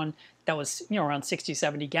put it on that was, you know, around 60,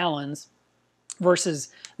 70 gallons, versus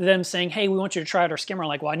them saying, hey, we want you to try out our skimmer. I'm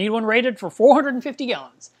like, well, I need one rated for 450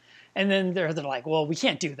 gallons. And then they're like, well, we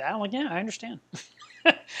can't do that. I'm like, yeah, I understand.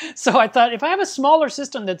 So I thought, if I have a smaller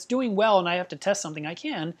system that's doing well and I have to test something, I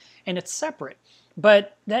can, and it's separate.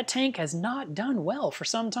 But that tank has not done well for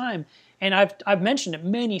some time. And I've mentioned it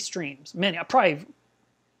many streams,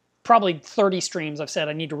 probably 30 streams I've said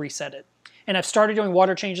I need to reset it. And I've started doing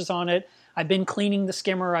water changes on it. I've been cleaning the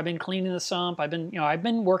skimmer, I've been cleaning the sump, I've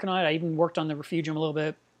been working on it. I even worked on the refugium a little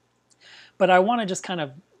bit. But I want to just kind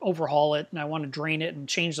of overhaul it, and I want to drain it and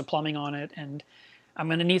change the plumbing on it, and I'm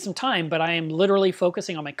going to need some time, but I am literally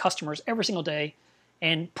focusing on my customers every single day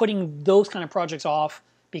and putting those kind of projects off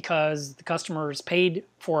because the customer is paid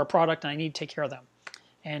for a product and I need to take care of them.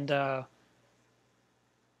 And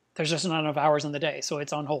there's just not enough hours in the day, so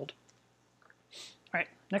it's on hold. All right,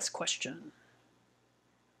 next question.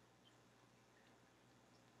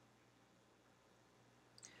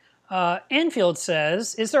 Enfield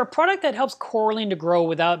says, is there a product that helps coralline to grow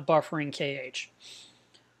without buffering KH?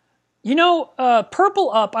 You know, Purple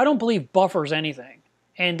Up, I don't believe buffers anything.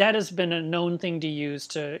 And that has been a known thing to use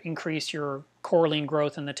to increase your coralline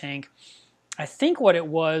growth in the tank. I think what it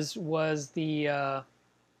was the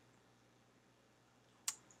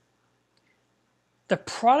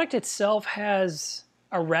product itself has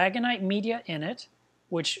aragonite media in it,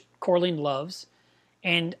 which coralline loves.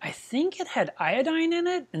 And I think it had iodine in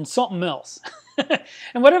it and something else.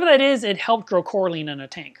 And whatever that is, it helped grow coralline in a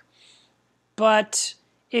tank. But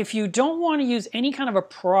if you don't want to use any kind of a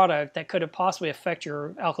product that could have possibly affect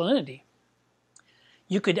your alkalinity,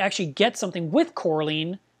 you could actually get something with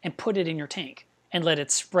coralline and put it in your tank and let it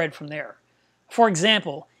spread from there. For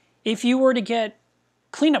example, if you were to get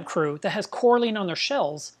cleanup crew that has coralline on their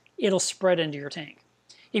shells, it'll spread into your tank.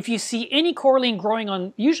 If you see any coralline growing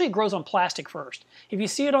on, usually it grows on plastic first. If you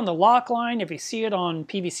see it on the lock line, if you see it on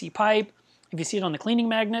PVC pipe, if you see it on the cleaning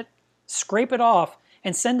magnet, scrape it off,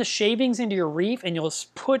 and send the shavings into your reef, and you'll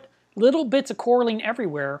put little bits of coralline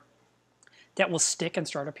everywhere that will stick and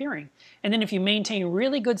start appearing. And then if you maintain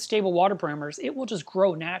really good stable water parameters, it will just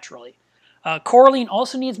grow naturally. Coralline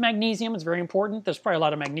also needs magnesium. It's very important. There's probably a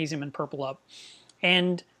lot of magnesium in Purple Up.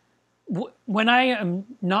 And when I am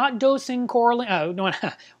not dosing coralline,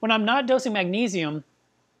 when I'm not dosing magnesium,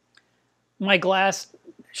 my glass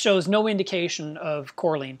shows no indication of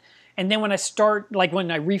coralline. And then when I start, like when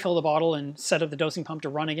I refill the bottle and set up the dosing pump to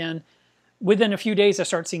run again, within a few days I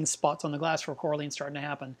start seeing spots on the glass where coralline starting to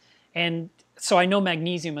happen. And so I know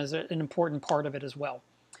magnesium is an important part of it as well.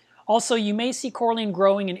 Also, you may see coralline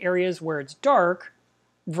growing in areas where it's dark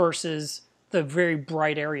versus the very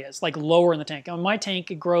bright areas, like lower in the tank. On my tank,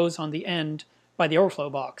 it grows on the end by the overflow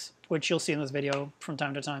box, which you'll see in this video from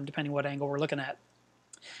time to time, depending what angle we're looking at.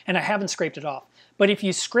 And I haven't scraped it off. But if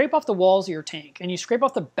you scrape off the walls of your tank and you scrape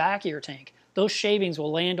off the back of your tank, those shavings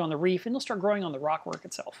will land on the reef and they'll start growing on the rockwork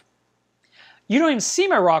itself. You don't even see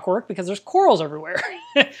my rockwork because there's corals everywhere.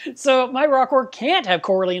 So my rockwork can't have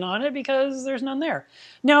coralline on it because there's none there.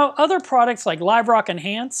 Now, other products like Live Rock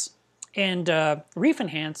Enhance and Reef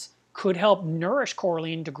Enhance could help nourish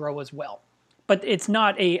coralline to grow as well. But it's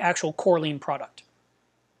not an actual coralline product.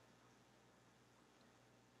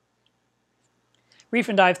 Reef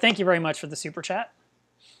and Dive, thank you very much for the super chat.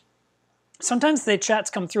 Sometimes the chats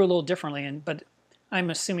come through a little differently, but I'm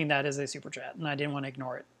assuming that is a super chat, and I didn't want to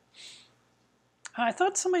ignore it. I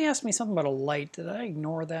thought somebody asked me something about a light. Did I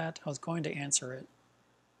ignore that? I was going to answer it.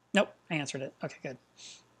 Nope, I answered it. Okay, good.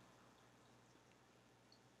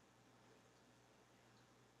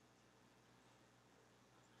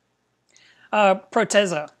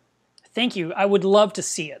 Proteza, thank you. I would love to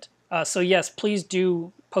see it. So yes, please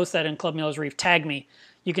do post that in Club Milo's Reef. Tag me.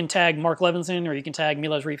 You can tag Mark Levinson, or you can tag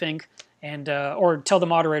Milo's Reef Inc. And or tell the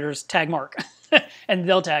moderators, tag Mark, and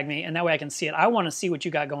they'll tag me, and that way I can see it. I want to see what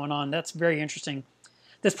you got going on. That's very interesting.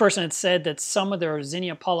 This person had said that some of their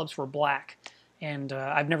zinnia polyps were black, and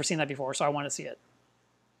I've never seen that before, so I want to see it.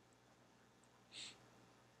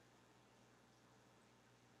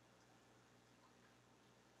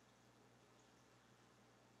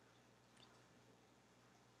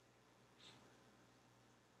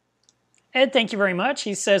 Ed, thank you very much.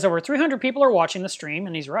 He says over 300 people are watching the stream,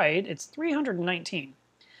 and he's right. It's 319.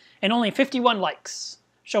 And only 51 likes.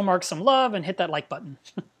 Show Mark some love and hit that like button.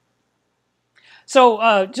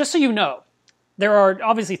 So just so you know, there are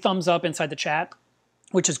obviously thumbs up inside the chat,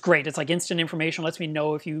 which is great. It's like instant information. Lets me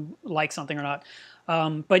know if you like something or not.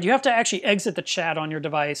 But you have to actually exit the chat on your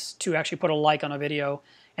device to actually put a like on a video,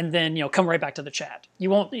 and then come right back to the chat. You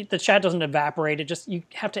won't. The chat doesn't evaporate. It just, you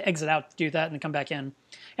have to exit out to do that and then come back in.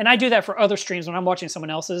 And I do that for other streams when I'm watching someone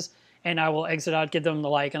else's, and I will exit out, give them the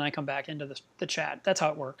like, and I come back into the chat. That's how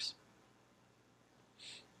it works.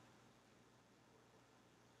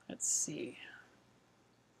 Let's see.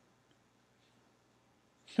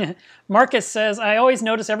 Marcus says, I always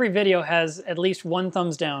notice every video has at least one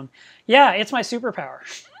thumbs down. Yeah, it's my superpower.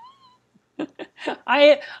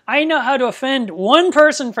 I know how to offend one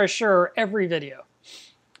person for sure every video.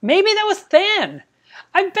 Maybe that was Than.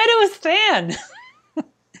 I bet it was Than.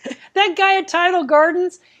 That guy at Tidal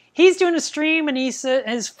Gardens, he's doing a stream and he said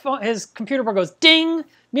his computer bar goes ding.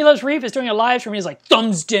 Milo's Reef is doing a live stream and he's like,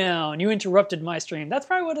 thumbs down, you interrupted my stream. That's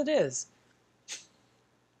probably what it is.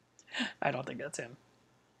 I don't think that's him.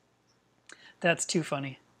 That's too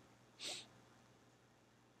funny.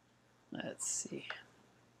 Let's see.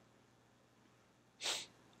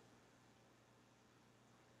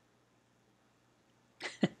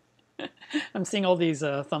 I'm seeing all these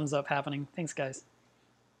thumbs up happening. Thanks, guys.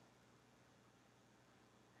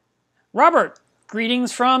 Robert,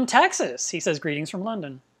 greetings from Texas. He says greetings from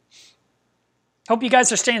London. Hope you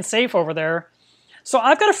guys are staying safe over there. So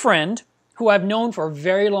I've got a friend who I've known for a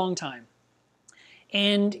very long time.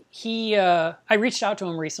 And I reached out to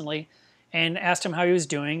him recently and asked him how he was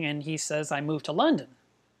doing. And he says, I moved to London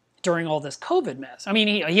during all this COVID mess. I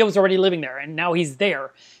mean, he was already living there, and now he's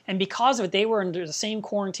there. And because of it, they were under the same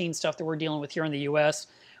quarantine stuff that we're dealing with here in the US,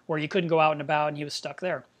 where you couldn't go out and about, and he was stuck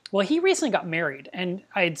there. Well, he recently got married, and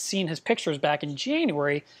I had seen his pictures back in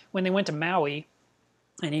January when they went to Maui,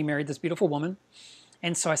 and he married this beautiful woman.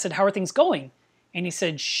 And so I said, how are things going? And he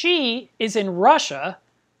said, she is in Russia,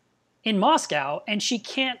 in Moscow, and she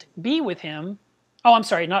can't be with him. Oh, I'm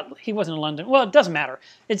sorry, he wasn't in London. Well, it doesn't matter.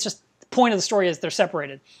 It's just, the point of the story is they're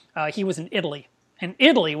separated. He was in Italy, and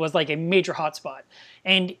Italy was like a major hotspot.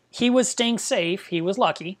 And he was staying safe, he was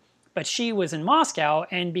lucky, but she was in Moscow,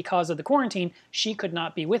 and because of the quarantine, she could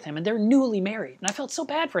not be with him. And they're newly married, and I felt so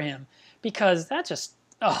bad for him, because that just,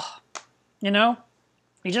 you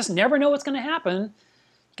just never know what's going to happen.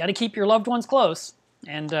 You got to keep your loved ones close,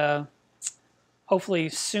 and hopefully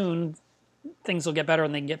soon things will get better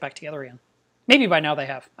and they can get back together again. Maybe by now they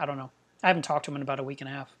have. I don't know. I haven't talked to them in about a week and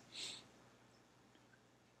a half.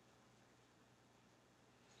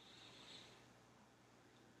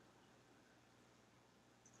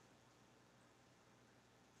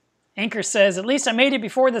 Anchor says, at least I made it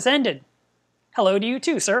before this ended. Hello to you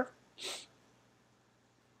too, sir.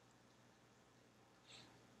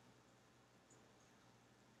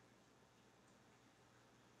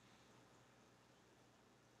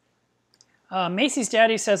 Macy's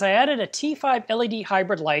Daddy says, I added a T5 LED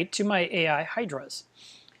hybrid light to my AI Hydras.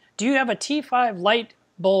 Do you have a T5 light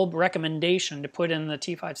bulb recommendation to put in the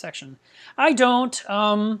T5 section? I don't.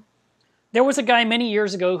 There was a guy many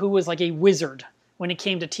years ago who was like a wizard when it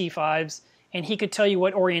came to T5s, and he could tell you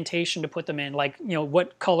what orientation to put them in, like, you know,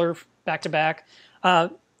 what color back to back. I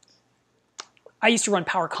used to run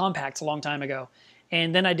power compacts a long time ago,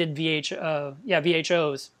 and then I did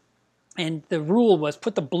VHOs. And the rule was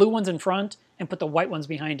put the blue ones in front and put the white ones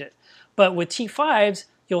behind it. But with T5s,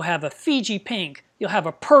 you'll have a Fiji pink, you'll have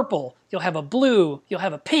a purple, you'll have a blue, you'll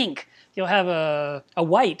have a pink, you'll have a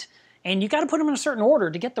white. And you got to put them in a certain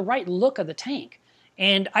order to get the right look of the tank.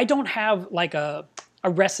 And I don't have like a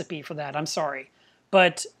recipe for that, I'm sorry.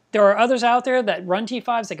 But there are others out there that run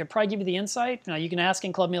T5s that could probably give you the insight. Now, you can ask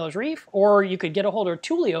in Club Miller's Reef, or you could get a hold of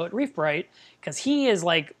Tulio at Reef Bright, because he is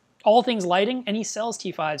like all things lighting, and he sells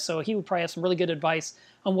T5s, so he would probably have some really good advice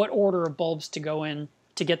on what order of bulbs to go in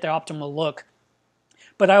to get the optimal look.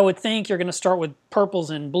 But I would think you're going to start with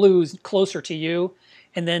purples and blues closer to you,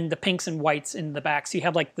 and then the pinks and whites in the back. So you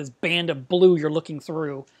have like this band of blue you're looking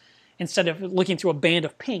through, instead of looking through a band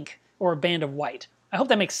of pink or a band of white. I hope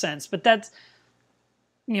that makes sense, but that's,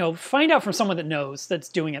 you know, find out from someone that knows, that's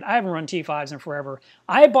doing it. I haven't run T5s in forever.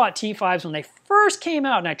 I bought T5s when they first came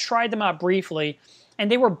out, and I tried them out briefly, and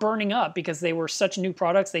they were burning up because they were such new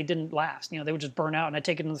products, they didn't last. You know, they would just burn out, and I'd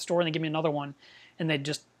take it to the store, and they'd give me another one, and they'd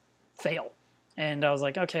just fail. And I was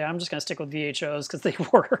like, okay, I'm just going to stick with VHOs because they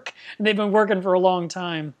work. And they've been working for a long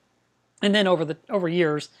time. And then over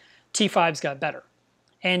years, T5s got better.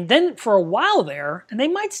 And then for a while there, and they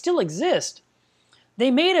might still exist, they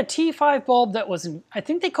made a T5 bulb that was, I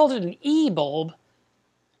think they called it an E bulb,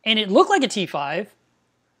 and it looked like a T5,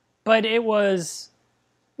 but it was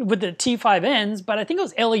with the T5 ends, but I think it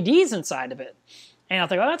was LEDs inside of it. And I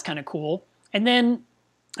thought, oh, that's kind of cool. And then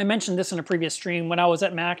I mentioned this in a previous stream when I was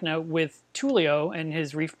at MACNA with Tulio and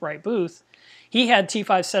his Reef Bright booth. He had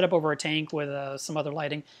T5 set up over a tank with some other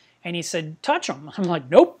lighting, and he said, touch them. I'm like,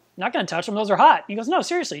 nope, not going to touch them. Those are hot. He goes, no,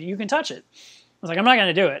 seriously, you can touch it. I was like, I'm not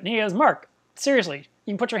going to do it. And he goes, Mark, seriously,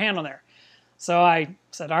 you can put your hand on there. So I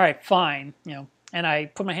said, all right, fine, you know, and I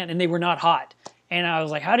put my hand, and they were not hot. And I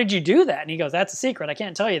was like, how did you do that? And he goes, that's a secret. I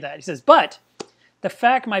can't tell you that. He says, but the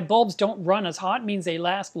fact my bulbs don't run as hot means they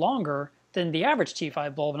last longer than the average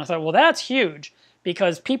T5 bulb. And I thought, well, that's huge,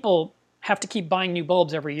 because people have to keep buying new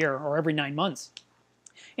bulbs every year or every 9 months.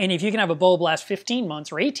 And if you can have a bulb last 15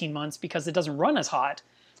 months or 18 months because it doesn't run as hot,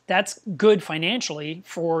 that's good financially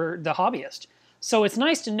for the hobbyist. So it's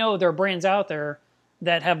nice to know there are brands out there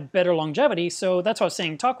that have better longevity. So that's what I was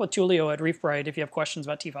saying. Talk with Tulio at Reef Bright if you have questions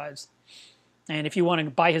about T5s. And if you want to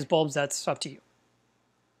buy his bulbs, that's up to you.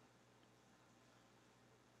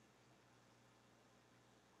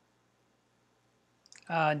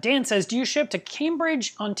 Dan says, do you ship to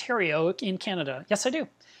Cambridge, Ontario in Canada? Yes, I do.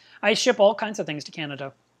 I ship all kinds of things to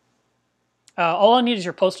Canada. All I need is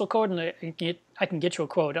your postal code, and I can get you a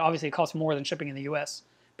quote. Obviously, it costs more than shipping in the US,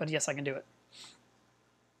 but yes, I can do it.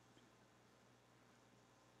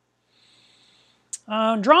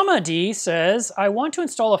 Drama D says, I want to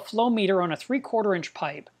install a flow meter on a 3/4 inch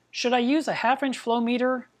pipe. Should I use a 1/2 inch flow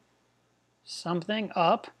meter, something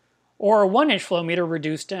up, or a 1 inch flow meter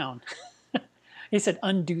reduced down? He said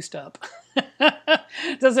unduced up.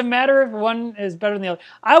 Does it matter if one is better than the other?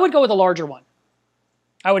 I would go with a larger one.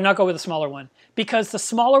 I would not go with a smaller one, because the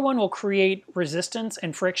smaller one will create resistance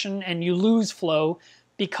and friction, and you lose flow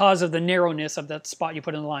because of the narrowness of that spot you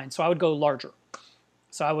put in the line. So I would go larger.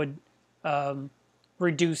 So I would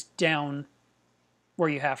reduce down where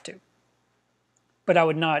you have to. But I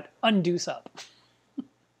would not unduce up.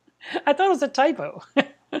 I thought it was a typo.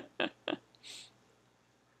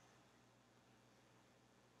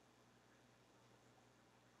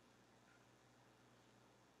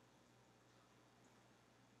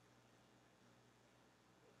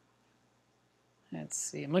 Let's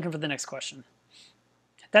see, I'm looking for the next question.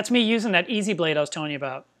 That's me using that Easy Blade I was telling you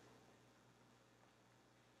about.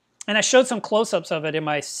 And I showed some close-ups of it in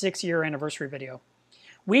my 6-year anniversary video.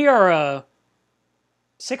 We are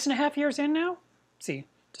 6.5 years in now. Let's see,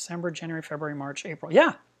 December, January, February, March, April.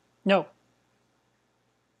 Yeah, No.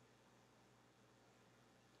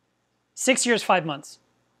 6 years, 5 months.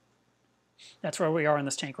 That's where we are in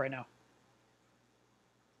this tank right now.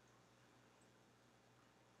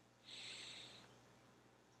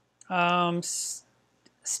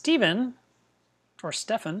 Steven, or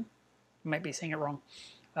Stefan, might be saying it wrong,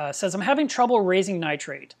 says, I'm having trouble raising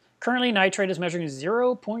nitrate. Currently, nitrate is measuring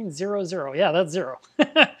 0.00. Yeah, that's 0.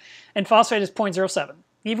 And phosphate is 0.07.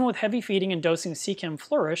 Even with heavy feeding and dosing CChem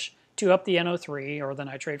Flourish to up the NO3, or the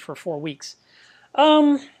nitrate, for 4 weeks.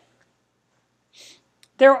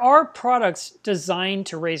 There are products designed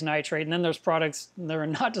to raise nitrate, and then there's products that are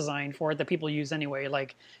not designed for it that people use anyway,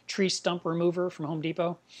 like tree stump remover from Home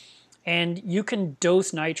Depot. And you can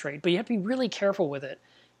dose nitrate, but you have to be really careful with it.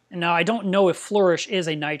 Now, I don't know if Flourish is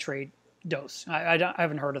a nitrate dose. I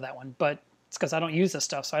haven't heard of that one, but it's because I don't use this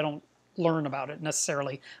stuff, so I don't learn about it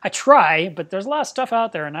necessarily. I try, but there's a lot of stuff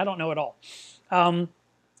out there, and I don't know it all.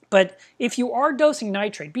 But if you are dosing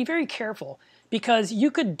nitrate, be very careful, because you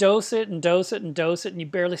could dose it and dose it and dose it, and you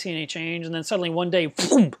barely see any change, and then suddenly one day,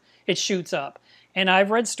 boom, it shoots up. And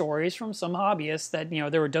I've read stories from some hobbyists that,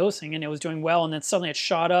 they were dosing and it was doing well, and then suddenly it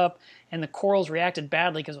shot up, and the corals reacted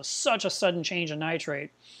badly because it was such a sudden change in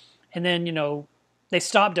nitrate. And then, they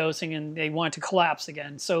stopped dosing and they wanted to collapse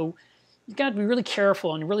again. So you've got to be really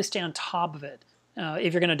careful and really stay on top of it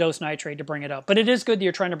if you're going to dose nitrate to bring it up. But it is good that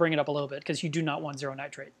you're trying to bring it up a little bit, because you do not want 0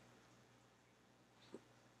 nitrate.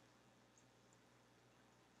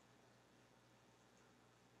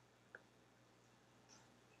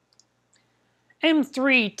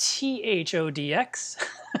 M3THODX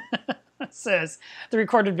says, the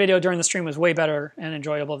recorded video during the stream was way better and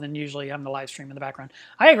enjoyable than usually having the live stream in the background.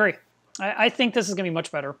 I agree. I think this is going to be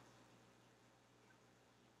much better.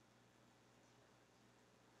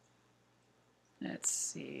 Let's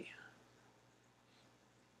see.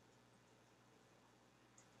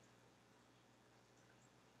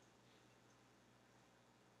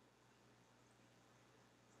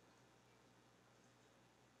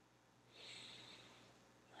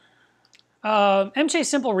 MJ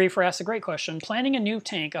Simple Reefer asks a great question. Planning a new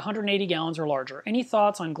tank, 180 gallons or larger. Any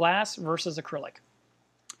thoughts on glass versus acrylic?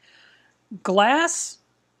 Glass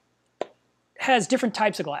has different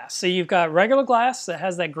types of glass. So you've got regular glass that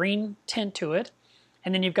has that green tint to it,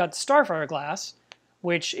 and then you've got Starfire glass,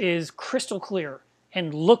 which is crystal clear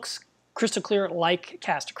and looks crystal clear like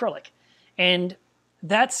cast acrylic. And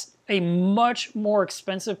that's a much more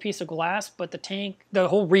expensive piece of glass, but the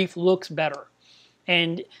whole reef looks better.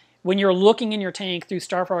 And when you're looking in your tank through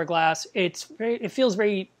Starfire glass, it feels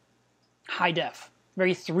very high def,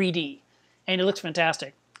 very 3D, and it looks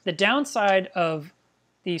fantastic. The downside of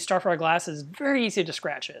the Starfire glass is very easy to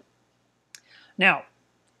scratch it. Now,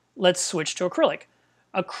 let's switch to acrylic.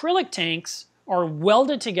 Acrylic tanks are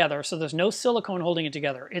welded together, so there's no silicone holding it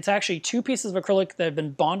together. It's actually 2 pieces of acrylic that have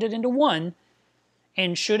been bonded into one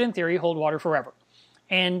and should, in theory, hold water forever.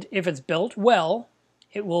 And if it's built well,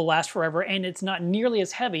 it will last forever, and it's not nearly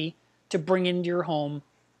as heavy to bring into your home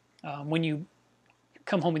when you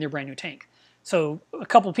come home with your brand new tank. So a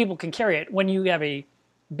couple of people can carry it. When you have a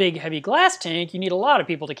big, heavy glass tank, you need a lot of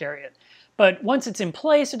people to carry it. But once it's in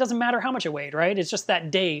place, it doesn't matter how much it weighed, right? It's just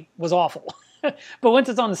that day was awful. But once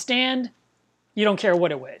it's on the stand, you don't care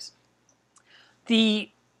what it weighs. The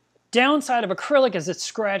downside of acrylic is it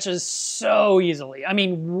scratches so easily. I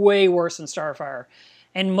mean, way worse than Starfire.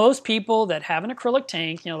 And most people that have an acrylic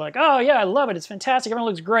tank, like, oh yeah, I love it, it's fantastic, everything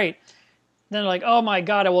looks great. Then they're like, oh my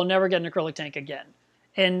God, I will never get an acrylic tank again.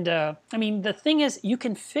 And I mean, the thing is, you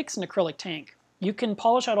can fix an acrylic tank. You can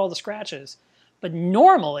polish out all the scratches. But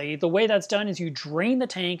normally, the way that's done is you drain the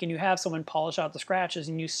tank and you have someone polish out the scratches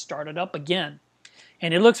and you start it up again.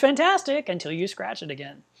 And it looks fantastic until you scratch it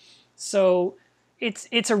again. So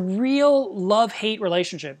it's a real love-hate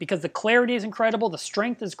relationship, because the clarity is incredible, the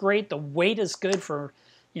strength is great, the weight is good for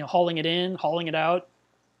hauling it in, hauling it out.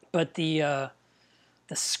 But the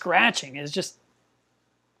scratching is just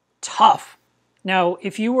tough. Now,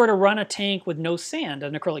 if you were to run a tank with no sand,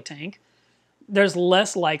 an acrylic tank, there's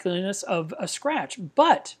less likeliness of a scratch.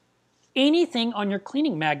 But anything on your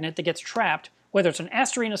cleaning magnet that gets trapped, whether it's an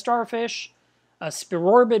estuarine, a starfish, a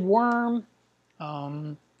spirorbid worm,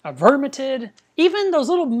 a vermitid, even those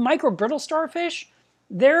little micro-brittle starfish,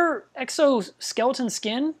 their exoskeleton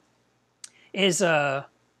skin is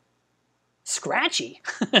scratchy.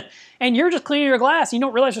 And you're just cleaning your glass, and you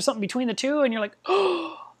don't realize there's something between the two, and you're like,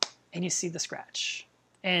 oh, and you see the scratch.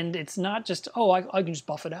 And it's not just, oh, I can just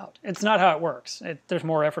buff it out. It's not how it works. There's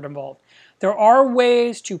more effort involved. There are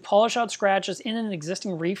ways to polish out scratches in an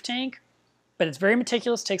existing reef tank, but it's very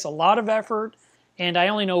meticulous, takes a lot of effort, and I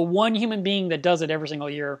only know one human being that does it every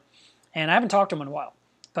single year, and I haven't talked to him in a while.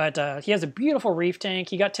 But he has a beautiful reef tank.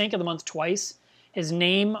 He got Tank of the Month twice. His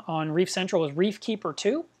name on Reef Central was Reef Keeper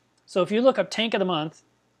 2. So if you look up Tank of the Month,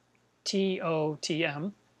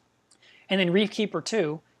 TOTM, and then Reef Keeper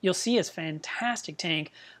 2, you'll see his fantastic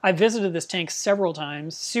tank. I visited this tank several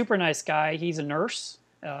times. Super nice guy. He's a nurse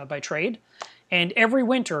by trade. And every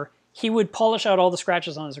winter, he would polish out all the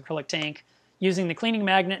scratches on his acrylic tank using the cleaning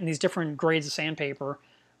magnet and these different grades of sandpaper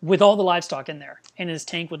with all the livestock in there. And his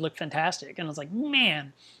tank would look fantastic. And I was like,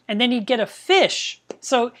 man. And then he'd get a fish.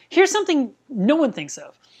 So here's something no one thinks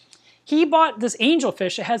of. He bought this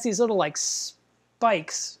angelfish that has these little like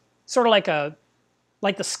spikes, sort of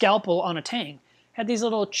like the scalpel on a tang. Had these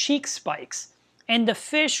little cheek spikes. And the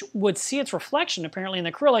fish would see its reflection apparently in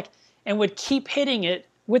the acrylic and would keep hitting it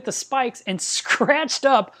with the spikes and scratched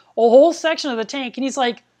up a whole section of the tank. And he's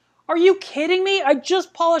like, are you kidding me? I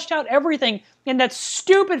just polished out everything and that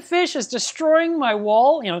stupid fish is destroying my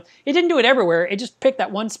wall. You know, it didn't do it everywhere. It just picked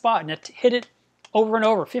that one spot and it hit it over and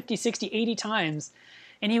over 50, 60, 80 times.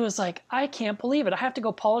 And he was like, I can't believe it. I have to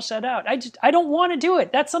go polish that out. I don't want to do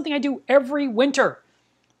it. That's something I do every winter.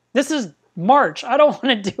 This is March. I don't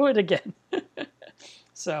want to do it again.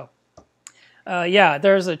 So, yeah,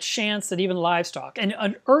 there's a chance that even livestock and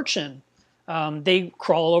an urchin, they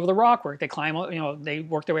crawl all over the rockwork. They climb, you know, they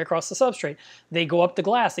work their way across the substrate. They go up the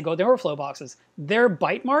glass. They go to the overflow boxes. Their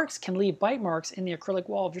bite marks can leave bite marks in the acrylic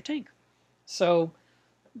wall of your tank. So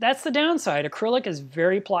that's the downside. Acrylic is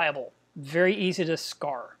very pliable, very easy to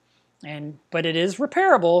scar, but it is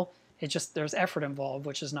repairable. It just, there's effort involved,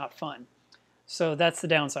 which is not fun. So that's the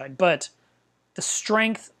downside. But the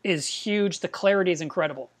strength is huge. The clarity is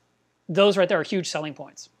incredible. Those right there are huge selling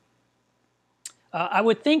points. I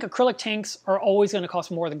would think acrylic tanks are always going to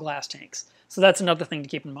cost more than glass tanks. So that's another thing to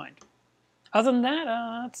keep in mind. Other than that,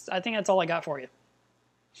 I think that's all I got for you.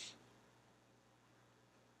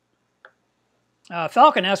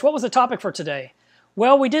 Falcon asked, what was the topic for today?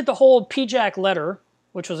 Well, we did the whole PIJAC letter,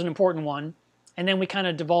 which was an important one. And then we kind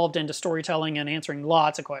of devolved into storytelling and answering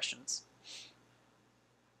lots of questions.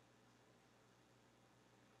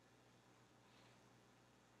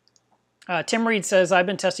 Tim Reed says, I've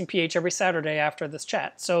been testing pH every Saturday after this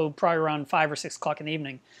chat, so probably around 5 or 6 o'clock in the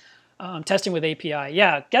evening. Testing with API.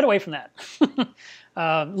 Yeah, get away from that.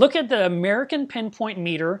 Look at the American Pinpoint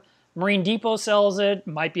Meter. Marine Depot sells it,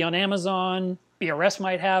 might be on Amazon. BRS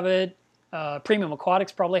might have it. Premium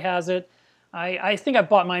Aquatics probably has it. I think I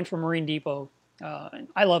bought mine from Marine Depot.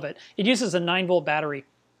 I love it. It uses a 9-volt battery.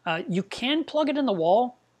 You can plug it in the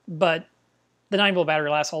wall, but the 9-volt battery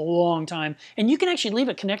lasts a long time. And you can actually leave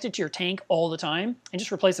it connected to your tank all the time and just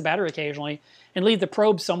replace the battery occasionally and leave the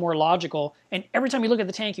probe somewhere logical. And every time you look at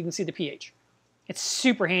the tank, you can see the pH. It's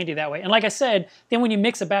super handy that way. And like I said, then when you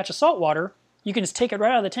mix a batch of salt water, you can just take it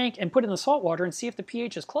right out of the tank and put it in the salt water and see if the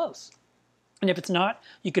pH is close. And if it's not,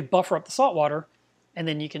 you could buffer up the salt water and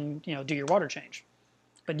then you can, you know, do your water change.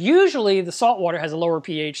 But usually the salt water has a lower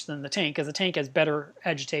pH than the tank because the tank has better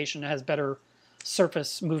agitation, it has better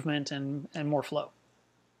surface movement and more flow.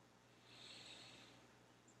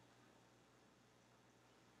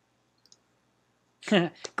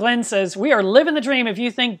 Glenn says, we are living the dream if you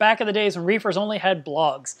think back in the days when reefers only had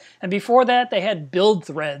blogs. And before that, they had build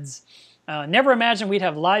threads. Never imagined we'd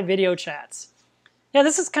have live video chats. Yeah,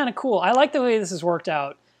 this is kind of cool. I like the way this has worked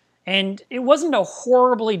out. And it wasn't a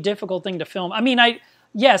horribly difficult thing to film. I mean,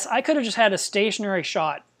 yes, I could have just had a stationary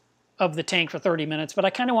shot of the tank for 30 minutes, but I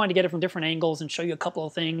kind of wanted to get it from different angles and show you a couple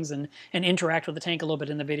of things and interact with the tank a little bit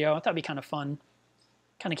in the video. I thought it'd be kind of fun,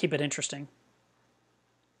 kind of keep it interesting.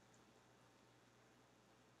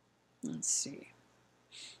 Let's see.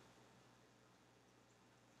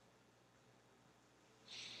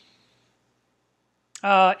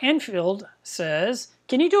 Enfield says,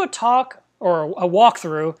 can you do a talk or a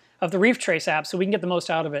walkthrough of the Reef Trace app so we can get the most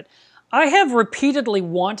out of it? I have repeatedly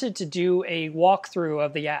wanted to do a walkthrough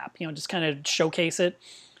of the app, you know, just kind of showcase it.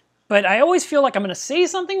 But I always feel like I'm going to say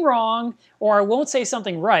something wrong, or I won't say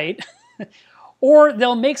something right, or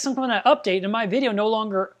they'll make some kind of update and my video no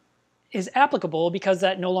longer is applicable because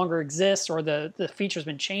that no longer exists or the feature's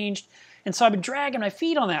been changed. And so I've been dragging my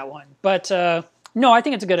feet on that one. But no, I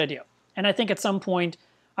think it's a good idea. And I think at some point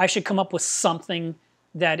I should come up with something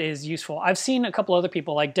that is useful. I've seen a couple other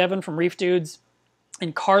people like Devin from Reef Dudes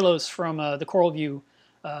and Carlos from the Coral View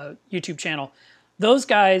YouTube channel. Those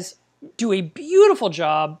guys do a beautiful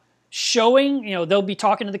job showing, you know, they'll be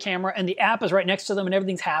talking to the camera and the app is right next to them and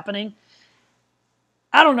everything's happening.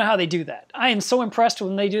 I don't know how they do that. I am so impressed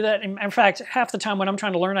when they do that. In fact, half the time when I'm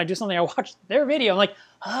trying to learn, I do something, I watch their video. I'm like,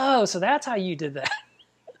 oh, so that's how you did that.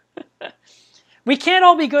 We can't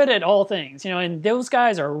all be good at all things, you know, and those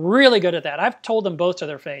guys are really good at that. I've told them both to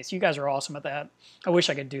their face. You guys are awesome at that. I wish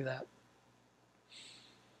I could do that.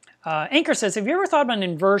 Anchor says, have you ever thought about an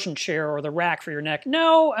inversion chair or the rack for your neck?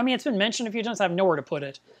 No, I mean, it's been mentioned a few times. I have nowhere to put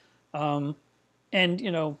it. And,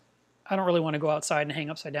 you know, I don't really want to go outside and hang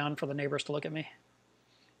upside down for the neighbors to look at me.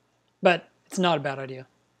 But it's not a bad idea.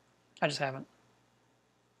 I just haven't.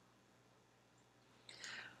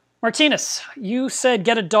 Martinez, you said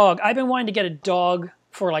get a dog. I've been wanting to get a dog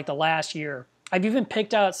for like the last year. I've even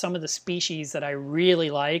picked out some of the species that I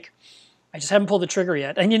really like. I just haven't pulled the trigger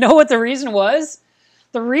yet. And you know what the reason was?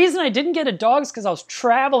 The reason I didn't get a dog is because I was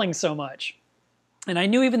traveling so much. And I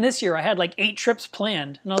knew even this year I had like 8 trips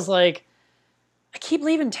planned. And I was like, I keep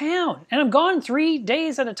leaving town. And I'm gone 3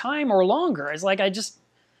 days at a time or longer. It's like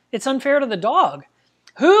it's unfair to the dog.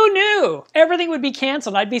 Who knew everything would be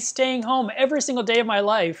canceled? I'd be staying home every single day of my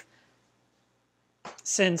life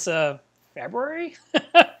since February.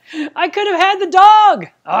 I could have had the dog.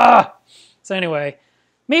 So anyway,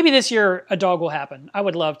 maybe this year a dog will happen. I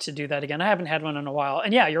would love to do that again. I haven't had one in a while.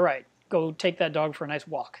 And yeah, you're right. Go take that dog for a nice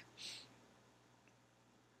walk.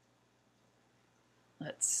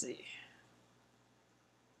 Let's see.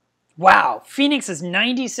 Wow, Phoenix is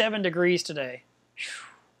 97 degrees today.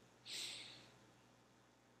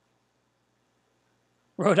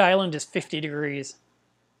 Rhode Island is 50 degrees.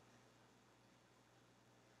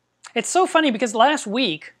 It's so funny because last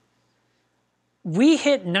week we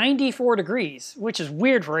hit 94 degrees, which is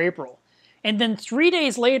weird for April. And then 3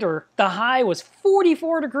 days later, the high was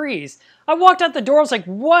 44 degrees. I walked out the door, I was like,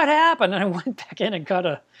 what happened? And I went back in and got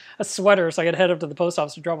a sweater so I could head up to the post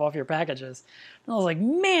office to drop off your packages. And I was like,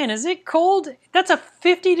 man, is it cold? That's a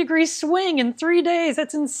 50-degree swing in 3 days.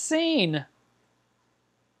 That's insane.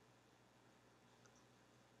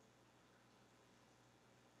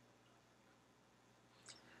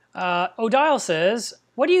 Odile says,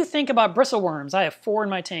 what do you think about bristleworms? I have 4 in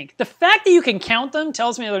my tank. The fact that you can count them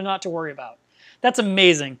tells me they're not to worry about. That's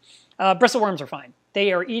amazing. Bristleworms are fine.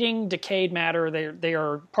 They are eating decayed matter. They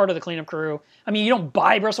are part of the cleanup crew. I mean, you don't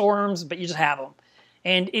buy bristleworms, but you just have them.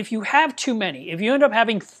 And if you have too many, if you end up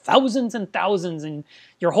having thousands and thousands and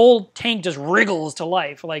your whole tank just wriggles to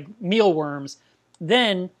life like mealworms,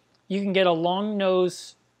 then you can get a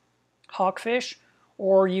long-nosed hawkfish,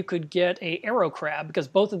 or you could get a arrow crab, because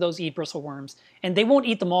both of those eat bristleworms. And they won't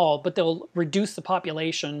eat them all, but they'll reduce the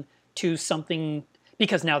population to something,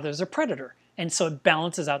 because now there's a predator. And so it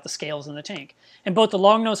balances out the scales in the tank. And both the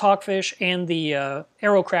long-nosed hawkfish and the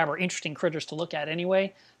arrow crab are interesting critters to look at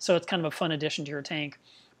anyway, so it's kind of a fun addition to your tank.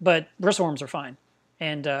 But bristleworms are fine,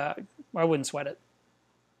 and I wouldn't sweat it.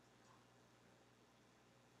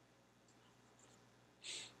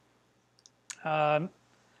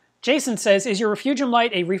 Jason says, is your Refugium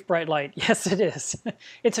light a Reef Bright light? Yes, it is.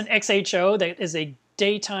 It's an XHO that is a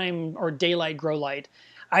daytime or daylight grow light.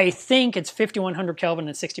 I think it's 5100 Kelvin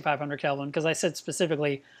and 6500 Kelvin, because I said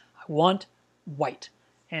specifically, I want white.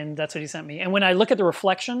 And that's what he sent me. And when I look at the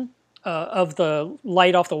reflection of the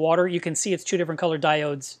light off the water, you can see it's 2 different colored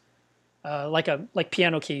diodes, like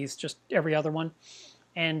piano keys, just every other one.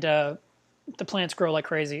 And the plants grow like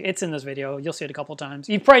crazy. It's in this video. You'll see it a couple times.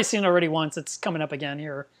 You've probably seen it already once. It's coming up again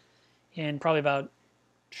here in probably about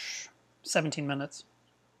 17 minutes.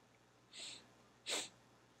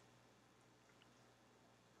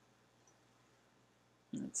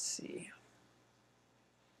 Let's see.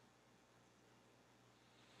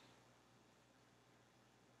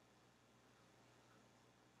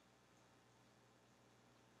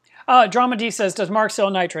 Drama D says, does Mark sell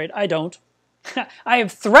nitrate? I don't. I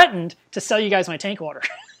have threatened to sell you guys my tank water.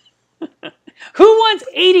 Who wants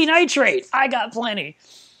 80 nitrate? I got plenty.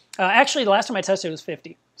 Actually, the last time I tested it was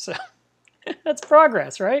 50. So that's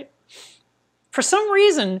progress, right? For some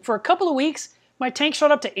reason, for a couple of weeks, my tank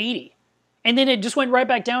shot up to 80. And then it just went right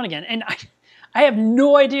back down again. And I have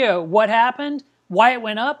no idea what happened, why it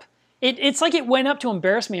went up. It's like it went up to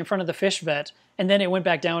embarrass me in front of the fish vet, and then it went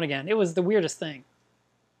back down again. It was the weirdest thing.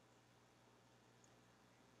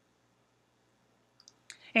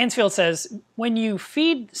 Ansfield says, when you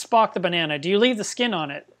feed Spock the banana, do you leave the skin on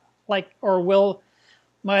it? Or will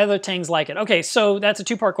my other tangs like it? Okay, so that's a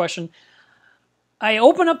 2-part question. I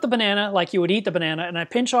open up the banana like you would eat the banana, and I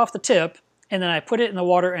pinch off the tip, and then I put it in the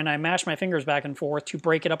water, and I mash my fingers back and forth to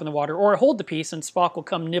break it up in the water, or I hold the piece, and Spock will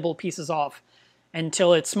come nibble pieces off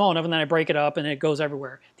until it's small enough, and then I break it up, and it goes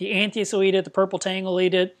everywhere. The Anthias will eat it, the purple tang will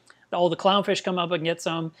eat it, all the clownfish come up and get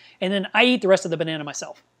some, and then I eat the rest of the banana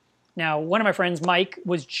myself. Now, one of my friends, Mike,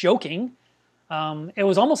 was joking. It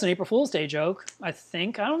was almost an April Fool's Day joke, I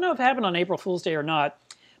think. I don't know if it happened on April Fool's Day or not.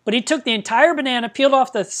 But he took the entire banana, peeled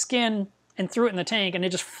off the skin and threw it in the tank, and it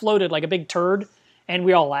just floated like a big turd, and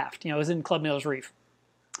we all laughed. You know, it was in Club Miller's Reef.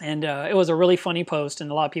 And it was a really funny post, and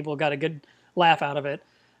a lot of people got a good laugh out of it.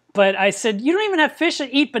 But I said, you don't even have fish that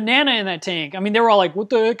eat banana in that tank. I mean, they were all like, what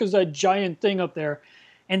the heck is that giant thing up there?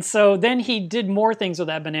 And so then he did more things with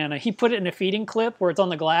that banana. He put it in a feeding clip where it's on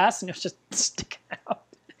the glass, and it was just sticking out.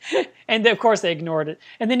 And of course they ignored it.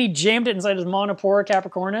 And then he jammed it inside his Monopora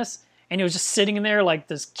capricornus, and it was just sitting in there like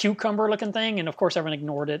this cucumber-looking thing, and of course everyone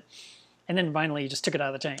ignored it. And then finally he just took it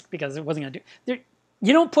out of the tank because it wasn't going to do...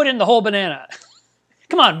 You don't put in the whole banana.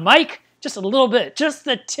 Come on, Mike, just a little bit, just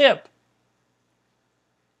the tip.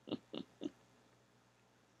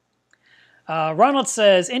 Ronald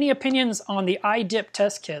says, any opinions on the iDip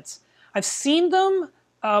test kits? I've seen them.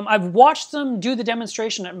 I've watched them do the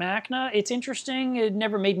demonstration at MACNA. It's interesting. It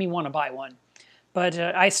never made me want to buy one. But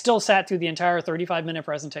I still sat through the entire 35-minute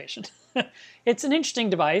presentation. It's an interesting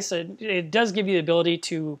device. It does give you the ability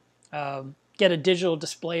to get a digital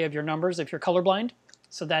display of your numbers if you're colorblind.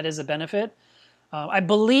 So that is a benefit. I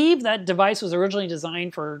believe that device was originally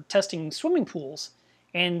designed for testing swimming pools,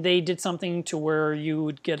 and they did something to where you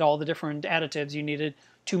would get all the different additives you needed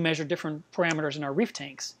to measure different parameters in our reef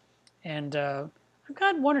tanks. And I've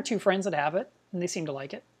got 1 or 2 friends that have it, and they seem to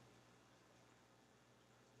like it.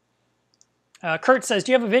 Kurt says,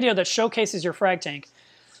 do you have a video that showcases your frag tank?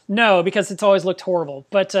 No, because it's always looked horrible.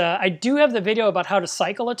 But I do have the video about how to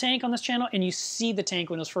cycle a tank on this channel, and you see the tank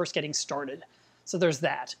when it was first getting started. So there's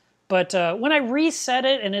that. But when I reset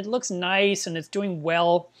it and it looks nice and it's doing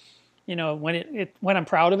well, you know, when I'm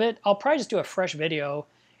proud of it, I'll probably just do a fresh video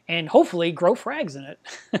and hopefully grow frags in it.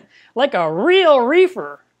 Like a real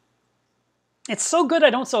reefer. It's so good I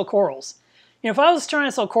don't sell corals. You know, if I was trying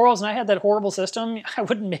to sell corals and I had that horrible system, I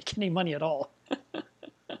wouldn't make any money at all.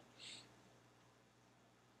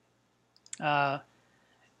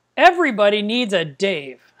 Everybody needs a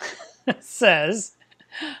Dave, says,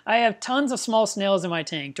 I have tons of small snails in my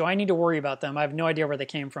tank. Do I need to worry about them? I have no idea where they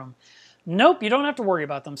came from. Nope, you don't have to worry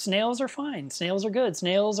about them. Snails are fine. Snails are good.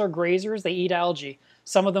 Snails are grazers. They eat algae.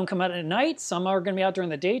 Some of them come out at night. Some are going to be out during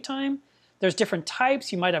the daytime. There's different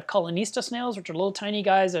types. You might have colonista snails, which are little tiny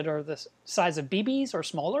guys that are the size of BBs or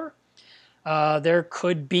smaller. There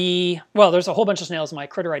could be, well, there's a whole bunch of snails in my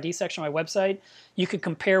Critter ID section on my website. You could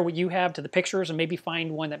compare what you have to the pictures and maybe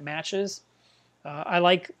find one that matches. I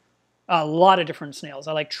like a lot of different snails.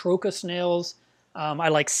 I like trocha snails. I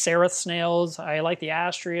like seraph snails. I like the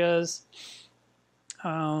astrias.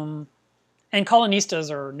 And colonistas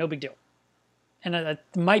are no big deal. And that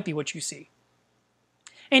might be what you see.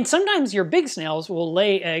 And sometimes your big snails will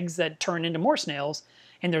lay eggs that turn into more snails.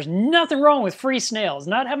 And there's nothing wrong with free snails.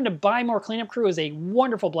 Not having to buy more cleanup crew is a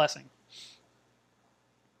wonderful blessing.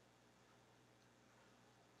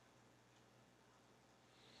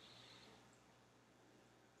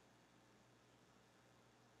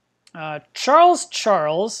 Charles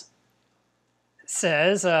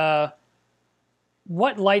says,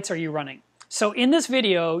 what lights are you running? So in this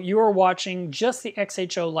video, you are watching just the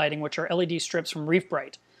XHO lighting, which are LED strips from Reef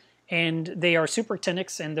Bright. And they are super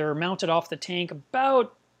actinics, and they're mounted off the tank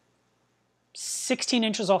about 16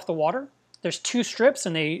 inches off the water. There's 2 strips,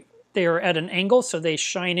 and they are at an angle, so they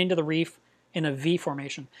shine into the reef in a V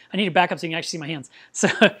formation. I need to back up so you can actually see my hands. So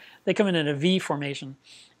they come in a V formation.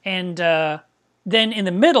 And then in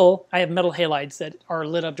the middle, I have metal halides that are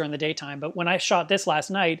lit up during the daytime. But when I shot this last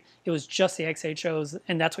night, it was just the XHOs,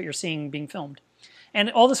 and that's what you're seeing being filmed. And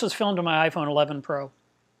all this was filmed on my iPhone 11 Pro.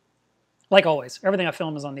 Like always, everything I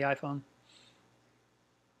film is on the iPhone.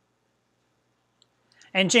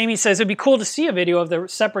 And Jamie says, it'd be cool to see a video of the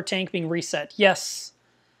separate tank being reset. Yes.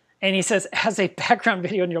 And he says, as a background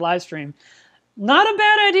video in your live stream. Not a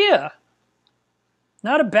bad idea.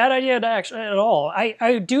 Not a bad idea at all.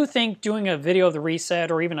 I do think doing a video of the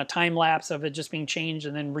reset or even a time lapse of it just being changed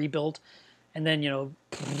and then rebuilt and then, you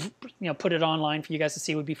know, put it online for you guys to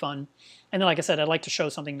see would be fun. And then, like I said, I'd like to show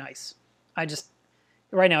something nice.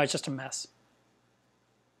 Right now it's just a mess.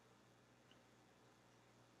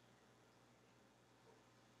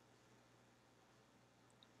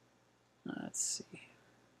 Let's see.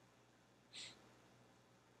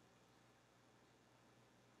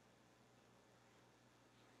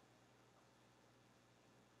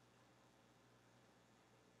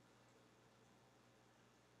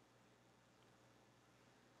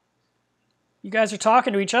 You guys are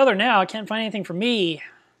talking to each other now. I can't find anything for me.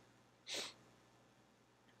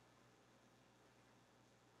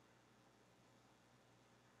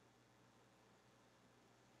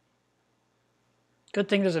 Good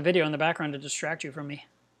thing there's a video in the background to distract you from me.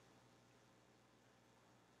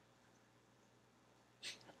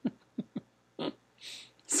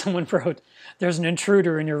 Someone wrote, There's an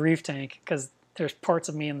intruder in your reef tank because there's parts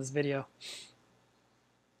of me in this video.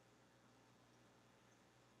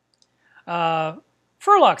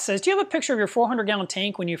 Furlock says, do you have a picture of your 400-gallon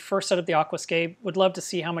tank when you first set up the aquascape? Would love to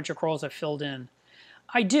see how much your corals have filled in.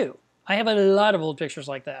 I do. I have a lot of old pictures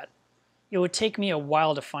like that. It would take me a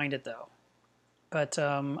while to find it, though. But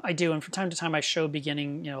I do, and from time to time I show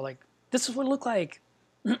beginning, like, this is what it looked like.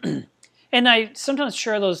 And I sometimes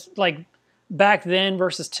share those, like, back then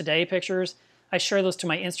versus today pictures. I share those to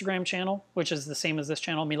my Instagram channel, which is the same as this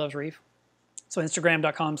channel, Me Loves Reef. So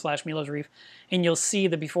Instagram.com/MeLovesReef, and you'll see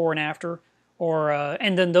the before and after.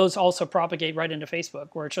 And then those also propagate right into Facebook,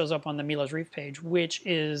 where it shows up on the Me Loves Reef page, which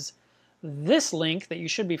is this link that you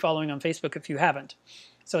should be following on Facebook if you haven't.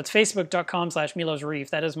 So it's facebook.com/MeLovesReef.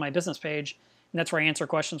 That is my business page, and that's where I answer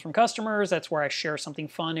questions from customers. That's where I share something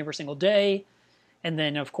fun every single day. And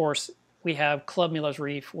then, of course, we have Club Me Loves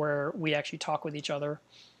Reef, where we actually talk with each other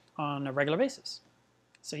on a regular basis.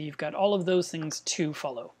 So you've got all of those things to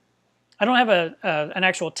follow. I don't have an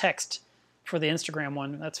actual text for the Instagram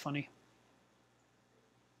one. That's funny.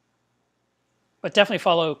 But definitely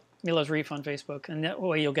follow Me Loves Reef on Facebook, and that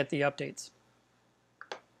way you'll get the updates.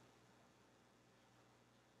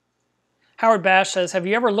 Howard Bash says, have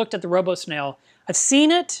you ever looked at the robo-snail? I've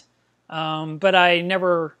seen it, but I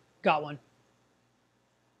never got one.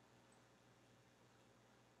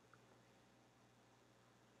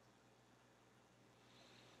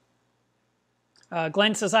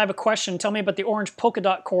 Glenn says, I have a question. Tell me about the orange polka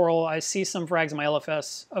dot coral. I see some frags in my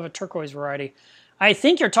LFS of a turquoise variety. I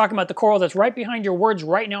think you're talking about the coral that's right behind your words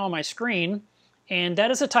right now on my screen. And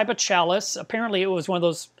that is a type of chalice. Apparently it was one of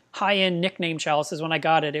those high-end nickname chalices when I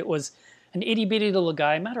got it. It was an itty-bitty little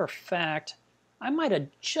guy. Matter of fact, I might have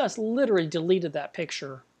just literally deleted that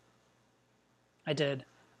picture. I did.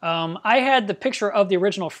 I had the picture of the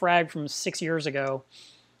original frag from 6 years ago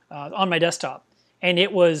on my desktop. And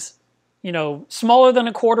it was, smaller than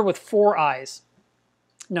a quarter with 4 eyes.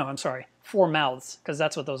 No, I'm sorry, 4 mouths, because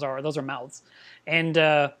that's what those are. Those are mouths. And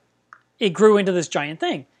it grew into this giant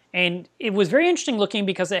thing. And it was very interesting looking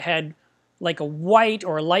because it had like a white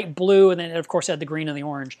or a light blue, and then it, of course, had the green and the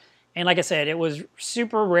orange. And like I said, it was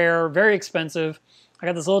super rare, very expensive. I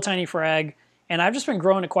got this little tiny frag, and I've just been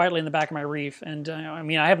growing it quietly in the back of my reef. And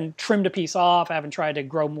I haven't trimmed a piece off. I haven't tried to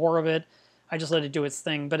grow more of it. I just let it do its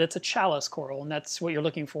thing. But it's a chalice coral, and that's what you're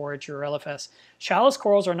looking for at your LFS. Chalice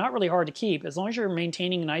corals are not really hard to keep. As long as you're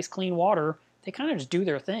maintaining nice, clean water, they kind of just do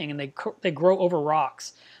their thing, and they grow over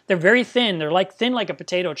rocks. They're very thin. They're thin like a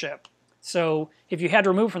potato chip. So if you had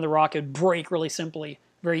to remove from the rock, it would break really simply,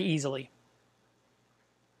 very easily.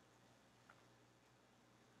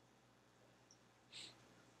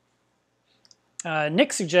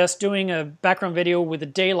 Nick suggests doing a background video with the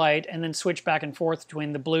daylight and then switch back and forth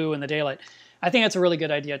between the blue and the daylight. I think that's a really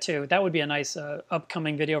good idea too. That would be a nice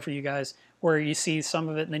upcoming video for you guys where you see some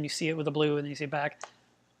of it and then you see it with the blue and then you see it back.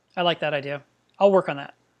 I like that idea. I'll work on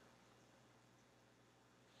that.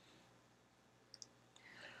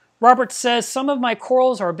 Robert says, some of my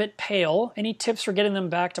corals are a bit pale. Any tips for getting them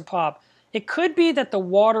back to pop? It could be that the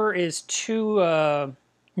water is too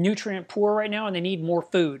nutrient poor right now and they need more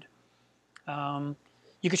food.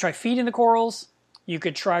 You could try feeding the corals. You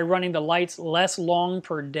could try running the lights less long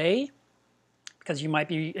per day because you might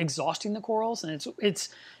be exhausting the corals, and it's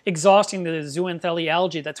exhausting the zooxanthellae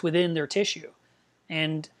algae that's within their tissue.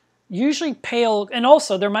 And usually pale, and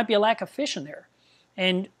also there might be a lack of fish in there.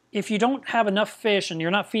 And if you don't have enough fish and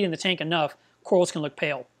you're not feeding the tank enough, corals can look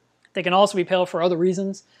pale. They can also be pale for other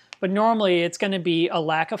reasons, but normally it's going to be a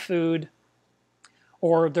lack of food,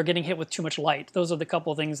 or they're getting hit with too much light. Those are the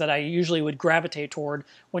couple of things that I usually would gravitate toward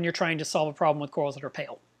when you're trying to solve a problem with corals that are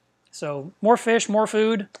pale. So more fish, more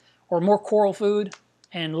food, or more coral food,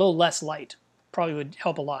 and a little less light probably would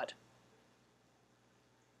help a lot.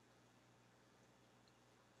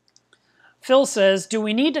 Phil says, do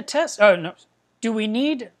we need to test, do we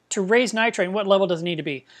need to raise nitrate, and what level does it need to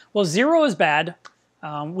be? Well, 0 is bad.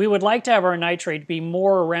 We would like to have our nitrate be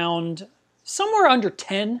more around, somewhere under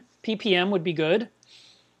 10 ppm would be good.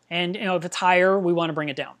 And if it's higher, we want to bring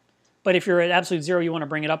it down. But if you're at absolute 0, you want to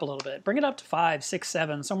bring it up a little bit. Bring it up to 5, 6,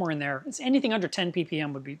 7, somewhere in there. It's anything under 10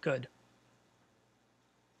 ppm would be good.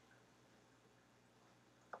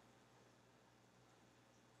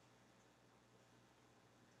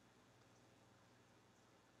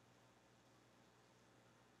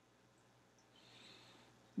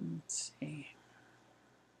 Let's see.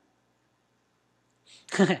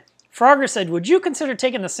 Frogger said, would you consider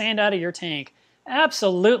taking the sand out of your tank?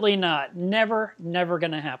 Absolutely not. Never, never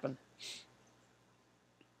going to happen.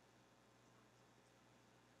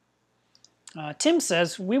 Tim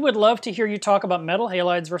says, we would love to hear you talk about metal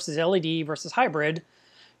halides versus LED versus hybrid.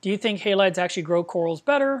 Do you think halides actually grow corals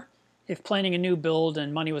better? If planning a new build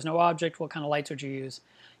and money was no object, what kind of lights would you use?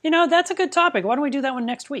 You know, that's a good topic. Why don't we do that one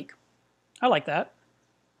next week? I like that.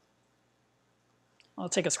 I'll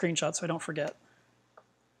take a screenshot so I don't forget.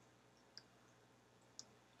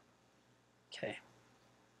 Okay.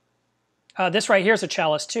 This right here is a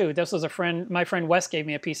chalice too. This was my friend Wes gave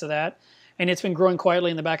me a piece of that, and it's been growing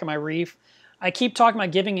quietly in the back of my reef. I keep talking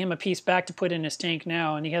about giving him a piece back to put in his tank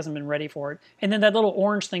now, and he hasn't been ready for it. And then that little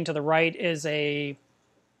orange thing to the right is a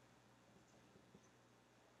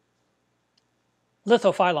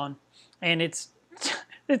lithophyllon, and it's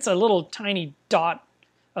a little tiny dot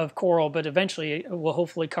of coral, but eventually it will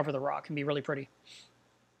hopefully cover the rock and be really pretty.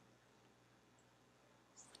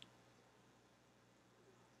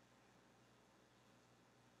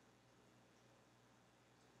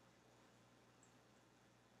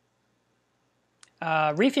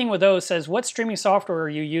 Reefing with O's says, what streaming software are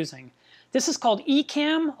you using? This is called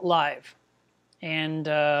Ecamm Live. And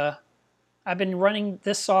I've been running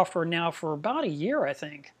this software now for about a year, I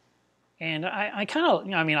think. And I kind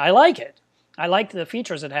of, I mean, I like it. I like the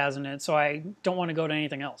features it has in it, so I don't want to go to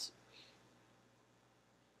anything else.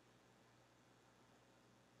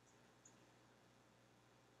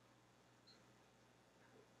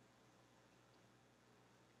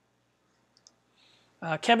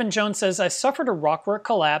 Kevin Jones says, I suffered a rockwork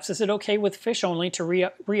collapse. Is it okay with fish only to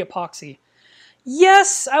re-epoxy?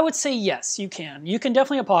 Yes, I would say yes, you can. You can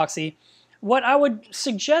definitely epoxy. What I would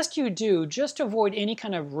suggest you do, just to avoid any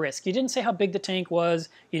kind of risk, you didn't say how big the tank was,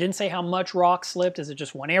 you didn't say how much rock slipped, is it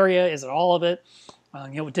just one area, is it all of it?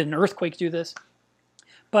 Did an earthquake do this?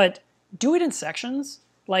 But do it in sections.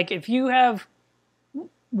 Like if you have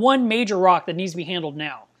one major rock that needs to be handled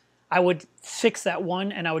now, I would fix that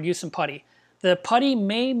one and I would use some putty. The putty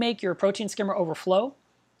may make your protein skimmer overflow.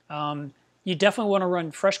 You definitely want to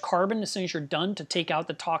run fresh carbon as soon as you're done to take out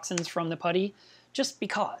the toxins from the putty, just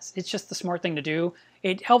because. It's just the smart thing to do.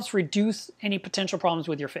 It helps reduce any potential problems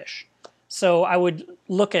with your fish. So I would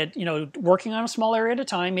look at, working on a small area at a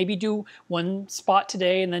time, maybe do one spot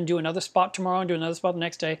today and then do another spot tomorrow and do another spot the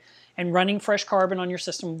next day. And running fresh carbon on your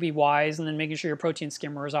system would be wise, and then making sure your protein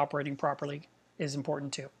skimmer is operating properly is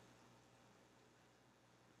important too.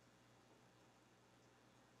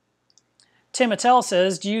 Tim Attell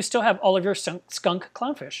says, do you still have all of your skunk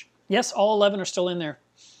clownfish? Yes, all 11 are still in there.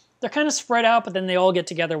 They're kind of spread out, but then they all get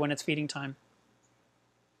together when it's feeding time.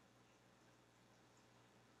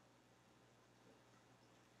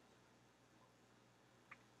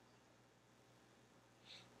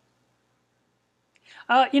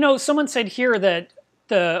 Someone said here that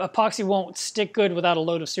the epoxy won't stick good without a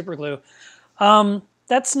load of super glue.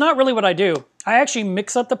 That's not really what I do. I actually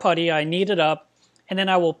mix up the putty, I knead it up, and then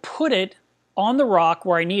I will put it on the rock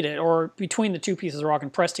where I need it, or between the two pieces of rock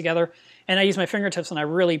and press together. And I use my fingertips and I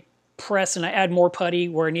really press and I add more putty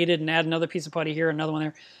where needed and add another piece of putty here, another one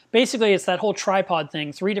there. Basically, it's that whole tripod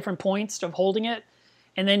thing, 3 different points of holding it,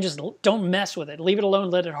 and then just don't mess with it. Leave it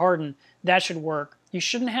alone, let it harden. That should work. You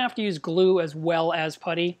shouldn't have to use glue as well as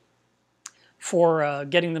putty for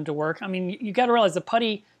getting them to work. I mean, you got to realize the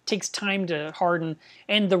putty takes time to harden,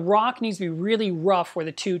 and the rock needs to be really rough where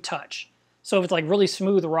the two touch. So if it's like really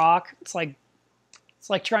smooth rock, it's like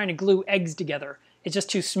trying to glue eggs together. It's just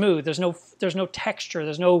too smooth. There's no texture.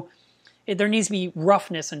 There needs to be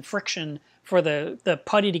roughness and friction for the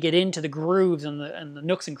putty to get into the grooves and the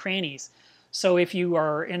nooks and crannies. So if you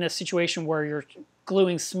are in a situation where you're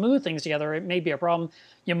gluing smooth things together, it may be a problem.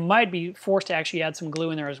 You might be forced to actually add some glue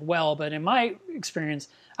in there as well. But in my experience,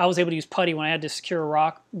 I was able to use putty when I had to secure a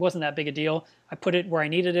rock. It wasn't that big a deal. I put it where I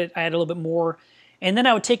needed it. I had a little bit more. And then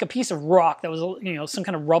I would take a piece of rock that was, some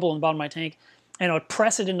kind of rubble in the bottom of my tank, and I would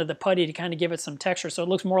press it into the putty to kind of give it some texture so it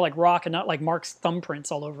looks more like rock and not like Mark's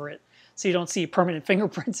thumbprints all over it. So you don't see permanent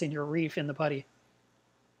fingerprints in your reef in the putty.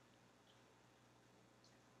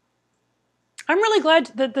 I'm really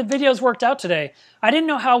glad that the videos worked out today. I didn't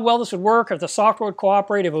know how well this would work, if the software would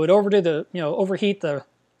cooperate, if it would overheat the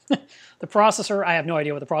the processor. I have no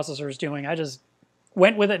idea what the processor is doing. I just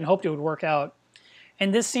went with it and hoped it would work out.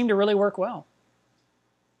 And this seemed to really work well.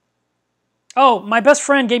 Oh, my best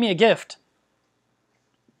friend gave me a gift.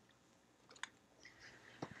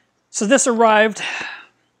 So this arrived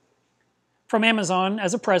from Amazon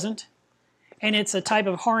as a present, and it's a type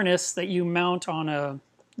of harness that you mount on a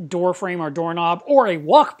door frame or doorknob or a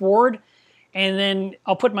walkboard, and then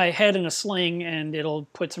I'll put my head in a sling and it'll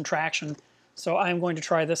put some traction. So I'm going to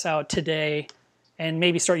try this out today and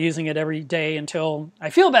maybe start using it every day until I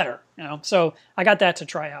feel better. So I got that to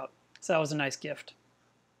try out. So that was a nice gift.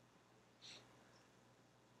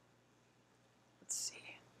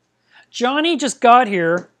 Johnny just got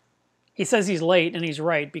here. He says he's late, and he's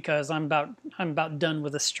right, because I'm about done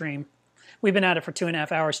with the stream. We've been at it for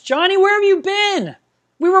 2.5 hours. Johnny, where have you been?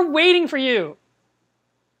 We were waiting for you.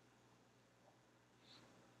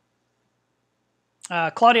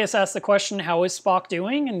 Claudius asked the question, how is Spock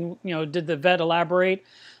doing? And, did the vet elaborate?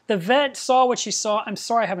 The vet saw what she saw. I'm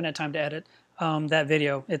sorry I haven't had time to edit that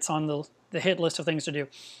video. It's on the hit list of things to do.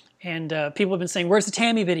 And people have been saying, where's the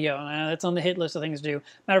Tammy video? It's on the hit list of things to do.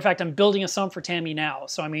 Matter of fact, I'm building a sump for Tammy now.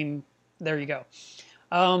 So, I mean, there you go.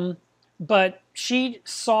 But she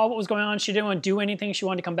saw what was going on. She didn't want to do anything. She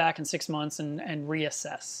wanted to come back in 6 months and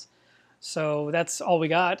reassess. So that's all we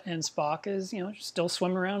got. And Spock is, still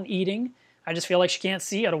swimming around eating. I just feel like she can't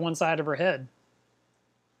see out of one side of her head.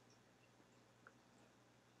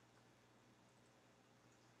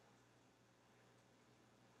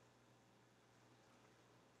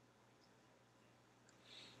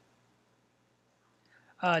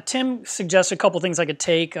 Tim suggested a couple things I could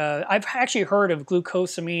take. I've actually heard of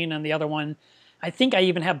glucosamine and the other one. I think I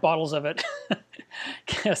even have bottles of it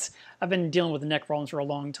because I've been dealing with neck problems for a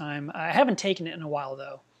long time. I haven't taken it in a while,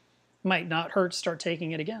 though. Might not hurt to start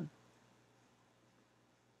taking it again.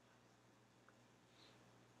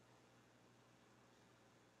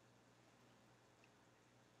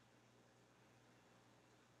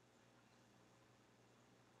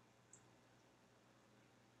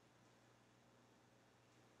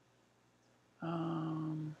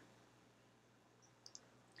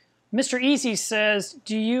 Mr. Easy says,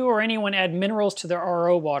 do you or anyone add minerals to their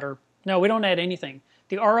RO water? No, we don't add anything.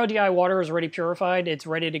 The RODI water is already purified. It's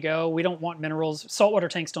ready to go. We don't want minerals. Saltwater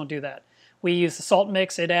tanks don't do that. We use the salt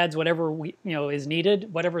mix. It adds whatever is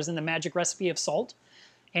needed, whatever is in the magic recipe of salt.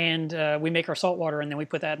 And we make our salt water, and then we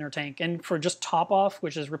put that in our tank. And for just top off,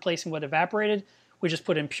 which is replacing what evaporated, we just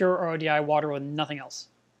put in pure RODI water with nothing else.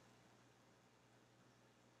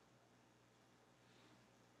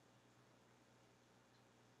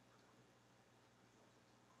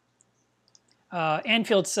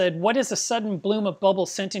 Anfield said, what is a sudden bloom of bubbles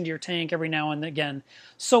sent into your tank every now and again?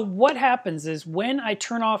 So what happens is when I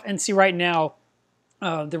turn off, and see right now,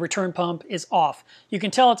 the return pump is off. You can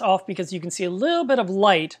tell it's off because you can see a little bit of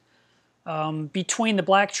light between the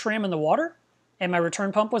black trim and the water, and my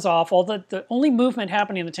return pump was off. The only movement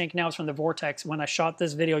happening in the tank now is from the vortex. When I shot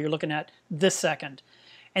this video you're looking at this second.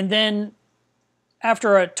 And then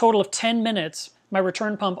after a total of 10 minutes, my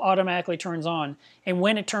return pump automatically turns on. And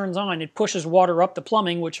when it turns on, it pushes water up the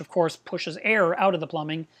plumbing, which of course pushes air out of the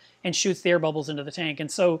plumbing and shoots the air bubbles into the tank.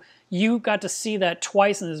 And so you got to see that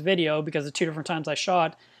twice in this video because the 2 different times I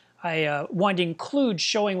shot. I wanted to include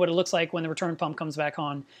showing what it looks like when the return pump comes back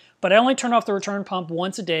on. But I only turn off the return pump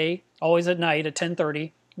once a day, always at night at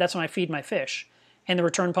 10:30. That's when I feed my fish. And the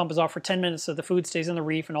return pump is off for 10 minutes so the food stays in the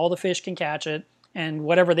reef and all the fish can catch it. And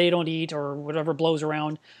whatever they don't eat or whatever blows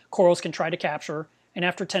around, corals can try to capture. And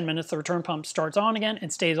after 10 minutes, the return pump starts on again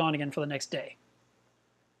and stays on again for the next day.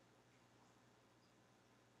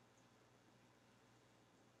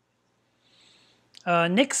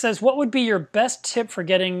 Nick says, what would be your best tip for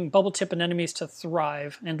getting bubble tip anemones to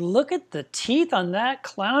thrive? And look at the teeth on that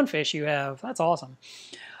clownfish you have. That's awesome.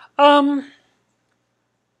 The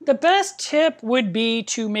best tip would be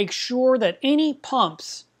to make sure that any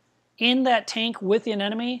pumps in that tank with the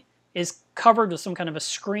anemone is covered with some kind of a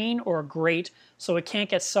screen or a grate so it can't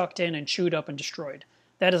get sucked in and chewed up and destroyed.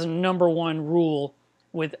 That is #1 rule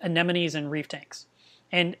with anemones and reef tanks.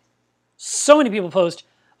 And so many people post,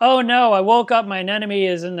 oh no, I woke up, my anemone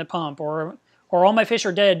is in the pump, or all my fish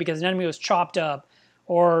are dead because the anemone was chopped up,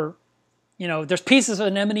 or there's pieces of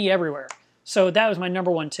anemone everywhere. So that was my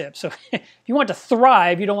 #1 tip. So if you want to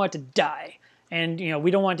thrive, you don't want to die. And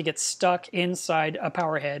we don't want to get stuck inside a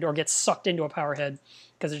power head or get sucked into a power head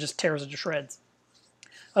because it just tears it to shreds.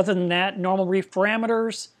 Other than that, normal reef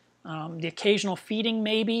parameters, the occasional feeding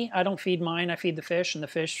maybe. I don't feed mine, I feed the fish, and the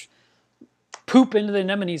fish poop into the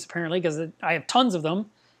anemones apparently because I have tons of them,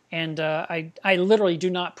 and I literally do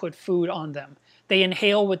not put food on them. They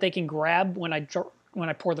inhale what they can grab when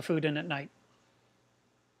I pour the food in at night.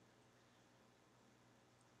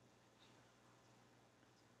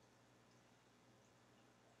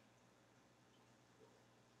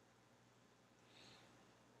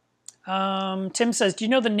 Tim says, do you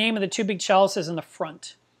know the name of the 2 big chalices in the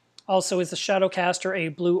front? Also, is the Shadowcaster a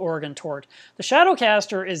blue Oregon tort? The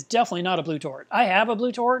Shadowcaster is definitely not a blue tort. I have a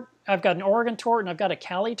blue tort. I've got an Oregon tort and I've got a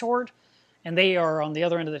Cali tort, and they are on the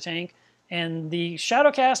other end of the tank. And the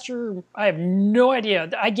Shadowcaster, I have no idea.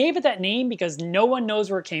 I gave it that name because no one knows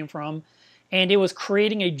where it came from, and it was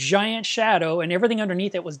creating a giant shadow, and everything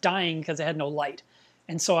underneath it was dying because it had no light.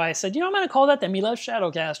 And so I said, I'm going to call that the Mila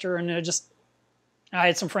Shadowcaster, and I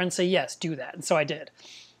had some friends say, yes, do that, and so I did.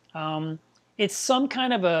 It's some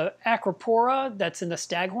kind of a acropora that's in the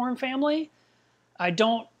staghorn family. I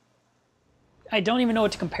don't even know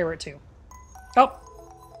what to compare it to. Oh,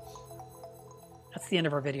 that's the end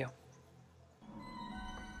of our video.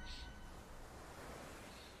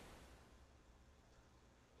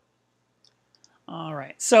 All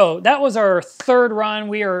right, so that was our third run.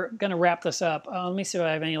 We are going to wrap this up. Let me see if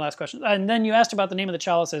I have any last questions. And then you asked about the name of the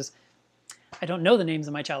chalices. I don't know the names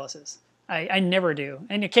of my chalices. I never do.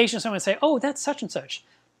 And occasionally someone would say, oh, that's such and such.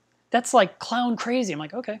 That's like clown crazy. I'm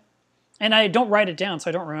like, okay. And I don't write it down, so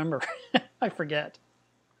I don't remember. I forget.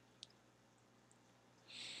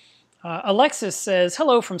 Alexis says,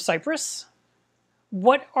 hello from Cyprus.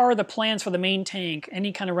 What are the plans for the main tank?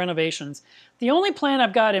 Any kind of renovations? The only plan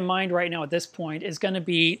I've got in mind right now at this point is going to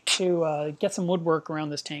be to get some woodwork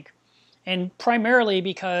around this tank. And primarily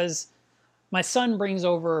because my son brings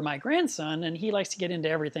over my grandson, and he likes to get into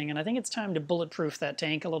everything. And I think it's time to bulletproof that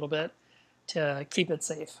tank a little bit to keep it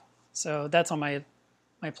safe. So that's on my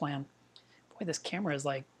plan. Boy, this camera is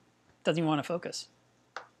like, doesn't even want to focus.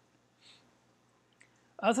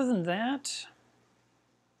 Other than that,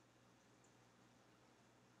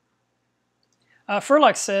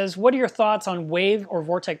 Furlux says, what are your thoughts on wave or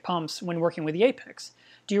vortex pumps when working with the Apex?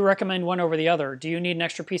 Do you recommend one over the other? Do you need an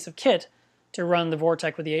extra piece of kit to run the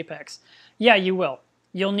vortex with the Apex? Yeah, you will.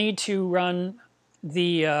 You'll need to run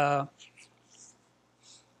the WMX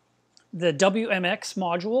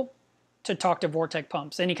module to talk to vortex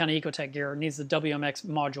pumps. Any kind of Ecotech gear needs the WMX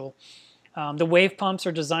module. The wave pumps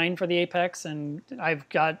are designed for the Apex, and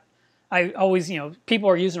I always, people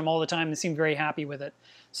are using them all the time and seem very happy with it.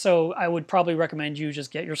 So I would probably recommend you just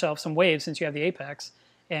get yourself some waves since you have the Apex,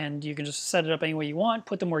 and you can just set it up any way you want,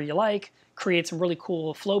 put them where you like, create some really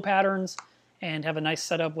cool flow patterns, and have a nice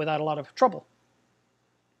setup without a lot of trouble.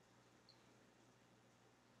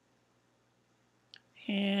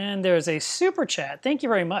 And there's a super chat. Thank you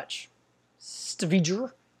very much,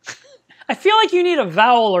 Stviger. I feel like you need a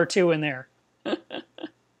vowel or two in there.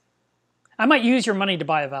 I might use your money to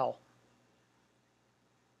buy a vowel.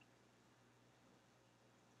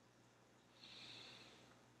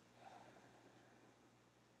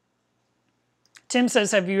 Tim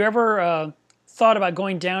says, have you ever thought about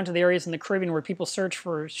going down to the areas in the Caribbean where people search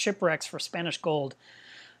for shipwrecks for Spanish gold?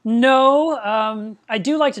 No, I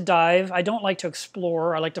do like to dive. I don't like to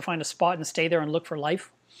explore. I like to find a spot and stay there and look for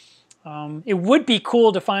life. It would be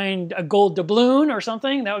cool to find a gold doubloon or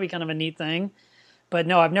something. That would be kind of a neat thing. But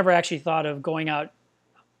no, I've never actually thought of going out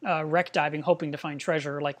wreck diving hoping to find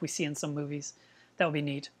treasure like we see in some movies. That would be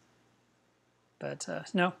neat. But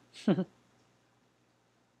no.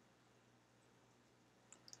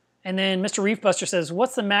 And then Mr. Reef Buster says,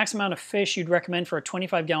 what's the max amount of fish you'd recommend for a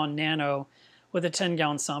 25-gallon nano with a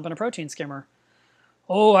 10-gallon sump and a protein skimmer?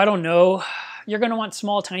 Oh, I don't know. You're going to want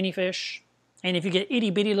small, tiny fish. And if you get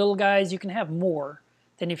itty-bitty little guys, you can have more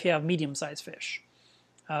than if you have medium-sized fish.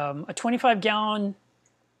 A 25-gallon,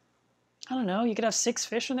 I don't know, you could have 6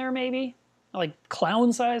 fish in there maybe? Like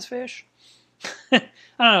clown-sized fish? I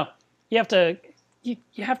don't know. You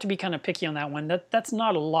have to be kind of picky on that one. That's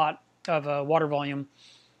not a lot of water volume.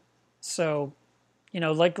 So,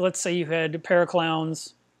 like let's say you had a pair of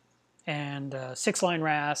clowns and a 6-line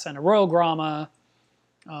wrasse and a royal grama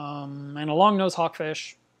and a long-nosed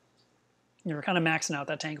hawkfish. You're kind of maxing out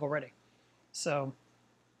that tank already. So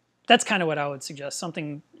that's kind of what I would suggest.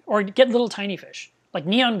 Something, or get little tiny fish. Like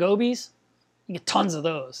neon gobies, you get tons of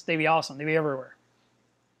those. They'd be awesome. They'd be everywhere.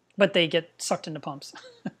 But they get sucked into pumps.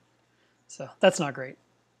 So that's not great.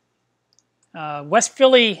 West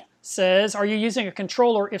Philly says, are you using a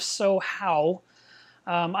controller? If so, how?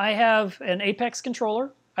 I have an Apex controller.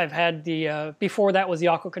 I've had before that was the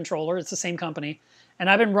Aqua controller. It's the same company. And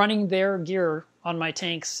I've been running their gear on my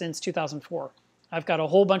tanks since 2004. I've got a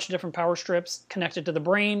whole bunch of different power strips connected to the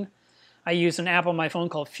brain. I use an app on my phone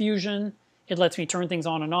called Fusion. It lets me turn things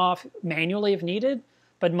on and off manually if needed,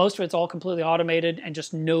 but most of it's all completely automated and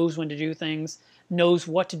just knows when to do things, knows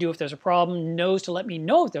what to do if there's a problem, knows to let me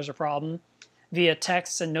know if there's a problem via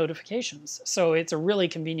texts and notifications. So it's a really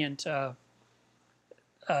convenient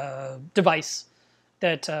device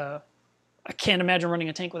that I can't imagine running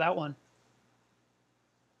a tank without one.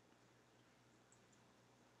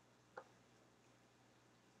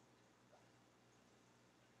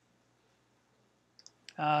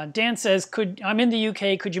 Dan says, I'm in the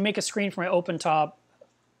UK, could you make a screen for my open top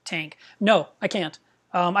tank? No, I can't.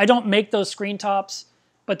 I don't make those screen tops,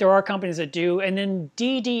 but there are companies that do. And then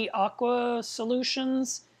DD Aqua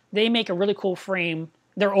Solutions, they make a really cool frame.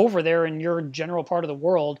 They're over there in your general part of the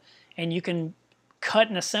world, and you can cut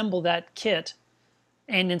and assemble that kit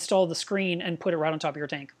and install the screen and put it right on top of your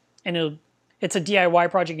tank. And it's a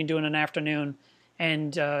DIY project you can do in an afternoon,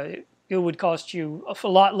 and it would cost you a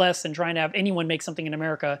lot less than trying to have anyone make something in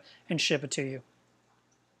America and ship it to you.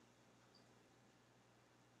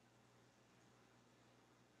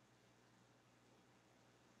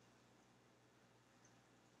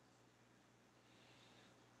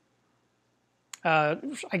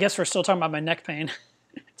 I guess we're still talking about my neck pain.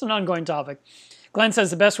 It's an ongoing topic. Glenn says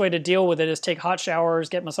the best way to deal with it is take hot showers,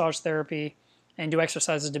 get massage therapy, and do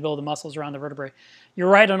exercises to build the muscles around the vertebrae. You're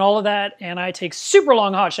right on all of that, and I take super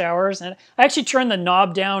long hot showers, and I actually turn the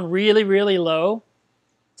knob down really, really low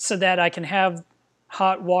so that I can have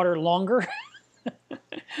hot water longer,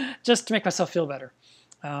 just to make myself feel better.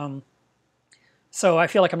 So I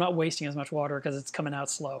feel like I'm not wasting as much water because it's coming out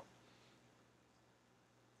slow.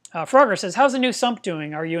 Frogger says, how's the new sump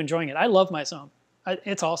doing? Are you enjoying it? I love my sump.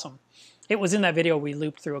 It's awesome. It was in that video we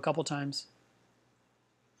looped through a couple times.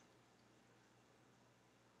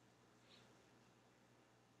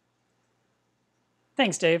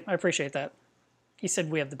 Thanks, Dave. I appreciate that. He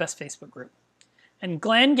said we have the best Facebook group. And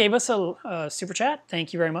Glenn gave us a super chat.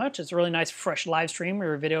 Thank you very much. It's a really nice, fresh live stream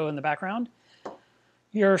or video in the background.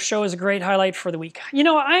 Your show is a great highlight for the week. You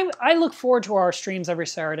know, I look forward to our streams every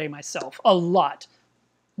Saturday myself, a lot.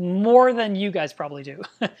 More than you guys probably do.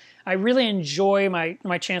 I really enjoy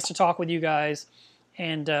my chance to talk with you guys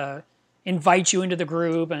and invite you into the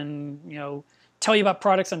group and, you know, tell you about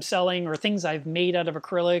products I'm selling or things I've made out of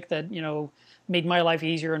acrylic that, you know, made my life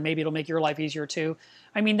easier and maybe it'll make your life easier too.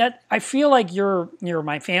 I mean, that I feel like you're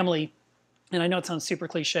my family, and I know it sounds super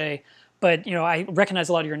cliche, but, you know, I recognize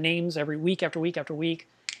a lot of your names every week after week after week,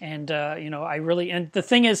 and, you know, and the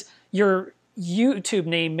thing is, your YouTube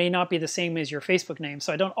name may not be the same as your Facebook name,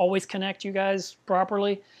 so I don't always connect you guys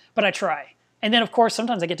properly, but I try. And then, of course,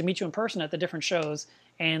 sometimes I get to meet you in person at the different shows,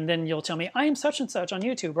 and then you'll tell me, I am such and such on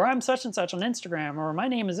YouTube, or I'm such and such on Instagram, or my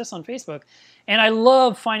name is this on Facebook. And I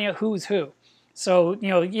love finding out who's who. So, you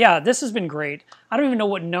know, yeah, this has been great. I don't even know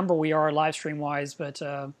what number we are live stream-wise, but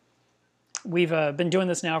we've been doing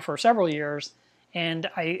this now for several years, and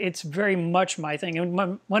it's very much my thing.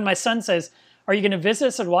 And when my son says, are you going to visit? I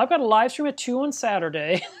said, well, I've got a live stream at 2 on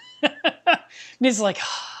Saturday. And he's like,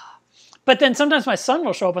 ah. But then sometimes my son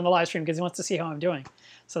will show up on the live stream because he wants to see how I'm doing.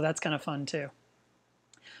 So that's kind of fun too.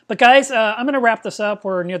 But guys, I'm going to wrap this up.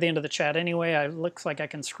 We're near the end of the chat anyway. It looks like I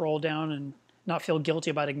can scroll down and not feel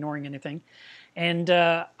guilty about ignoring anything. And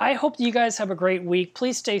I hope that you guys have a great week.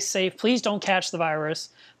 Please stay safe. Please don't catch the virus.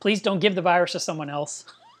 Please don't give the virus to someone else.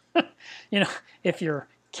 You know, if you're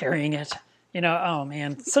carrying it. You know, oh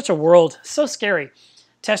man, such a world, so scary.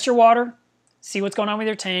 Test your water, see what's going on with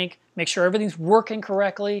your tank, make sure everything's working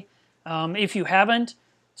correctly. If you haven't,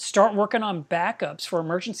 start working on backups for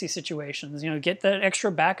emergency situations. You know, get that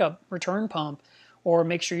extra backup return pump, or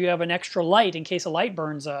make sure you have an extra light in case a light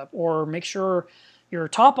burns up, or make sure your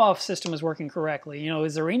top-off system is working correctly. You know,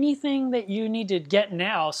 is there anything that you need to get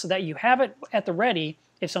now so that you have it at the ready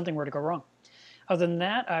if something were to go wrong? Other than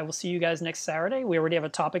that, I will see you guys next Saturday. We already have a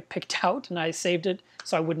topic picked out, and I saved it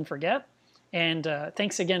so I wouldn't forget. And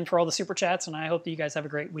thanks again for all the super chats, and I hope that you guys have a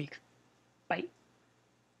great week.